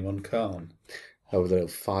sacred flame on Khan? Oh, the little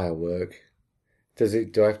firework. Do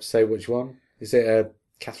I have to say which one? Is it a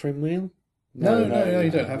Catherine wheel? No,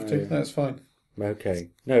 you don't have to. That's fine. Okay.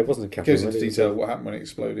 No, it wasn't a It Catherine goes wheel. into it was detail what happened when it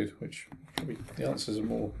exploded, which probably the answers are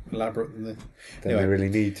more elaborate than the... Then they really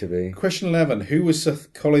need to be. Question 11. Who was Sir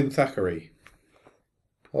Colin Thackeray?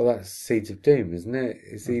 Oh, that's Seeds of Doom, isn't it?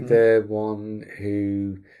 Is he the one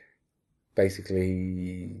who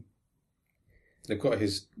basically... They've got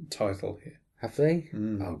his title here. Have they?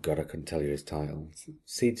 Oh, God, I couldn't tell you his title.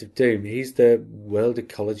 Seeds of Doom. He's the World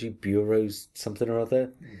Ecology Bureau's something or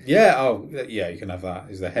other. Yeah, you can have that.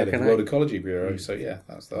 He's the head of the Okay. World Ecology Bureau, so yeah,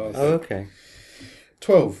 that's the answer. Oh, okay.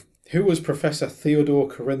 12. Who was Professor Theodore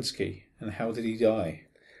Kerensky, and how did he die?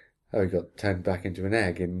 Oh, he got turned back into an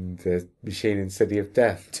egg in the machine in City of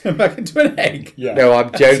Death. Turned back into an egg? Yeah. No,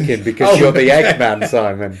 I'm joking because you're the Eggman,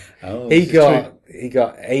 Simon. Oh, he this is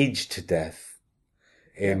got aged to death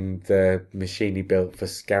in the machine he built for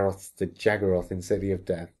Scaroth the Jaggeroth in City of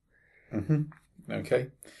Death. true. Okay.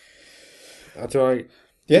 Do I?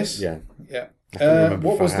 Yes? Yeah. Yeah. I can't remember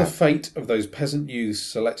What if I was the have. fate of those peasant youths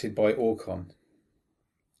selected by Orcon?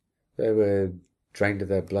 They were drained of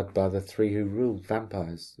their blood by the three who ruled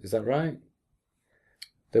vampires. Is that right?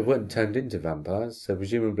 They weren't turned into vampires, so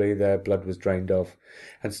presumably their blood was drained off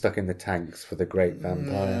and stuck in the tanks for the great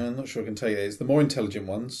vampire. I'm not sure I can tell you. It's the more intelligent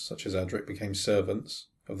ones, such as Adric, became servants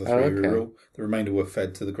of the three Oh, who okay. rule. The remainder were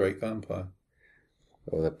fed to the great vampire.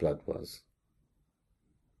 Or their blood was.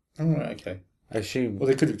 Oh, right, okay. I assume. Well,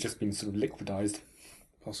 they could have just been sort of liquidized.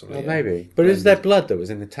 Possibly. Well, yeah. maybe. But it was their blood that was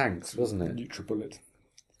in the tanks, wasn't it? Nutribullet.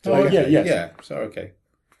 Oh, Oh, okay. yeah. Yeah, so okay.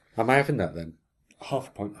 Am I having that then? Half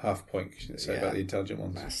a point. Half a point, you say, Yeah. about the intelligent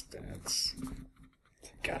ones. Bastards.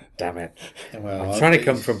 God damn it. Well, I'm trying to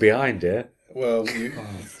come from behind here. Well,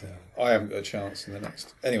 Oh, I haven't got a chance in the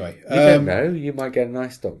next. Anyway. You don't know. You might get a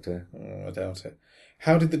nice doctor. Oh, I doubt it.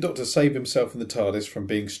 How did the Doctor save himself and the TARDIS from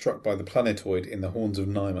being struck by the planetoid in the Horns of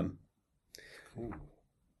Nimon?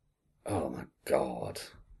 Oh my god.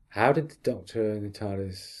 How did the Doctor and the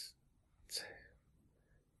TARDIS...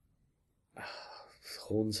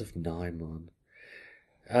 Horns of Nimon.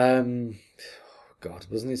 God,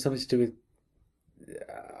 wasn't it something to do with...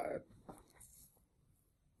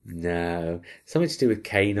 No. Something to do with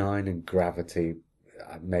canine and gravity,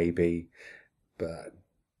 maybe. But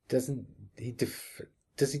doesn't he...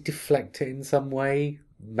 does he deflect it in some way?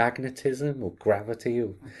 Magnetism or gravity?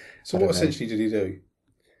 Or So I what don't know. essentially did he do?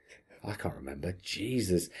 I can't remember.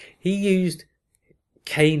 Jesus. He used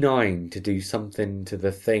K9 to do something to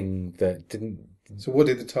the thing that didn't... So what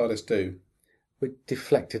did the TARDIS do? It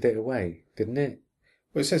deflected it away, didn't it?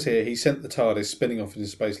 Well, it says here he sent the TARDIS spinning off into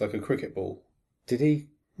space like a cricket ball. Did he?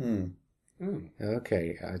 Oh.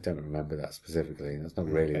 Okay, I don't remember that specifically. That's not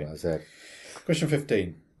really Okay. what I said. Question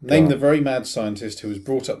 15. Name on. the very mad scientist who was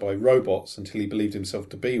brought up by robots until he believed himself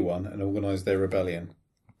to be one and organised their rebellion.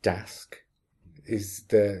 Dask is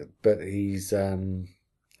the... But he's... Oh,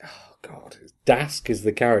 God. Dask is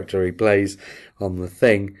the character he plays on the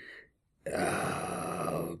thing.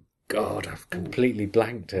 Oh, God, I've completely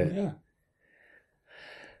blanked it. Yeah.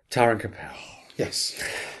 Taran Capel. Yes.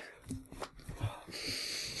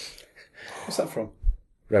 What's that from?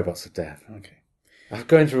 Robots of Death. Okay. I'm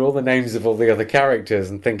going through all the names of all the other characters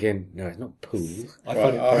and thinking, no, it's not Poole. I Right,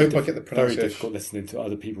 find it I very hope I get the very pronunciation. difficult listening to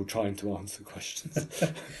other people trying to answer questions.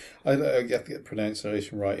 I have to get the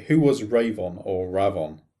pronunciation right. Who was Ravon or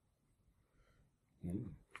Ravon?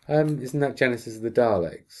 Isn't that Genesis of the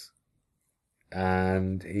Daleks?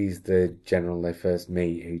 And he's the general they first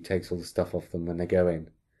meet who takes all the stuff off them when they go in.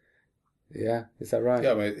 Yeah, is that right?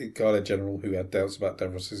 Yeah, I mean, a Khaled general who had doubts about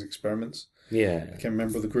Davros's experiments. Yeah. Became a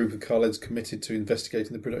member of the group of Khaleds committed to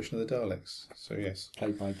investigating the production of the Daleks. So, yes.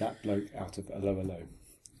 Played by that bloke out of Hello Hello.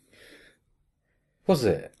 Was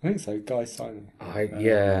it? I think so, Guy Simon. I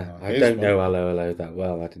here's don't one. know Hello Hello that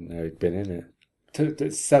well. I didn't know he'd been in it.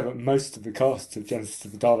 Most of the cast of Genesis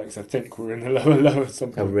of the Daleks, I think, were in Hello Hello at some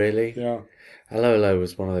Oh, point. really? Yeah. Hello Hello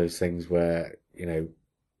was one of those things where,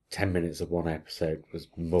 10 minutes of one episode was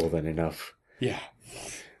more than enough, Yeah.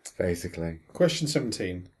 basically. Question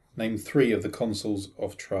 17. Name 3 of the consuls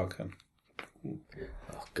of Trajan. Oh,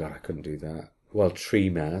 God, I couldn't do that. Well,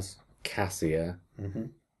 Tremaz, Cassia. Mm-hmm.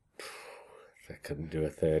 I couldn't do a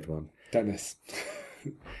third one. Dennis.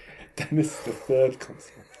 Dennis, the third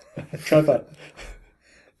consul. Trevor.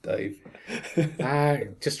 Dave.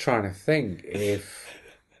 Just trying to think if...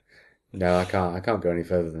 No, I can't. I can't go any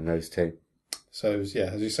further than those two. So, yeah,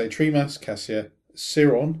 as you say, Tremas, Cassia,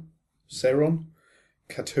 Ceron,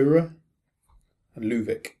 Katura, and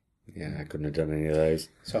Luvic. Yeah, I couldn't have done any of those.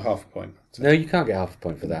 So half a point. So No, you can't get half a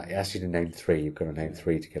point for that. It asks you to name 3. You've got to name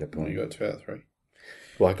 3 to get a point. you got 2 out of 3.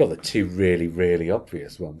 Well, I got the 2 really, really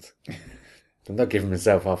obvious ones. I'm not giving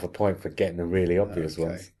myself half a point for getting the really obvious Okay.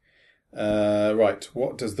 ones. Right,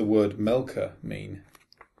 what does the word Melka mean?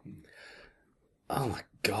 Oh my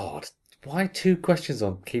God. Why 2 questions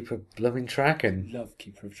on Keep a Blooming Track? And Love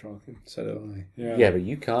Keeper of Traken. So do I. yeah, but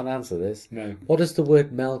you can't answer this. No. What does the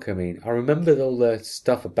word Melka mean? I remember all the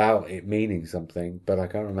stuff about it meaning something, but I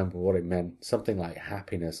can't remember what it meant. Something like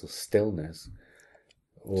happiness or stillness.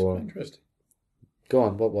 Or Interesting. go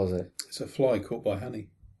on, what was it? It's a fly caught by honey.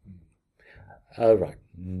 Oh, right.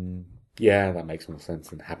 Yeah, that makes more sense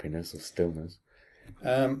than happiness or stillness.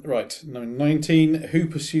 Right, number 19. Who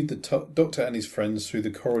pursued the Doctor and his friends through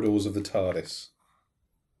the corridors of the TARDIS?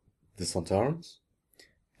 The Sontarans?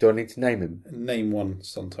 Do I need to name him? Name one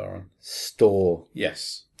Sontaran. Store.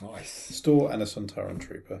 Yes. Nice. Store and a Sontaran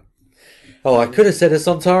trooper. Oh, I could have said a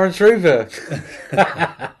Sontaran trooper.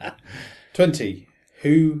 20.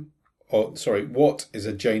 What is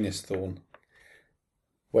a Janus thorn?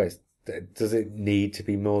 Wait, does it need to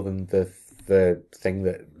be more than the thing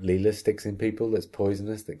that Leela sticks in people that's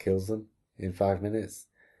poisonous that kills them in 5 minutes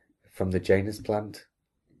from the Janus plant?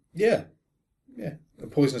 Yeah. A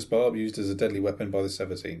poisonous barb used as a deadly weapon by the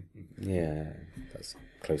Sever team. Yeah, that's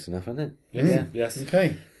close enough, isn't it? Yeah. Yes.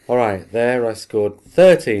 Okay. All right, there I scored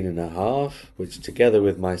 13.5, which together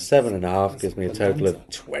with my 7.5 gives me a total of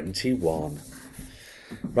 21.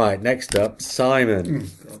 Right, next up, Simon.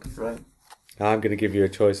 Right. I'm going to give you a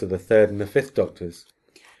choice of the third and the fifth Doctors.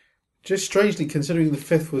 Just strangely, considering the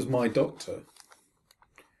fifth was my Doctor,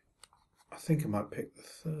 I think I might pick the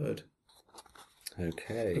third.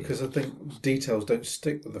 Okay. Because I think details don't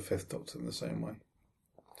stick with the fifth Doctor in the same way.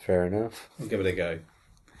 Fair enough. I'll give it a go.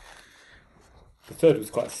 The third was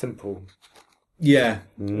quite simple. Yeah.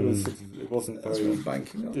 It wasn't That's very... what I'm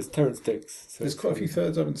banking on. It's Terrence Dicks. So There's quite a few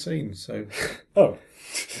thirds I haven't seen, so... Oh.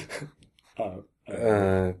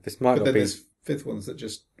 This might But not then be. there's fifth ones that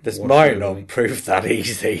just... This wash might over not me. prove that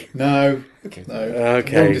easy. No. Okay. No.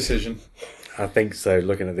 Okay. Wrong decision. I think so.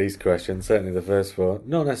 Looking at these questions, certainly the first four,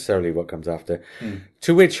 not necessarily what comes after.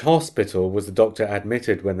 To which hospital was the Doctor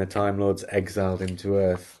admitted when the Time Lords exiled him to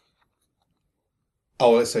Earth?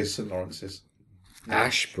 Oh, let's say St. Lawrence's.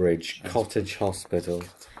 Ashbridge Cottage Hospital.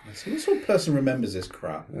 See, what sort of person remembers this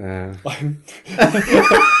crap? I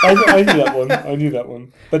knew that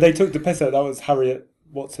one. But they took the piss out. That was Harriet.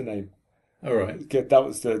 What's her name? All right. That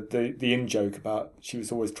was the in joke about she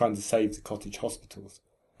was always trying to save the cottage hospitals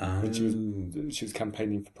when she was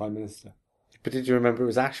campaigning for Prime Minister. But did you remember it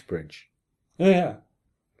was Ashbridge? Yeah.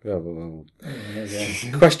 Oh.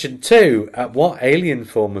 Question 2. At what alien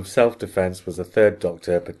form of self-defense was the third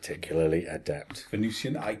Doctor particularly adept?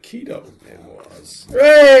 Venusian Aikido. It was.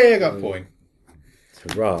 Hooray! I got a point.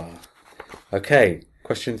 Hurrah. Okay.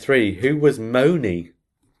 Question 3. Who was Moni?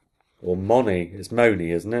 Or Moni? It's Moni,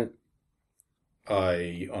 isn't it?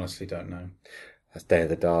 I honestly don't know. That's Day of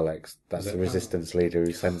the Daleks. That's Is the it? resistance leader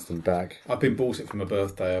who sends them back. I've been bought it for my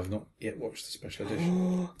birthday. I've not yet watched the special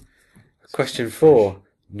edition. Question 4.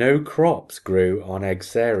 No crops grew on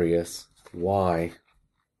Exarius. Why?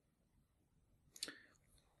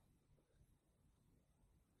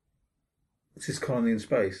 Is this Colony in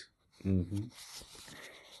Space? Mm-hmm.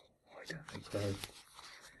 Why don't they grow?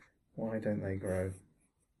 Why don't they grow?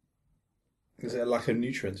 Is there a lack of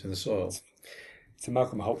nutrients in the soil? It's a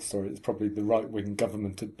Malcolm Holt story. It's probably the right-wing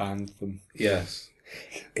government had banned them. Yes.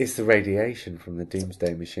 It's the radiation from the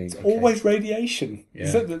Doomsday Machine. Always radiation. Yeah.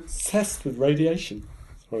 Is that obsessed with radiation?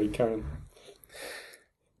 Sorry, Karen.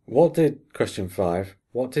 Question 5.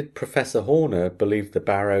 What did Professor Horner believe the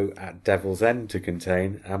barrow at Devil's End to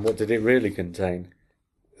contain, and what did it really contain?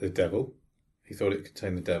 The devil. He thought it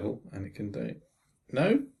contained the devil, and it contained...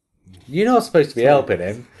 No? You're not supposed to be helping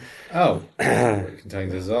him. Oh. It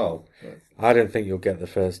contains a Zal. I don't think you'll get the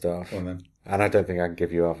first half. Go on then. And I don't think I can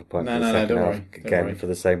give you half a point No, for the no, second don't half, worry. Don't again, worry. for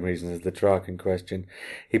the same reason as the Traken question.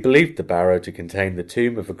 He believed the barrow to contain the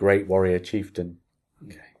tomb of a great warrior chieftain.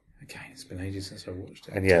 Okay. Again, it's been ages since I watched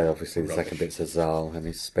it. And yeah, obviously the Rubbish. second bit's Azal and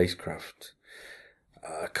his spacecraft.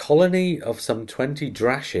 A colony of some 20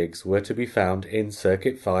 Drashigs were to be found in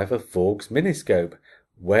Circuit 5 of Vorg's Miniscope.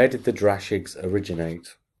 Where did the Drashigs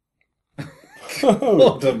originate?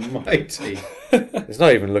 Lord almighty. It's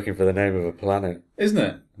not even looking for the name of a planet. Isn't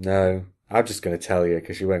it? No, I'm just going to tell you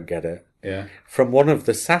because you won't get it. Yeah. From one of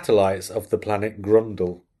the satellites of the planet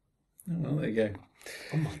Grundle. Oh, well, there you go.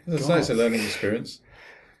 Oh my As I god. say, it's a learning experience.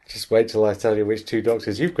 Just wait till I tell you which two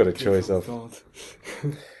Doctors you've got a choice of. God.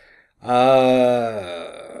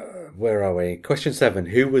 Where are we? Question 7.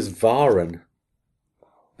 Who was Varan?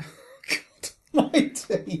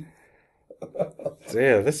 Mighty.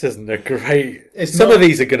 Dear, this isn't a great... It's Some not- of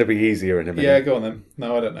these are going to be easier in a minute. Yeah, go on then.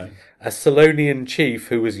 No, I don't know. A Solonian chief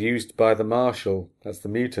who was used by the Marshal. That's the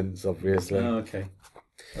mutants, obviously. Oh, okay.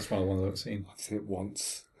 That's one of the ones I've seen. I've seen it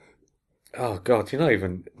once. Oh, God, you're not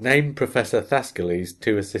even... Name Professor Thascales'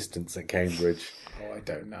 2 assistants at Cambridge. Oh, I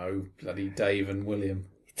don't know. Bloody Dave and William.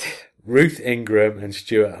 Ruth Ingram and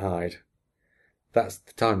Stuart Hyde. That's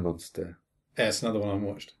the Time Monster. Yeah, it's another one I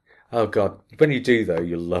watched. Oh, God. When you do, though,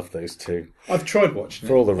 you'll love those two. I've tried watching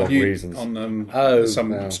For it. all the I've wrong used reasons. On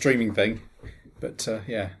some no. streaming thing. But,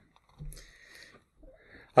 yeah.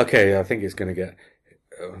 Okay, I think it's going to get...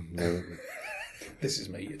 Oh, no. This is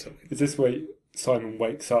me you're talking. Is this where Simon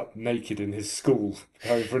wakes up naked in his school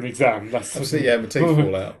going for an exam. That's Absolutely, yeah, my teeth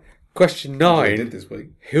fall out. Question That's what I 9. did this week.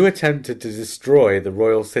 Who attempted to destroy the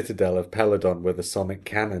royal citadel of Peladon with a sonic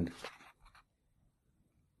cannon?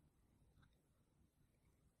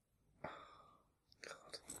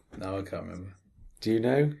 No, I can't remember. Do you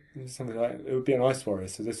know? something like it would be an ice warrior.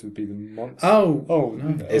 So this would be the monster. Oh,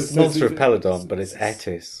 no, It's Monster of Peladon, but it's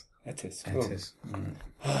Etis. Etis.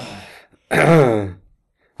 Etis.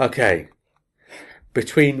 Okay.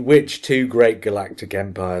 Between which two great galactic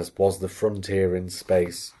empires was the frontier in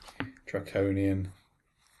space? Draconian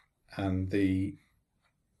and the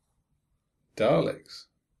Daleks.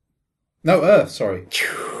 No, Earth, sorry.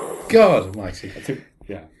 God almighty.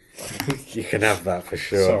 Yeah. You can have that for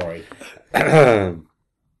sure. Sorry.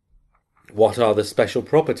 What are the special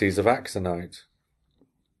properties of axonite?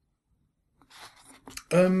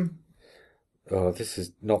 Oh, this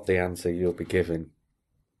is not the answer you'll be given.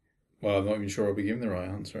 Well, I'm not even sure I'll be given the right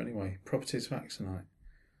answer anyway. Properties of axonite.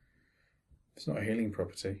 It's not a healing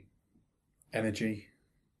property. Energy.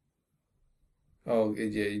 Oh,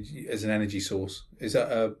 yeah, as an energy source. Is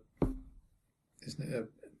that isn't it an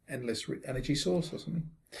endless energy source or something?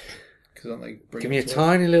 Give me a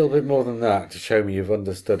tiny little bit more than that to show me you've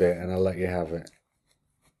understood it, and I'll let you have it.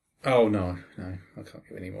 Oh, no, I can't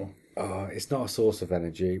give any more. Oh, it's not a source of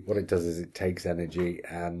energy. What it does is it takes energy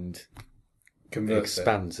and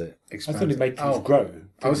expands it. I thought it made things grow.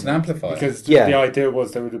 It's an amplifier. Because the idea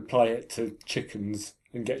was they would apply it to chickens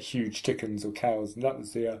and get huge chickens or cows, and that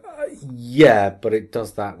was the... Yeah, but it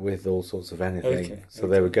does that with all sorts of anything. Okay, so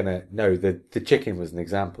they were going to... No, the chicken was an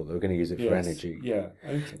example. They were going to use it for energy. Yeah,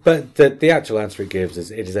 okay. But the actual answer it gives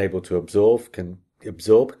is it is able to absorb,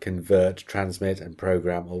 convert, transmit, and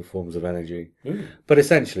program all forms of energy. Ooh. But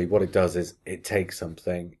essentially what it does is it takes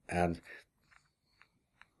something and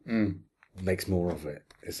makes more of it,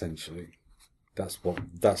 essentially. That's what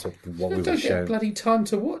we were don't shown. get bloody time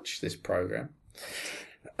to watch this programme.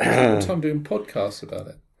 Time doing podcasts about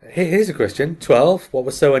it. Here's a question. 12. What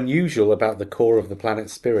was so unusual about the core of the planet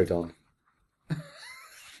Spiridon?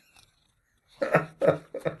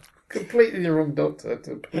 Completely the wrong doctor.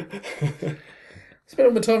 Spent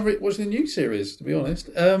all my time watching the new series, to be honest.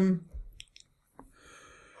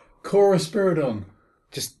 Core of Spiridon.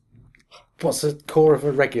 Just what's the core of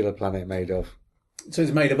a regular planet made of? So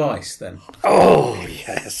it's made of ice, then? Oh,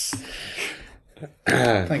 yes.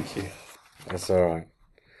 Thank you. That's all right.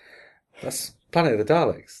 That's Planet of the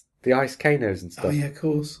Daleks. The ice canos and stuff. Oh, yeah, of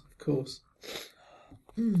course.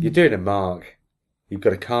 You're doing a mark. You've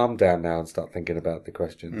got to calm down now and start thinking about the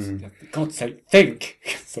questions. For God's sake, think!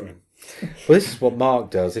 Sorry. Well, this is what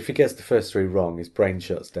Mark does. If he gets the first 3 wrong, his brain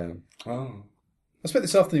shuts down. Oh. I spent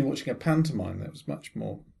this afternoon watching a pantomime that was much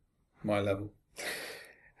more my level.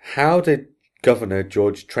 How did Governor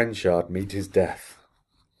George Trenchard meet his death?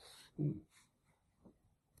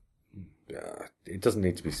 It doesn't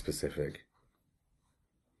need to be specific.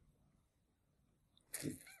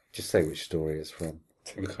 Just say which story it's from.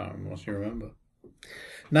 I can't remember what you remember.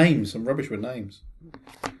 Names. I'm rubbish with names.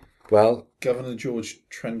 Well, Governor George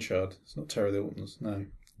Trenchard. It's not Terry the Ortons, no.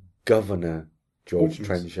 Governor George Ortons.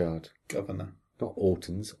 Trenchard. Governor. Not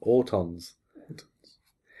Ortons. Ortons.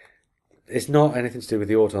 It's not anything to do with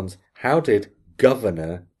the Ortons. How did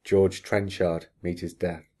Governor George Trenchard meet his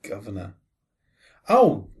death? Governor.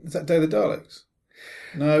 Oh, is that Day of the Daleks?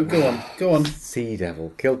 No, go on. Sea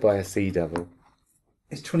devil. Killed by a sea devil.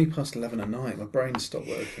 It's 11:20 at night. My brain's stopped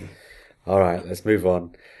working. All right, let's move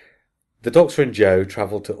on. The Doctor and Joe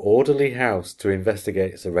travel to Orderly House to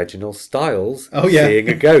investigate Sir Reginald Styles seeing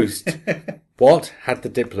a ghost. What had the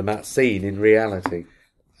diplomat seen in reality?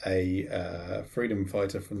 A freedom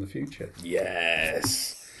fighter from the future.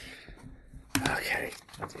 Yes. Okay.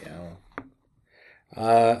 Bloody hell.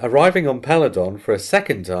 Arriving on Peladon for a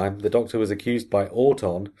second time, the Doctor was accused by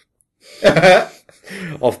Auton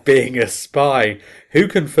of being a spy. Who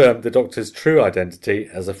confirmed the Doctor's true identity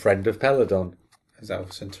as a friend of Peladon? It's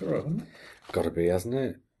Alpha Centauri, wasn't it? Got to be, hasn't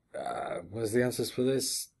it? Where's the answers for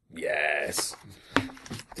this? Yes.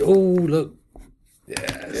 Oh, look.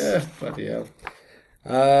 Yes. Yeah, bloody hell.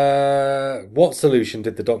 What solution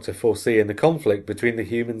did the Doctor foresee in the conflict between the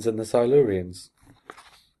humans and the Silurians?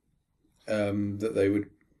 That they would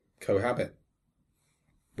cohabit.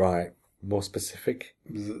 Right. More specific?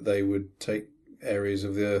 That they would take areas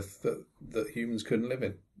of the Earth that humans couldn't live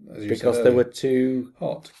in. As you Because said they earlier. were too...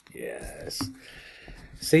 Hot. Yes.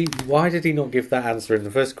 See, why did he not give that answer in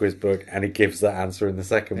the first quiz book and he gives that answer in the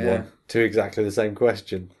second one to exactly the same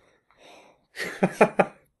question?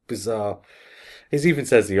 Bizarre. He even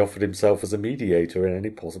says he offered himself as a mediator in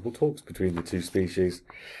any possible talks between the two species.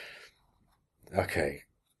 Okay.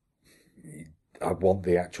 I want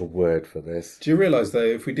the actual word for this. Do you realise, though,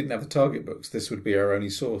 if we didn't have the target books, this would be our only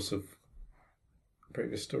source of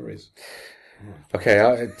previous stories?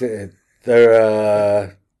 Okay, there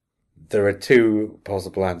are two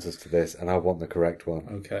possible answers to this, and I want the correct one.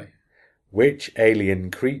 Okay. Which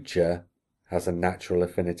alien creature has a natural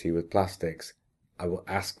affinity with plastics? I will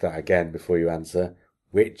ask that again before you answer.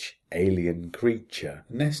 Which alien creature?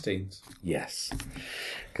 Nestines. Yes.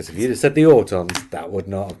 Because if you'd have said the Autons, that would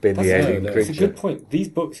not have been the alien no, creature. It's a good point. These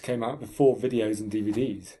books came out before videos and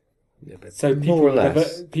DVDs. Yeah, but So more or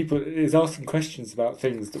less. people is asking questions about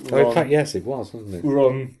things that Oh, were in on, fact, yes, it was, wasn't it? were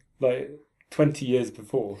on like 20 years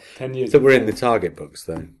before, 10 years That before. were in the target books,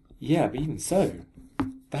 though. Yeah, but even so,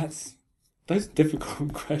 those are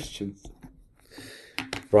difficult questions.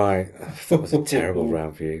 Right. That was a terrible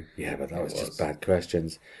round for you. Yeah, but that was just bad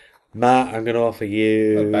questions. Matt, I'm going to offer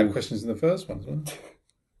you... Bad questions in the first one as well.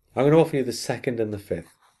 I'm going to offer you the second and the fifth.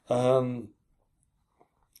 I'll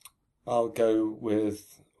go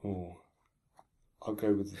with...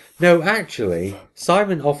 No, actually,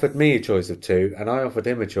 Simon offered me a choice of two, and I offered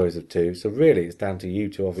him a choice of two, so really it's down to you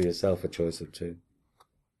to offer yourself a choice of two.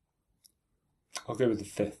 I'll go with the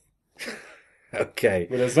fifth. Okay.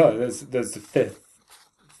 Well, there's the fifth,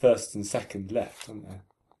 first and second left, aren't there?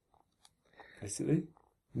 Basically.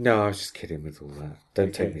 No, I was just kidding with all that. Don't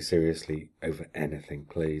Okay. take me seriously over anything,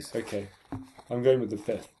 please. Okay, I'm going with the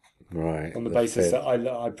fifth Right. on the basis fifth. that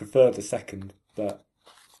I prefer the second, but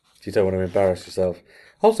You don't want to embarrass yourself.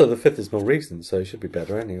 Also, the fifth is more recent, so it should be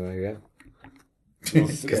better anyway, yeah?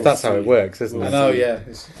 Because that's how it works, isn't I it? know, yeah.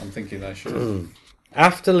 I'm thinking I should.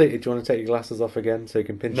 After do you want to take your glasses off again so you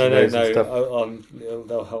can pinch no, your nose and stuff?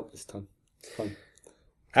 they'll help this time. It's fine.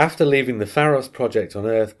 After leaving the Pharos project on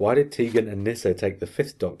Earth, why did Tegan and Nyssa take the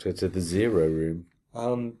Fifth Doctor to the Zero Room?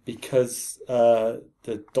 Because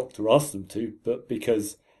the doctor asked them to, but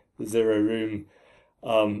because the Zero Room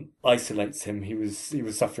isolates him. He was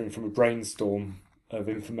suffering from a brainstorm of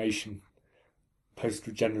information,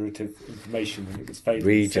 post-regenerative information, and it was failing.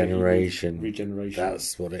 Regeneration. Regeneration.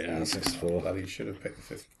 That's what it asks for. Bloody should have picked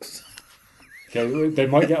the fifth. Okay, they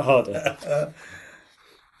might get harder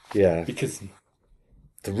Yeah. because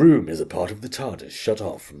The room is a part of the TARDIS shut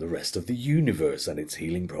off from the rest of the universe, and its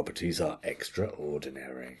healing properties are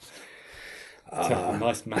extraordinary. it's a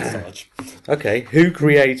nice massage. Okay, who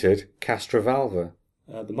created Castrovalva?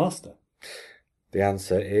 The master. The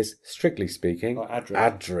answer is, strictly speaking, Adric.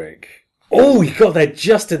 Adric. Oh, you got there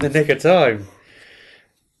just in the nick of time.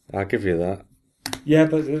 I'll give you that. Yeah,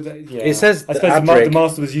 but yeah. It says I that suppose Adric- the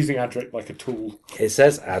master was using Adric like a tool It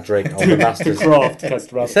says Adric on the to master's. craft It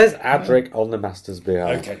Castrovalva. says Adric on the master's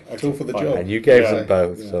behalf. Okay, Tool for the fine. job. And you gave Yeah. them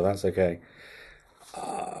both, Yeah. so that's okay.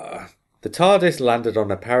 The TARDIS landed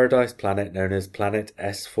on a paradise planet known as Planet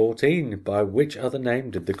S14. By which other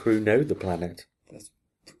name did the crew know the planet?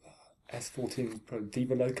 S14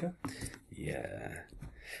 Diva Loca? Yeah.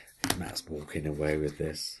 Matt's walking away with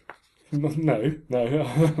this. No,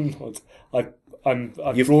 I'm not.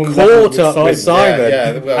 I've You've drawn caught level up with Simon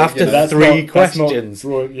Yeah, well, after yeah, that's three That's not questions.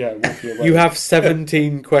 walking away. You have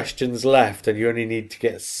 17 questions left, and you only need to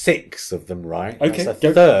get 6 of them right. Okay, That's a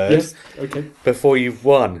go. third Yes. Okay. before you've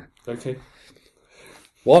won. Okay.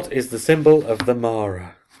 What is the symbol of the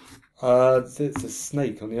Mara? It's a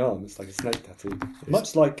snake on the arm. It's like a snake tattoo,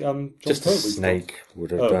 much like John Just a Pertwee's snake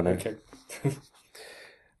would have got. done Oh, it. okay.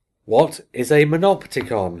 What is a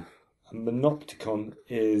Monopticon? A Monopticon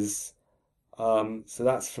is so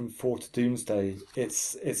that's from Fort Doomsday.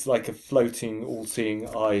 It's like a floating, all-seeing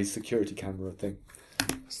eye security camera thing.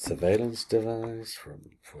 Surveillance device from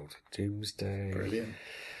Fort Doomsday. Brilliant.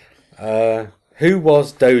 Who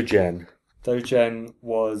was Dogen? Dogen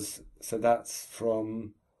was that's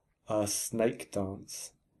from Snake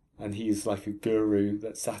Dance, and he's like a guru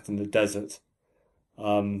that sat in the desert,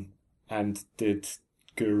 and did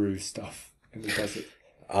guru stuff in the desert.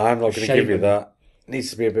 I'm not going to give you Shaman. that.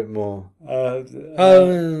 Needs to be a bit more.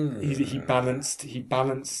 He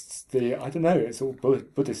balanced the. I don't know. It's all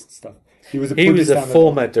Buddhist stuff. He was a He was Buddhist a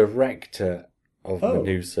former director of Oh,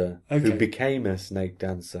 Medusa who okay. became a snake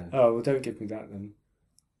dancer Oh well, don't give me that then.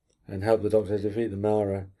 and helped the Doctor defeat the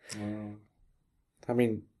Mara. Oh. I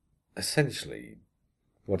mean, essentially,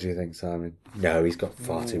 what do you think, Simon? No, he's got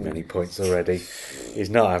far too many points already. He's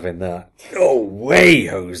not having that. No way,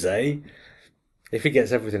 Jose! If he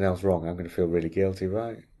gets everything else wrong, I'm going to feel really guilty,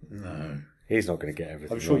 right? No. He's not going to get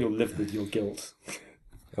everything I'm sure wrong. you'll live with your guilt.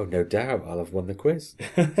 Oh, no doubt. I'll have won the quiz.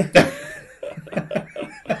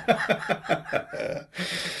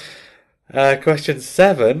 Question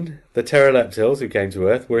 7. The pterodactyls who came to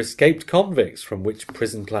Earth were escaped convicts. From which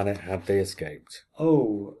prison planet had they escaped?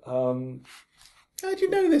 Oh, How do you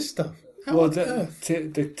know this stuff? How on earth?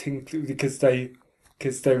 Because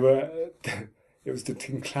they were. It was the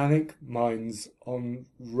Tinclanic mines on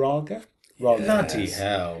Raga. Bloody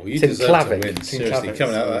hell! You Tim deserve to Clavick. win. Tim Seriously, Clavick,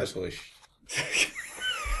 coming out of sorry. that sort of.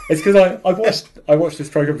 It's because I watched this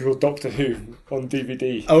program called Doctor Who on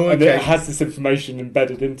DVD. Oh, And okay. it has this information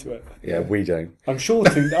embedded into it. Yeah, we don't. I'm sure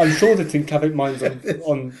the Tinclanic mines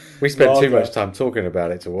on We spent too Raga- much time talking about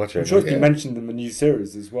it to watch it. I'm sure it's Yeah. been mentioned in the new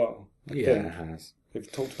series as well. I Yeah, think. it has.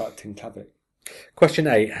 They've talked about Tinclavic. Question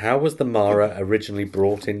 8. How was the Mara originally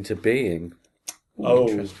brought into being?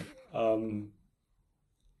 Interesting. I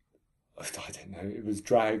don't know. It was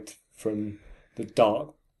dragged from the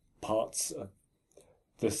dark parts of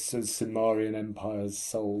the Sumerian Empire's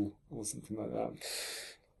soul, or something like that.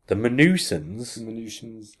 The Manusans The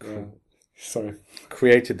Venusians. Yeah. Sorry.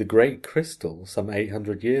 created the Great Crystal some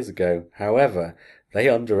 800 years ago. However, they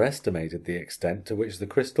underestimated the extent to which the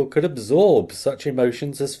crystal could absorb such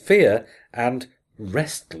emotions as fear and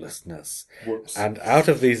restlessness. Whoops. And out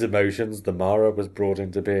of these emotions, the Mara was brought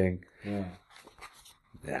into being. Yeah.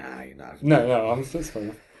 Nah, you know. No, that's fair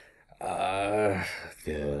enough.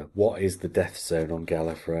 Yeah. What is the death zone on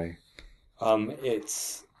Gallifrey?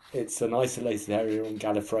 It's an isolated area on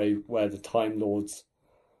Gallifrey where the Time Lords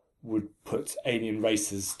would put alien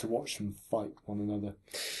races to watch them fight one another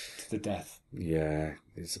to the death. Yeah,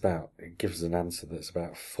 it gives an answer that's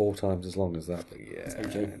about 4 times as long as that, but yeah.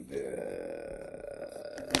 Okay.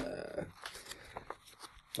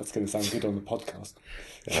 That's going to sound good on the podcast.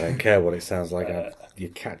 I don't care what it sounds like, you're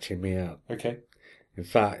catching me out. Okay. In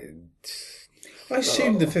fact, I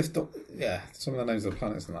assume the fifth Doctor. Yeah, some of the names of the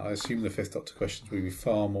planets and that. I assume the fifth Doctor questions will be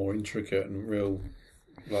far more intricate and real,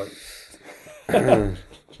 like.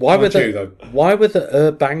 why were Mind you, though. the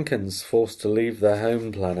Urbankans forced to leave their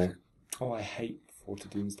home planet? Oh, I hate Fort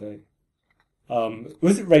of Doomsday.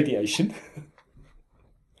 Was it radiation?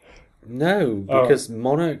 No, because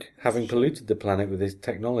Monarch, having polluted the planet with his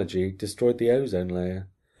technology, destroyed the ozone layer,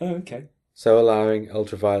 Oh, okay. so allowing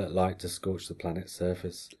ultraviolet light to scorch the planet's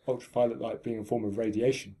surface. Ultraviolet light being a form of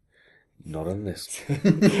radiation. Not on this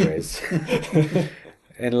quiz.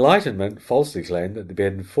 Enlightenment falsely claimed that they'd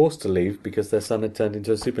been forced to leave because their sun had turned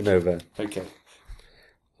into a supernova. Okay.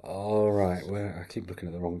 All right, I keep looking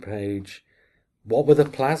at the wrong page. What were the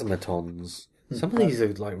plasmatons? Some of these are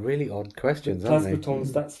like really odd questions, aren't they?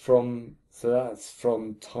 Plasmatons, that's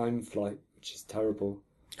from Time Flight, which is terrible.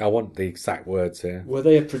 I want the exact words here. Were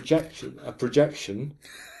they a projection?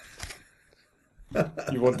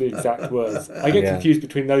 You want the exact words. I get confused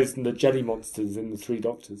between those and the jelly monsters in the Three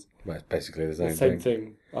Doctors. Well, it's basically the same, The same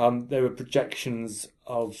thing. They were projections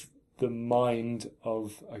of the mind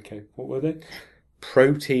of... Okay, what were they?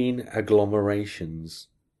 Protein agglomerations.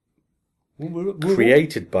 We're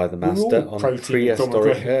Created by the all Master on protein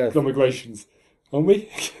prehistoric Earth. agglomerations, aren't we?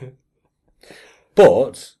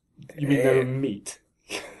 But... You mean they were meat?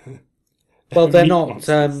 Well, they're Meat not...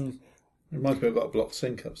 monsters. Reminds me, I've got a blocked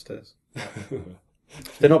sink upstairs.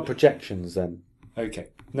 They're not projections, then. Okay.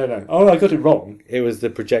 No. Oh, I got it wrong. It was the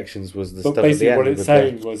projections was the But stuff at the basically end. what it's with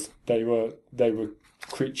saying was they were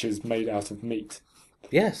creatures made out of meat.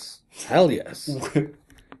 Yes. Hell yes.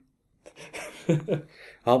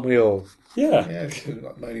 Aren't we all? Yeah. Yeah, it's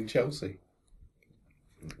like made in Chelsea.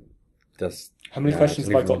 Just, How many questions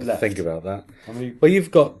I have I don't got even want to left? think about that. How many? Well,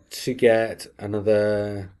 you've got to get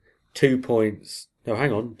another 2 points. No,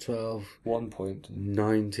 hang on. 12, 1 point.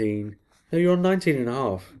 19. No, you're on 19 and a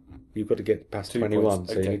half. You've got to get past 2 21, points,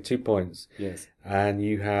 so you okay. need 2 points. Yes. And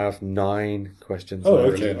you have 9 questions Oh,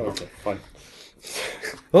 left. okay. Okay, fine.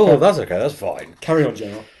 Oh, that's okay. That's fine. Carry on,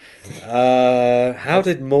 General. How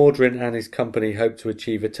did Mordrin and his company hope to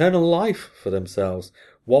achieve eternal life for themselves?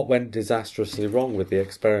 What went disastrously wrong with the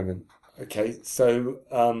experiment? Okay, so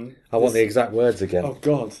I want the exact words again. Oh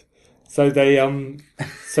God! So they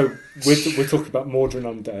so we're talking about Mordrin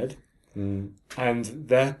undead, and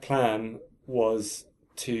their plan was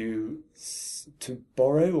to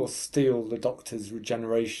borrow or steal the Doctor's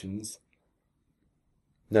regenerations.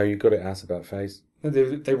 No, you've got to ask about phase. No,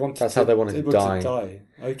 they wanted. That's how they wanted to die.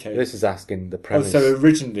 Okay. This is asking the premise. So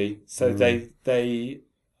originally, they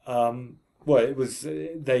well, it was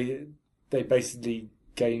they basically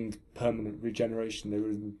gained permanent regeneration. They were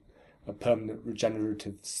in a permanent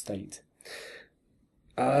regenerative state.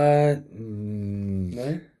 No?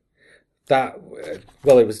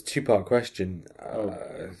 Well, it was a 2-part question.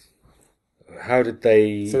 How did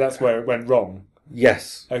they... So that's where it went wrong.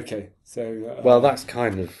 Yes. Okay, so... Well, that's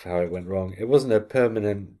kind of how it went wrong. It wasn't a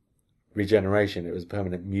permanent regeneration, it was a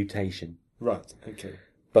permanent mutation. Right, okay.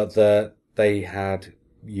 But they had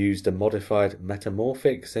used a modified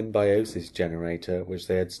metamorphic symbiosis generator, which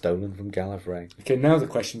they had stolen from Gallifrey. Okay, now the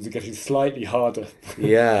questions are getting slightly harder.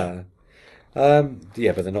 Yeah.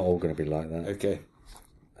 Yeah, but they're not all going to be like that. Okay.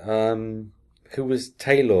 Who was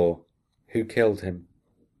Taylor? Who killed him?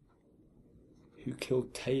 Who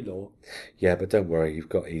killed Taylor? Yeah, but don't worry, you've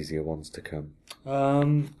got easier ones to come.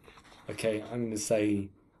 Okay, I'm going to say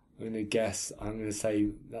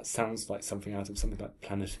that sounds like something out of something like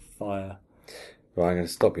Planet of Fire. Right, I'm going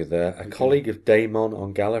to stop you there. A colleague of Daemon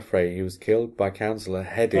on Gallifrey, he was killed by Councillor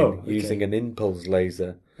Heading using an impulse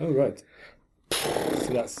laser. Oh, right. So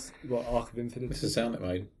that's what Arc of Infinity. This is the sound it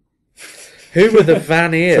made. Who were the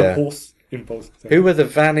Vanir? Horse impulse. Who were the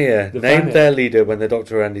Vanir? The Named Vanir. their leader when the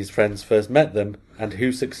Doctor and his friends first met them, and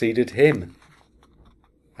who succeeded him?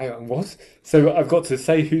 Hang on, what? So I've got to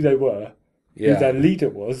say who they were, Yeah. who their leader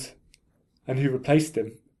was, and who replaced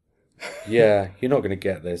him. Yeah, you're not going to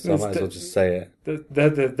get this, so I It's might as the- well just say it.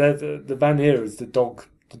 The Vanir is the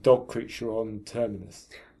dog creature on Terminus,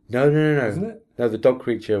 No. isn't it? No, the dog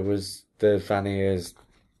creature was the Vanir's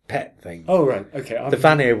pet thing. Oh, right. Okay. The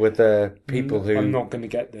Vanir were the people who... I'm not going to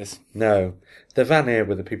get this. No, the Vanir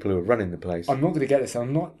were the people who were running the place. I'm not going to get this.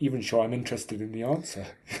 I'm not even sure I'm interested in the answer.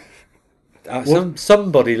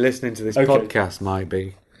 Somebody listening to this Okay. podcast might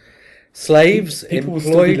be. Slaves People will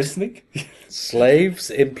still be employed... listening. Slaves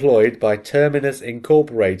employed by Terminus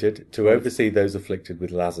Incorporated to oversee those afflicted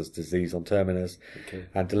with Lazarus disease on Terminus Okay.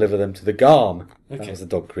 and deliver them to the Garm. That Okay. was the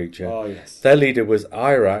dog creature. Oh, yes. Their leader was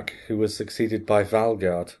Iraq, who was succeeded by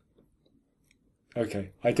Valgard. Okay.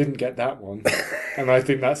 I didn't get that one. And I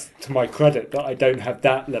think that's to my credit that I don't have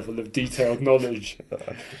that level of detailed knowledge.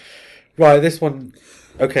 Right, this one...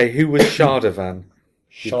 Okay, who was Shardavan?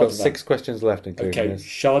 You've got Shardavan. 6 questions left, including Okay. this.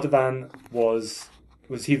 Shardavan was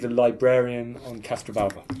he the librarian on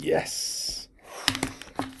Castrovalva? Yes.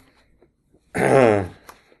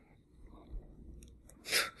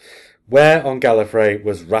 Where on Gallifrey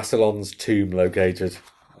was Rassilon's tomb located?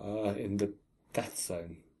 In the Death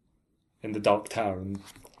Zone. In the Dark Tower and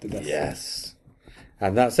the Death Zone. Yes.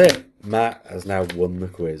 And that's it. Matt has now won the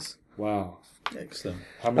quiz. Wow. Excellent.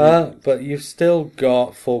 How many? But you've still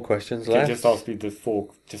got 4 questions Okay, left. just ask me the 4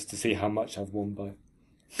 just to see how much I've won by.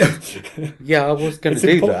 Yeah, I was going to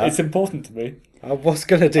do that. It's important to me. I was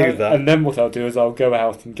going to do that. And then what I'll do is I'll go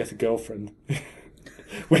out and get a girlfriend,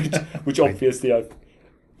 which obviously I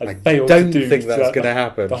failed to don't do. think that's throughout going to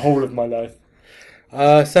happen. the whole of my life,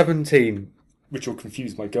 17. which will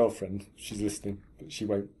confuse my girlfriend. She's listening, but she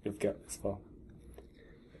won't get this far.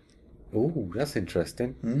 Ooh, that's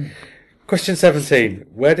interesting. Question 17.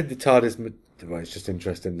 Where did the TARDIS... Well, it's just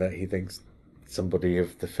interesting that he thinks somebody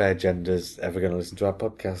of the fair gender's ever going to listen to our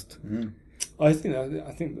podcast. I think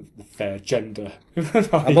the fair gender.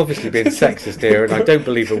 I'm obviously being sexist here, and I don't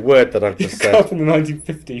believe a word that I've just Grew up said. in the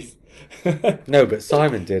 1950s. No, but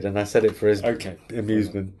Simon did, and I said it for his Okay.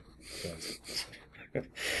 amusement. Yes.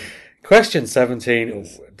 Question 17.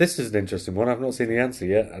 Yes. This is an interesting one. I've not seen the answer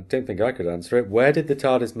yet. I don't think I could answer it. Where did the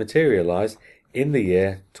TARDIS materialise in the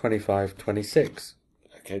year 2526?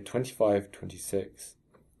 Okay, 25, 26.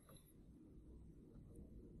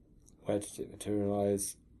 Where did it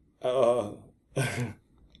materialise? Oh.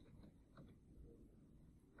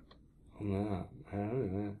 No, I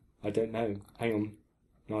don't know. I don't know. Hang on.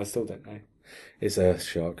 No, I still don't know. It's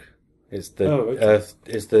Earthshock. It's the Oh, okay. Earth.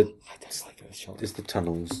 It's the I don't like Earthshock. it's the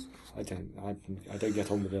tunnels. I don't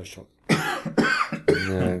get on with Earthshock.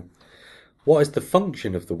 No. What is the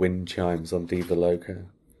function of the wind chimes on Diva Loca?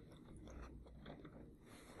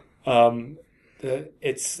 They're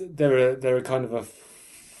a kind of a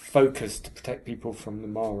focus to protect people from the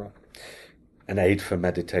Mara. An aid for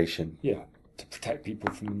meditation. Yeah, to protect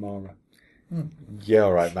people from the Mara. Yeah,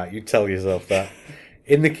 all right, Matt. You tell yourself that.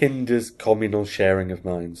 In the Kinder's communal sharing of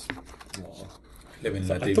minds. Oh. Living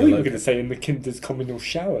La I Diva thought you were Loca. going to say in the Kinder's communal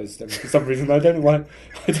showers. Then for some reason, I don't know why.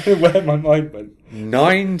 I don't know where my mind went.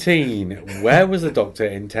 19. Where was the Doctor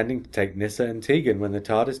intending to take Nyssa and Tegan when the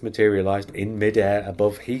TARDIS materialised in mid-air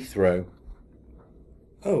above Heathrow?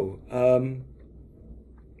 Oh,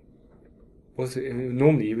 was it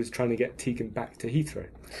normally he was trying to get Tegan back to Heathrow?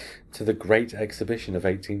 To the Great Exhibition of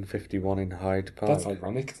 1851 in Hyde Park. That's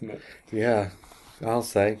ironic, isn't it? Yeah, I'll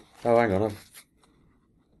say. Oh, hang on.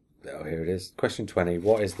 Oh, here it is. Question 20.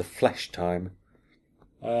 What is the flesh time?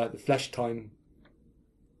 The flesh time.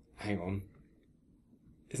 Hang on.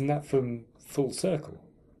 Isn't that from Full Circle?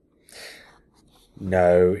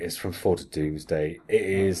 No, it's from Four to Doomsday. It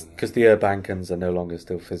is because the Urbankans are no longer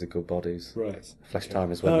still physical bodies. Right. Flesh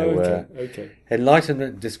time is when they were. Okay.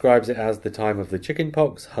 Enlightenment describes it as the time of the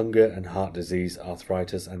chickenpox, hunger and heart disease,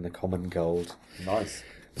 arthritis and the common cold. Nice.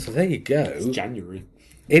 So there you It's go. January.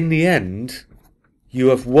 in the end, you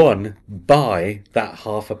have won by that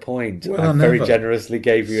half a point. Well, I very never. generously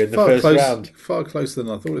gave you in the first round. Far closer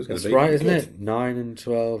than I thought it was going That's to be. right, isn't it? 9 and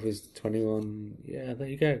 12 is 21. Yeah, there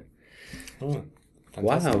you go. Oh,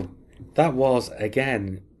 fantastic. Wow, that was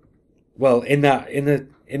again. Well, in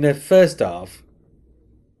the first half,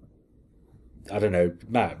 I don't know,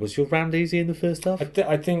 Matt. Was your round easy in the first half?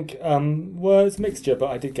 I think, well, it's a mixture, but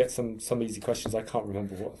I did get some easy questions. I can't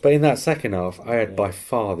remember what. But in that second half, I had by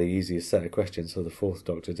far the easiest set of questions for the fourth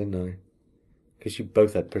Doctor, didn't I? Because you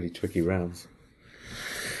both had pretty tricky rounds.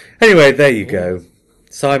 Anyway, there you go.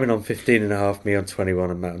 Simon on 15.5, me on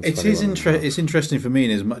 21, and Matt on 21. It's interesting for me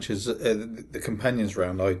in as much as the companions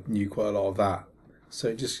round. I knew quite a lot of that, so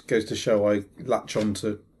it just goes to show I latch on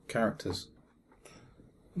to characters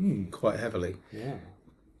quite heavily. Yeah.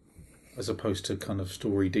 As opposed to kind of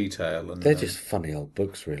story detail. And They're just funny old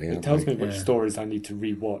books, really. It Aren't tells they? me which stories I need to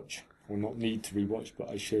rewatch, or not need to rewatch, but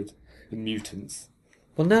I should. The Mutants.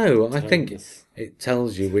 Well, no, I think Horrendous. it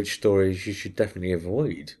tells you which stories you should definitely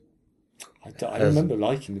avoid. I remember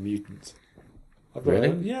liking the Mutants.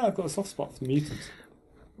 Really? I've got a soft spot for the Mutants.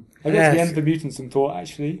 I got to the end of the Mutants and thought,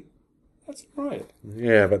 actually, that's right.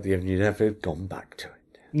 Yeah, but you've never gone back to it.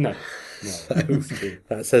 No, that's true.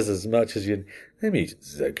 That says as much as you. The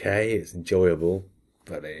Mutants is okay, it's enjoyable,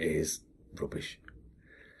 but it is rubbish.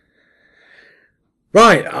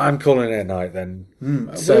 Right, I'm calling it a night then.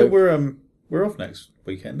 So we're off next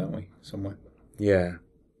weekend, aren't we? Somewhere. Yeah.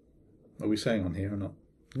 Are we saying on here or not?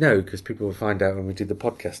 No, because people will find out when we do the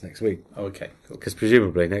podcast next week. Oh, okay, cool. Because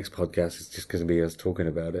presumably next podcast is just going to be us talking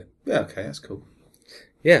about it. Yeah, okay, that's cool.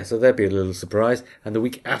 Yeah, so there'll be a little surprise. And the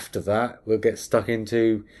week after that, we'll get stuck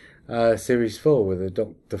into Series 4 with the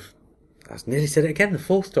Doctor... I nearly said it again, the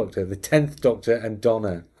 4th Doctor, the 10th Doctor and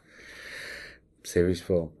Donna. Series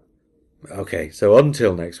 4. Okay, so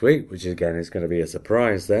until next week, which again is going to be a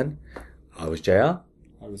surprise then, I was JR. I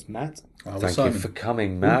was Matt. I was Thank Simon. you for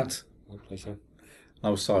coming, Matt. My pleasure. I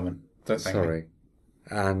was Simon. Don't thank me. Sorry.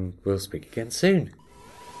 And we'll speak again soon.